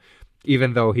him,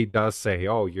 even though he does say,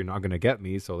 "Oh, you're not going to get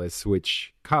me, so let's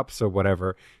switch cups or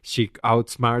whatever," she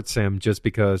outsmarts him just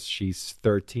because she's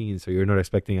 13. So you're not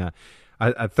expecting a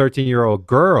 13-year-old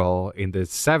girl in the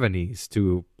 70s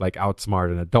to like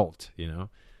outsmart an adult, you know?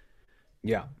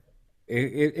 Yeah.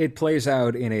 It plays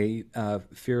out in a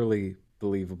fairly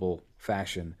believable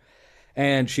fashion.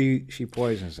 And she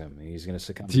poisons him. He's going to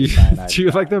succumb to cyanide. Do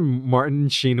you like that Martin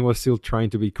Sheen was still trying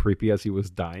to be creepy as he was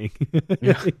dying?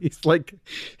 Yeah. He's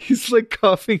like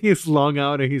coughing his lung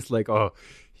out, and he's like, "Oh,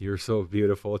 you're so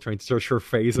beautiful," trying to search her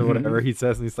face or whatever he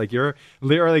says. And he's like, "You're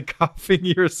literally coughing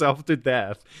yourself to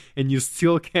death, and you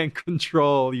still can't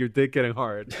control your dick getting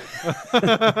hard."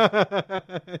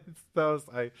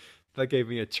 That gave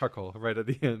me a chuckle right at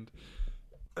the end.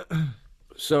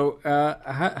 So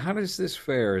how does this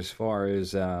fare as far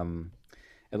as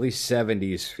at least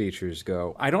 70s features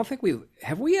go? I don't think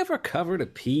we ever covered a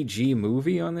PG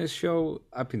movie on this show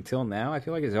up until now. I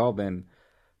feel like it's all been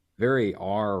very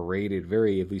R-rated,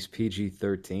 very at least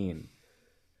PG-13.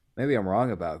 Maybe I'm wrong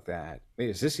about that. Wait,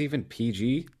 is this even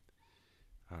PG?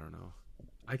 I don't know.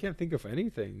 I can't think of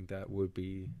anything that would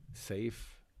be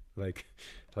safe like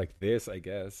this, I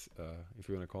guess, if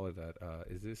you want to call it that.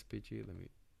 Is this PG? Let me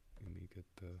get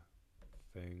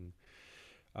the thing.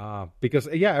 Because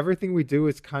everything we do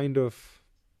is kind of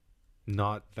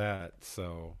not that.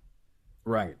 So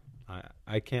right.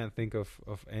 I can't think of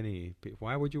any.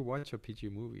 Why would you watch a PG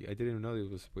movie? I didn't even know it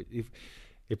was.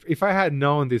 If I had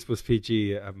known this was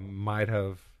PG, I might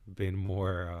have been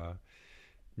more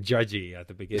judgy at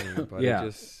the beginning. But yeah.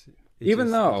 it just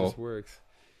works.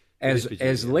 As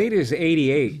PG, late as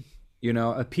 88,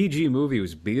 a PG movie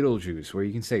was Beetlejuice, where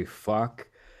you can say fuck.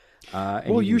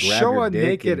 Well, you show a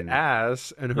naked and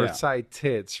ass and her side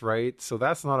tits, right? So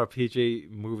that's not a PG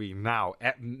movie now.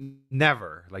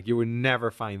 Never. Like, you would never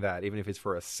find that, even if it's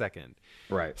for a second.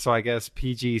 Right. So I guess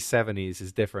PG 70s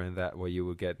is different than what you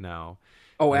would get now.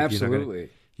 Oh, like,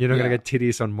 absolutely. You're not going to get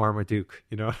titties on Marmaduke,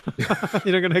 You're not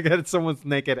going to get someone's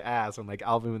naked ass on, like,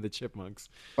 Alvin and the Chipmunks.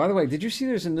 By the way, did you see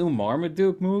there's a new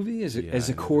Marmaduke movie? As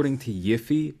according to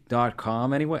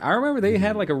Yiffy.com anyway? I remember they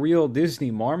had, like, a real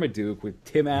Disney Marmaduke with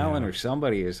Tim Allen or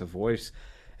somebody as a voice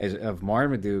of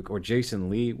Marmaduke, or Jason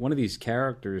Lee, one of these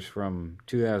characters from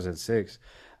 2006.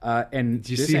 And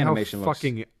do you this see how animation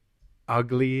fucking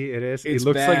ugly it is? It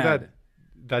looks bad. like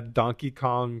that Donkey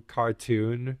Kong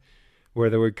cartoon where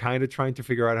they were kind of trying to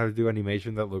figure out how to do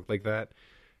animation that looked like that.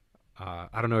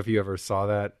 I don't know if you ever saw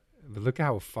that, but look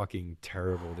how fucking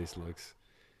terrible this looks.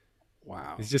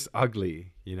 Wow. It's just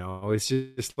ugly, It's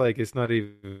just like, it's not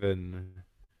even...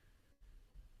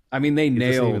 I mean, they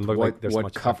nailed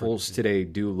what couples today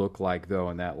do look like, though,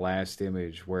 in that last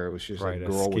image where it was just a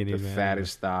girl with the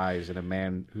fattest thighs and a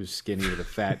man who's skinny with a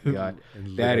fat gut.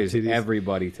 That is titties.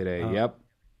 Everybody today. Yep.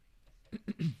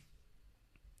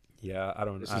 Yeah, I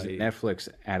don't. This is a Netflix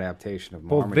adaptation of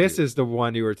Marmaduke. Well, this is the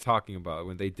one you were talking about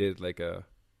when they did like a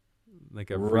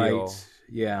real,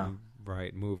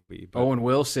 movie. But Owen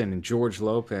Wilson and George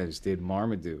Lopez did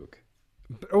Marmaduke.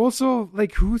 But also,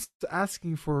 like, who's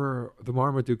asking for the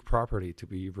Marmaduke property to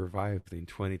be revived in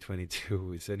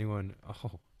 2022? Is anyone?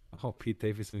 Oh, Pete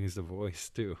Davidson is the voice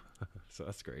too, so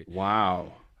that's great.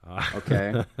 Wow.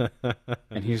 Okay.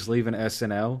 And he's leaving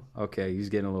SNL. Okay, he's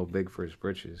getting a little big for his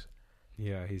britches.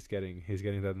 Yeah, he's getting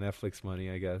that Netflix money,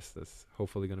 I guess. That's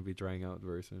hopefully going to be drying out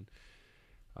very soon.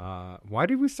 Why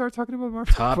did we start talking about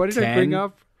Marmaduke? Top what did 10? I bring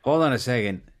up? Hold on a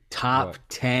second. Top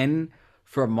 10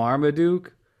 for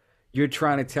Marmaduke? You're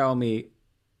trying to tell me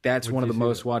that's one of the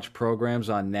most watched programs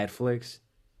on Netflix?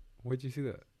 Where'd you see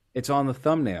that? It's on the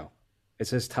thumbnail. It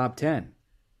says top 10.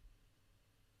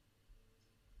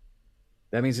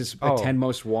 That means it's a 10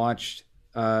 most watched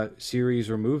series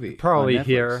or movie. Probably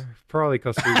here. Probably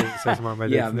because it says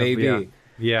Marmaduke. Yeah, maybe. Yeah.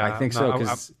 Yeah, I think so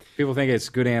because people think it's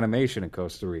good animation in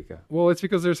Costa Rica. Well, it's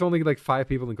because there's only like 5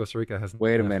 people in Costa Rica.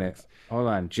 Wait a minute, hold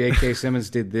on. J.K. Simmons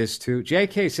did this too.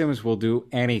 J.K. Simmons will do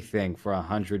anything for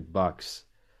 $100.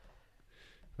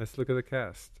 Let's look at the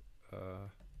cast.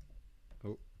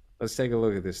 Let's take a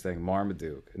look at this thing.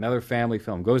 Marmaduke, another family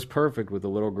film, goes perfect with the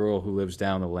little girl who lives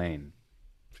down the lane.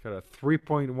 It's got a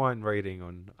 3.1 rating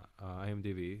on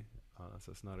IMDb.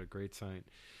 So it's not a great sign.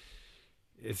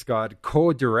 It's got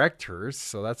co-directors,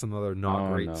 so that's another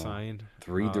not great sign.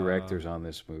 3 directors on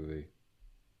this movie.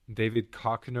 David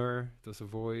Koechner does a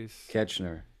voice.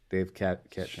 Dave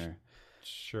Koechner.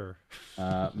 Sure.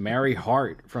 Mary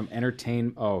Hart from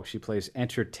Entertain. Oh, she plays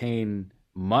Entertain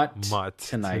Mutt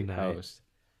Tonight host.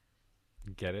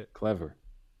 Get it? Clever.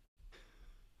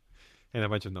 And a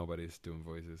bunch of nobodies doing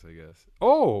voices, I guess.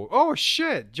 Oh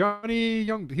shit! Johnny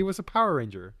Young. He was a Power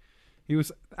Ranger. He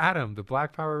was Adam, the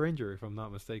Black Power Ranger, if I'm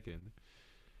not mistaken.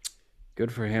 Good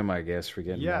for him, I guess, for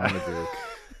getting Marmaduke.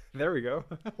 There we go.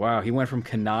 Wow, he went from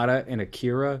Kanata and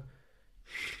Akira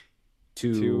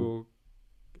to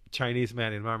Chinese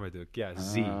Man in Marmaduke. Yeah,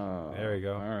 Z. There we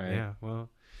go. All right. Yeah, well,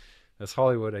 that's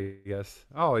Hollywood, I guess.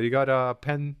 Oh, you got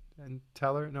Penn and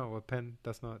Teller? No, Penn,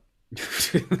 that's not.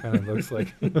 Kind of looks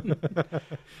like.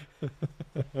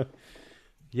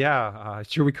 Yeah,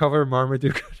 should we cover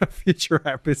Marmaduke in a future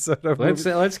episode? Of let's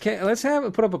have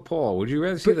it put up a poll. Would you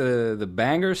rather see the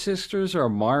Banger Sisters or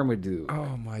Marmaduke?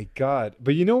 Oh my god!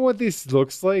 But you know what this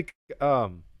looks like?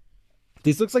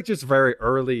 This looks like just very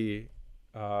early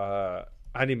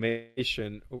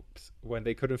animation. Oops, when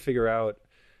they couldn't figure out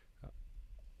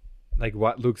like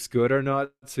what looks good or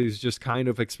not, so it's just kind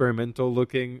of experimental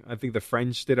looking. I think the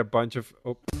French did a bunch of.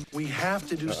 We have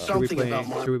to do something about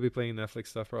Marmaduke. Should we be playing Netflix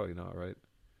stuff? Probably not, right?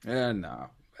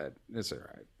 No, it's all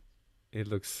right. It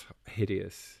looks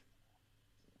hideous.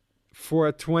 For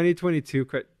a 2022,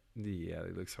 yeah,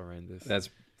 it looks horrendous.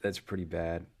 That's pretty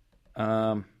bad.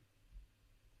 You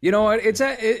know what?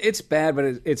 It's bad, but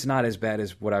it's not as bad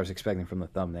as what I was expecting from the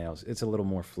thumbnails. It's a little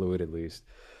more fluid, at least.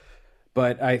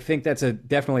 But I think that's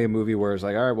definitely a movie where it's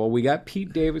like, all right, well, we got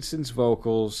Pete Davidson's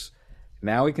vocals.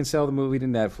 Now we can sell the movie to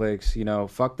Netflix. You know,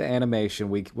 fuck the animation.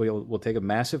 We'll take a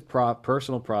massive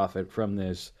personal profit from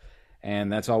this,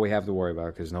 and that's all we have to worry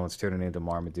about because no one's tuning into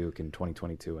Marmaduke in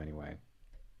 2022 anyway.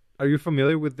 Are you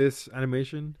familiar with this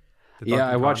animation? Yeah,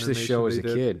 I watched this show as a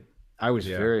kid. I was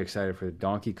very excited for the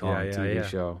Donkey Kong TV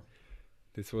show.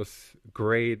 This was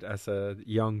great as a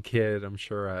young kid. I'm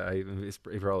sure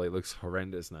it probably looks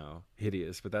horrendous now,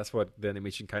 hideous, but that's what the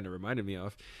animation kind of reminded me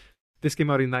of. This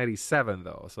came out in 97,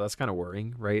 though, so that's kind of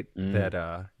worrying, right?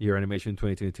 That your animation in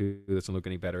 2022 doesn't look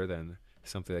any better than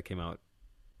something that came out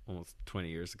almost 20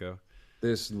 years ago.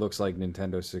 This looks like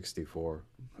Nintendo 64.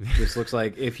 This looks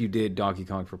like if you did Donkey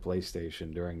Kong for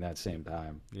PlayStation during that same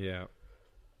time. Yeah.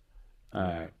 All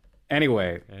right.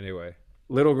 Anyway.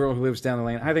 Little Girl Who Lives Down the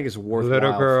Lane. I think it's a worthwhile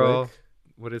little girl. flick.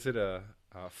 What is it? A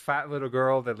fat little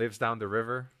girl that lives down the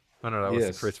river? Oh, no, that was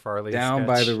the Chris Farley Down sketch.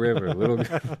 by the river. Little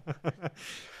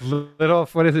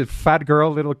what is it? Fat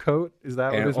girl, little coat? Is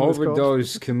that what an this movie's called?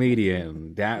 overdose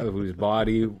comedian whose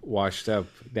body washed up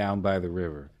down by the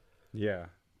river. Yeah.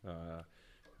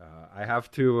 I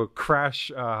have to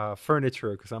crash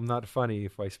furniture because I'm not funny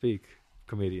if I speak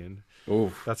comedian.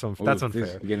 Oof. That's unfair.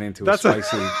 Getting into a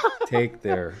spicy take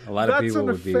there. A lot of people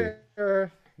would be.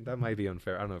 That might be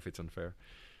unfair. I don't know if it's unfair.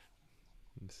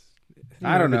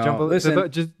 I don't know. Listen,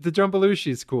 the John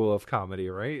Belushi school of comedy,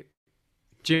 right?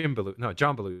 John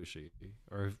Belushi,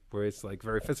 or where it's like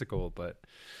very physical, but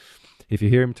if you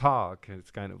hear him talk,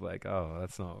 it's kind of like, oh,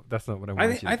 that's not what I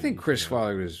want. I think Chris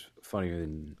Farley was funnier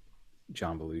than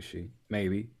John Belushi,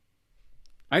 maybe.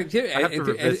 I have to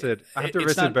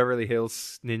revisit Beverly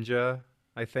Hills Ninja.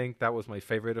 I think that was my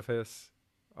favorite of his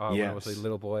when I was a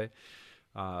little boy.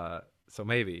 So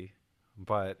maybe,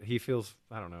 but he feels,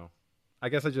 I don't know. I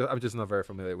guess I'm just not very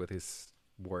familiar with his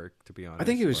work, to be honest. I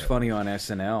think he was funny on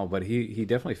SNL, but he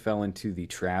definitely fell into the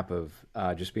trap of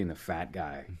just being the fat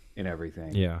guy in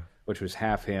everything. Yeah, which was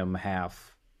half him,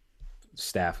 half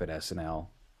staff at SNL.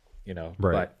 You know,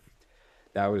 right? But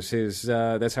that was his.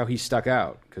 That's how he stuck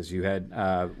out because you had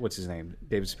what's his name?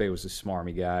 David Spade was the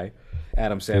smarmy guy.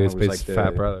 Adam Sandler was like the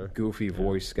fat brother. Goofy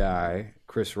voice guy.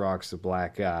 Chris Rock's the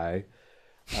black guy.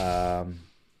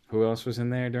 Who else was in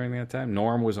there during that time?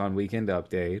 Norm was on Weekend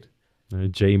Update.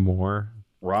 Jay Moore.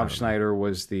 Rob Schneider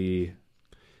was the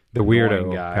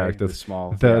weirdo guy, character,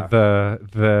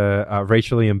 the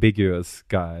racially ambiguous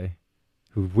guy,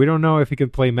 who we don't know if he can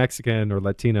play Mexican or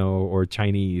Latino or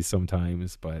Chinese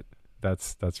sometimes, but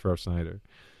that's Rob Schneider.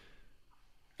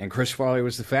 And Chris Farley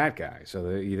was the fat guy. So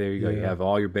there you go. You have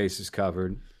all your bases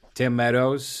covered. Tim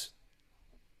Meadows,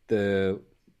 the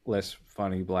less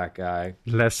funny black guy.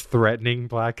 Less threatening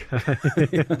black guy.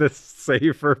 The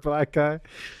safer black guy.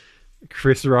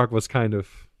 Chris Rock was kind of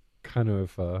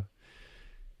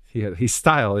his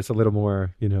style is a little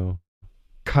more,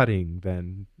 cutting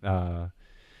than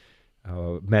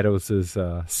Meadows'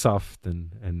 soft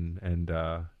and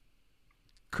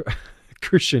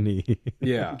cushiony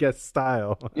guest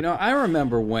style. I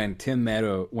remember when Tim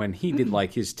Meadows, when he did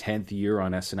like his 10th year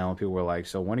on SNL, and people were like,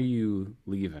 so when are you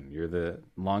leaving? You're the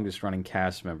longest running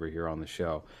cast member here on the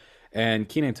show. And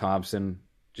Kenan Thompson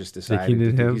just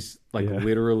decided he's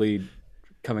literally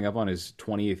coming up on his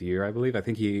 20th year, I believe. I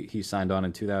think he signed on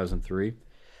in 2003.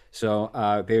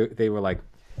 So they were like,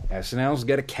 SNL's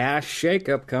got a cast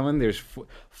shakeup coming. There's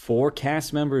 4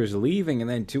 cast members leaving and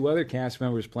then 2 other cast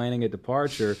members planning a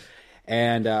departure.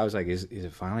 And I was like, is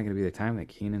it finally going to be the time that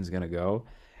Kenan's going to go?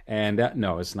 And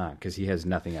no, it's not, because he has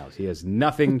nothing else. He has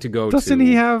nothing to go Doesn't to.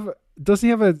 He have a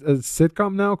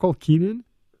sitcom now called Kenan?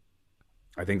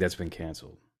 I think that's been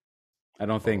canceled. I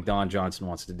don't think Don Johnson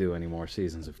wants to do any more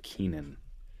seasons of Kenan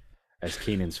as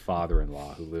Kenan's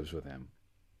father-in-law who lives with him.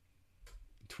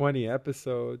 20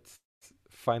 episodes.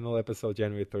 Final episode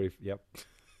January 30th. Yep.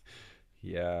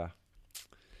 Yeah.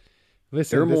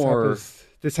 Listen, they're more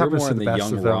in the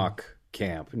Young Rock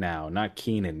camp now, not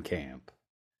Kenan camp.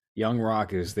 Young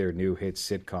Rock is their new hit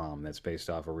sitcom that's based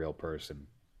off a real person.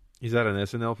 Is that an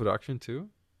SNL production too?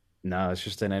 No, it's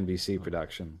just an NBC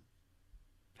production.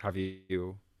 Have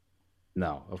you?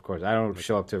 No, of course. I don't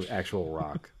show up to actual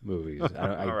Rock movies.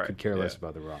 I could care less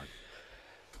about the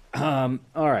Rock.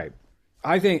 All right.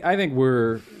 I think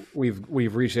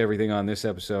we've reached everything on this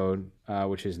episode,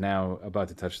 which is now about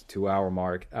to touch the 2-hour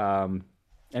mark.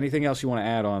 Anything else you want to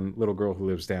add on Little Girl Who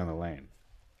Lives Down the Lane?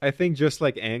 I think just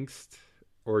like Angst,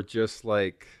 or just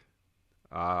like,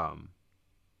 I'm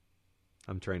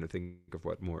trying to think of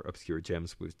what more obscure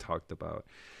gems we've talked about.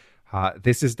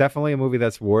 This is definitely a movie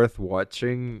that's worth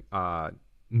watching,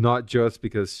 not just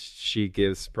because she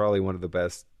gives probably one of the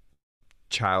best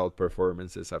child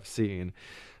performances I've seen,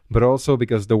 but also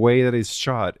because the way that it's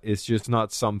shot is just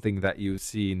not something that you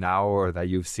see now or that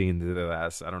you've seen in the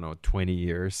last, 20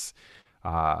 years.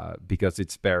 Because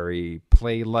it's very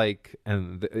play-like,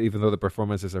 and even though the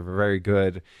performances are very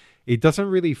good, it doesn't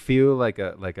really feel like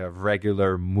a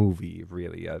regular movie,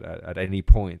 really, at any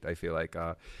point. I feel like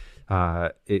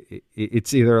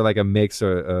it's either like a mix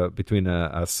between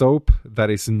a soap that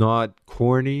is not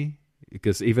corny,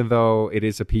 because even though it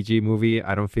is a PG movie,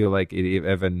 I don't feel like it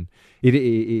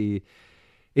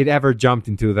ever jumped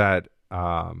into that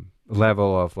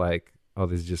level of like, oh,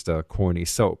 this is just a corny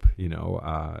soap,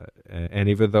 and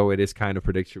even though it is kind of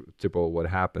predictable what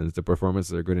happens, the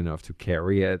performances are good enough to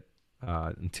carry it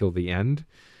until the end.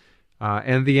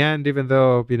 And the end, even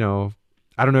though,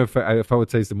 I don't know if I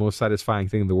would say it's the most satisfying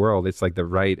thing in the world, it's like the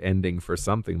right ending for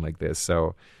something like this.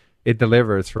 So it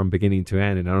delivers from beginning to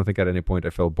end, and I don't think at any point I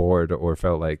felt bored or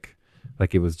felt like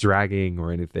it was dragging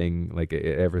or anything. Like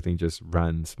everything just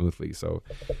ran smoothly. So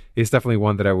it's definitely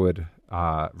one that I would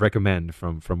recommend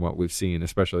from what we've seen,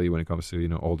 especially when it comes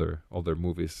to older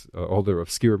movies, older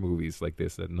obscure movies like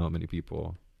this that not many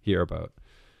people hear about.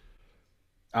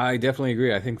 I definitely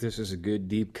agree. I think this is a good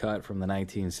deep cut from the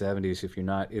 1970s if you're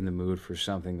not in the mood for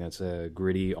something that's a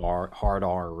gritty hard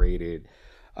R-rated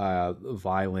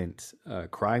violent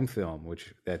crime film,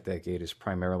 which that decade is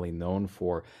primarily known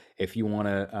for. If you want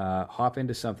to hop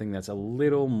into something that's a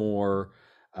little more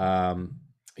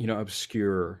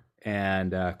obscure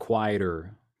and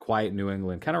quiet New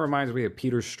England, kind of reminds me of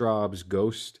Peter Straub's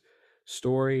Ghost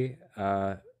Story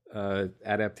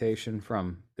adaptation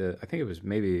from I think it was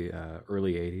maybe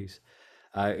early 80s.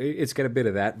 It's got a bit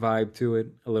of that vibe to it,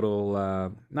 a little,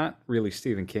 not really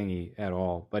Stephen King-y at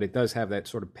all, but it does have that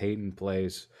sort of Peyton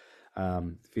Place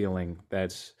feeling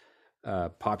that's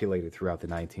populated throughout the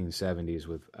 1970s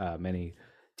with many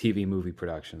TV movie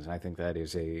productions. And I think that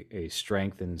is a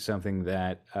strength and something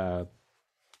that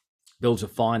builds a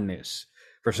fondness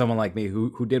for someone like me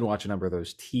who did watch a number of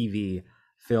those TV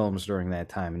films during that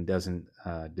time and doesn't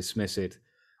dismiss it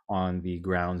on the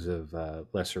grounds of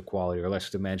lesser quality or less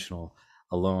dimensional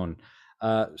alone.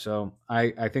 So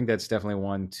I think that's definitely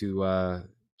one to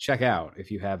check out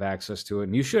if you have access to it.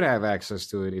 And you should have access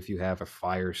to it if you have a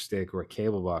Fire Stick or a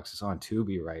cable box. It's on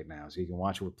Tubi right now, so you can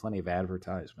watch it with plenty of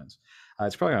advertisements.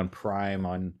 It's probably on Prime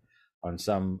on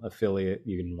some affiliate.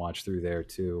 You can watch through there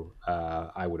too,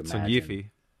 I would imagine. It's on Yiffy.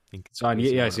 It's on,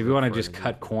 yes, if you want to just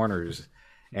cut corners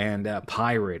and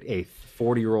pirate a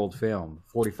 40-year-old film,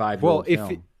 45-year-old film.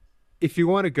 Well, if you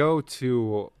want to go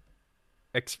to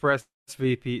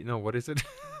ExpressVPN, no, what is it?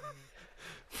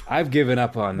 I've given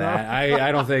up on that.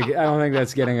 I don't think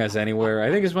that's getting us anywhere. I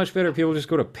think it's much better if people just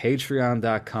go to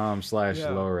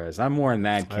patreon.com/Lores. I'm more in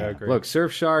that camp. Look,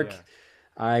 Surfshark,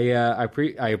 I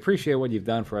appreciate what you've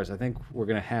done for us. I think we're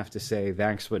going to have to say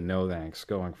thanks but no thanks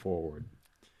going forward.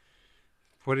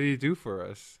 What did he do for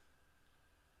us?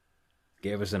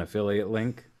 Gave us an affiliate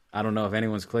link. I don't know if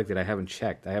anyone's clicked it. I haven't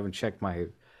checked. I haven't checked my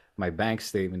bank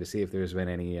statement to see if there's been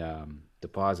any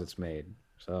deposits made.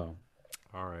 So,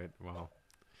 all right. Well,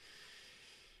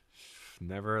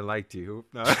 never liked you.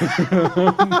 No.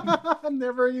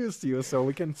 Never used you, so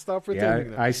we can stop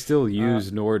pretending. Yeah, I still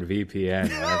use NordVPN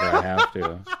whenever I have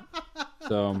to.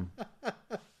 So,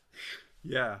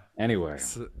 yeah. Anyway,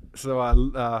 so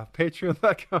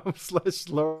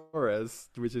patreon.com/Lores,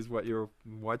 which is what you're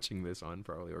watching this on,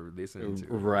 probably, or listening to.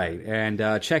 Right,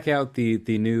 and check out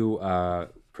the new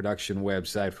production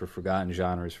website for Forgotten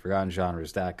Genres,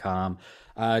 ForgottenGenres.com,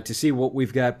 to see what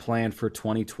we've got planned for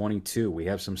 2022. We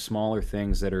have some smaller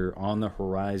things that are on the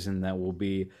horizon that will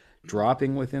be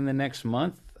dropping within the next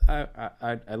month.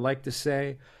 I'd like to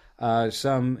say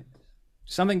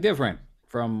something different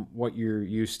from what you're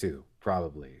used to,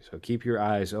 probably. So keep your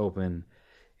eyes open.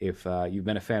 If you've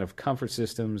been a fan of Comfort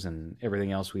Systems and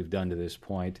everything else we've done to this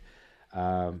point,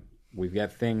 we've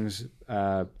got things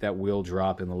that will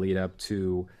drop in the lead up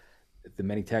to The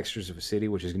Many Textures of a City,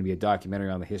 which is going to be a documentary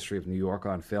on the history of New York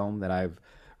on film that I've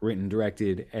written,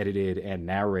 directed, edited, and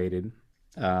narrated,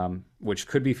 which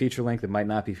could be feature length. It might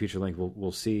not be feature length.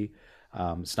 We'll see.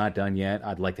 It's not done yet.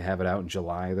 I'd like to have it out in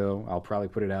July, though. I'll probably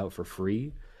put it out for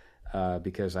free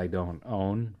because I don't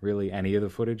own really any of the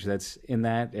footage that's in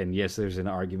that. And yes, there's an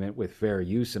argument with fair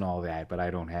use and all that, but I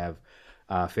don't have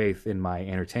faith in my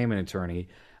entertainment attorney,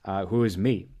 who is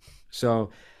me. So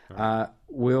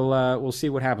we'll see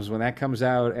what happens when that comes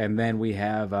out, and then we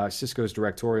have Cisco's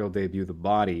directorial debut, The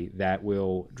Body, that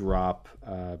will drop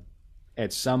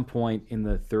at some point in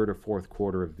the third or fourth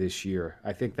quarter of this year.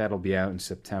 I think that'll be out in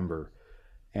September,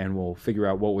 and we'll figure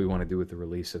out what we want to do with the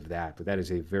release of that. But that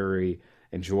is a very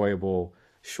enjoyable,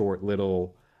 short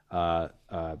little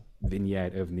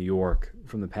vignette of New York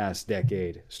from the past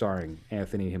decade, starring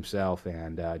Anthony himself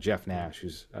and Jeff Nash,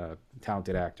 who's a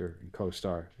talented actor and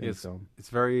co-star in the film. It's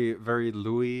very, very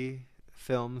Louis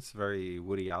films, very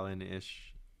Woody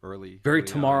Allen-ish, early. Very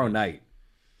Woody Tomorrow Allen-ish. Night,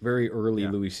 very early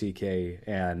Louis C.K.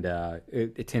 and a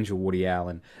tinge of Woody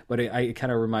Allen. But it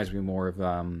kind of reminds me more of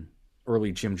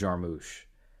early Jim Jarmusch,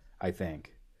 I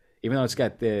think. Even though it's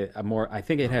got I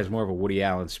think it has more of a Woody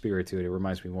Allen spirit to it. It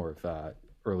reminds me more of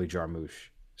early Jarmusch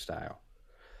style.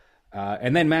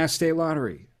 And then Mass State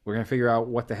Lottery. We're going to figure out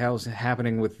what the hell's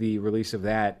happening with the release of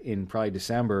that in probably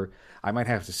December. I might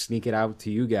have to sneak it out to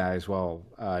you guys while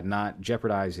not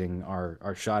jeopardizing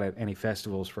our shot at any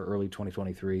festivals for early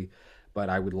 2023. But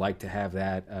I would like to have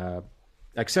that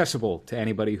accessible to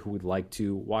anybody who would like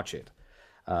to watch it,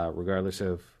 regardless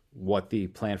of what the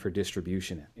plan for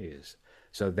distribution is.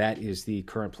 So that is the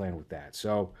current plan with that.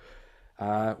 So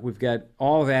we've got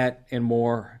all that and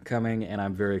more coming, and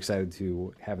I'm very excited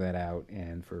to have that out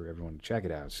and for everyone to check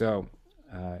it out. So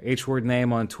H-Word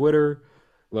Name on Twitter,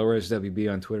 LoresWB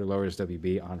on Twitter,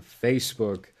 LoresWB on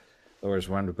Facebook, Lores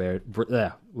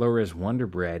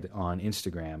Wonderbread on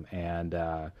Instagram, and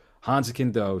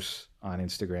Hansikin Dose on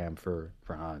Instagram for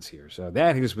Hans here. So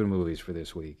that has been movies for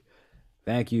this week.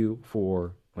 Thank you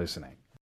for listening.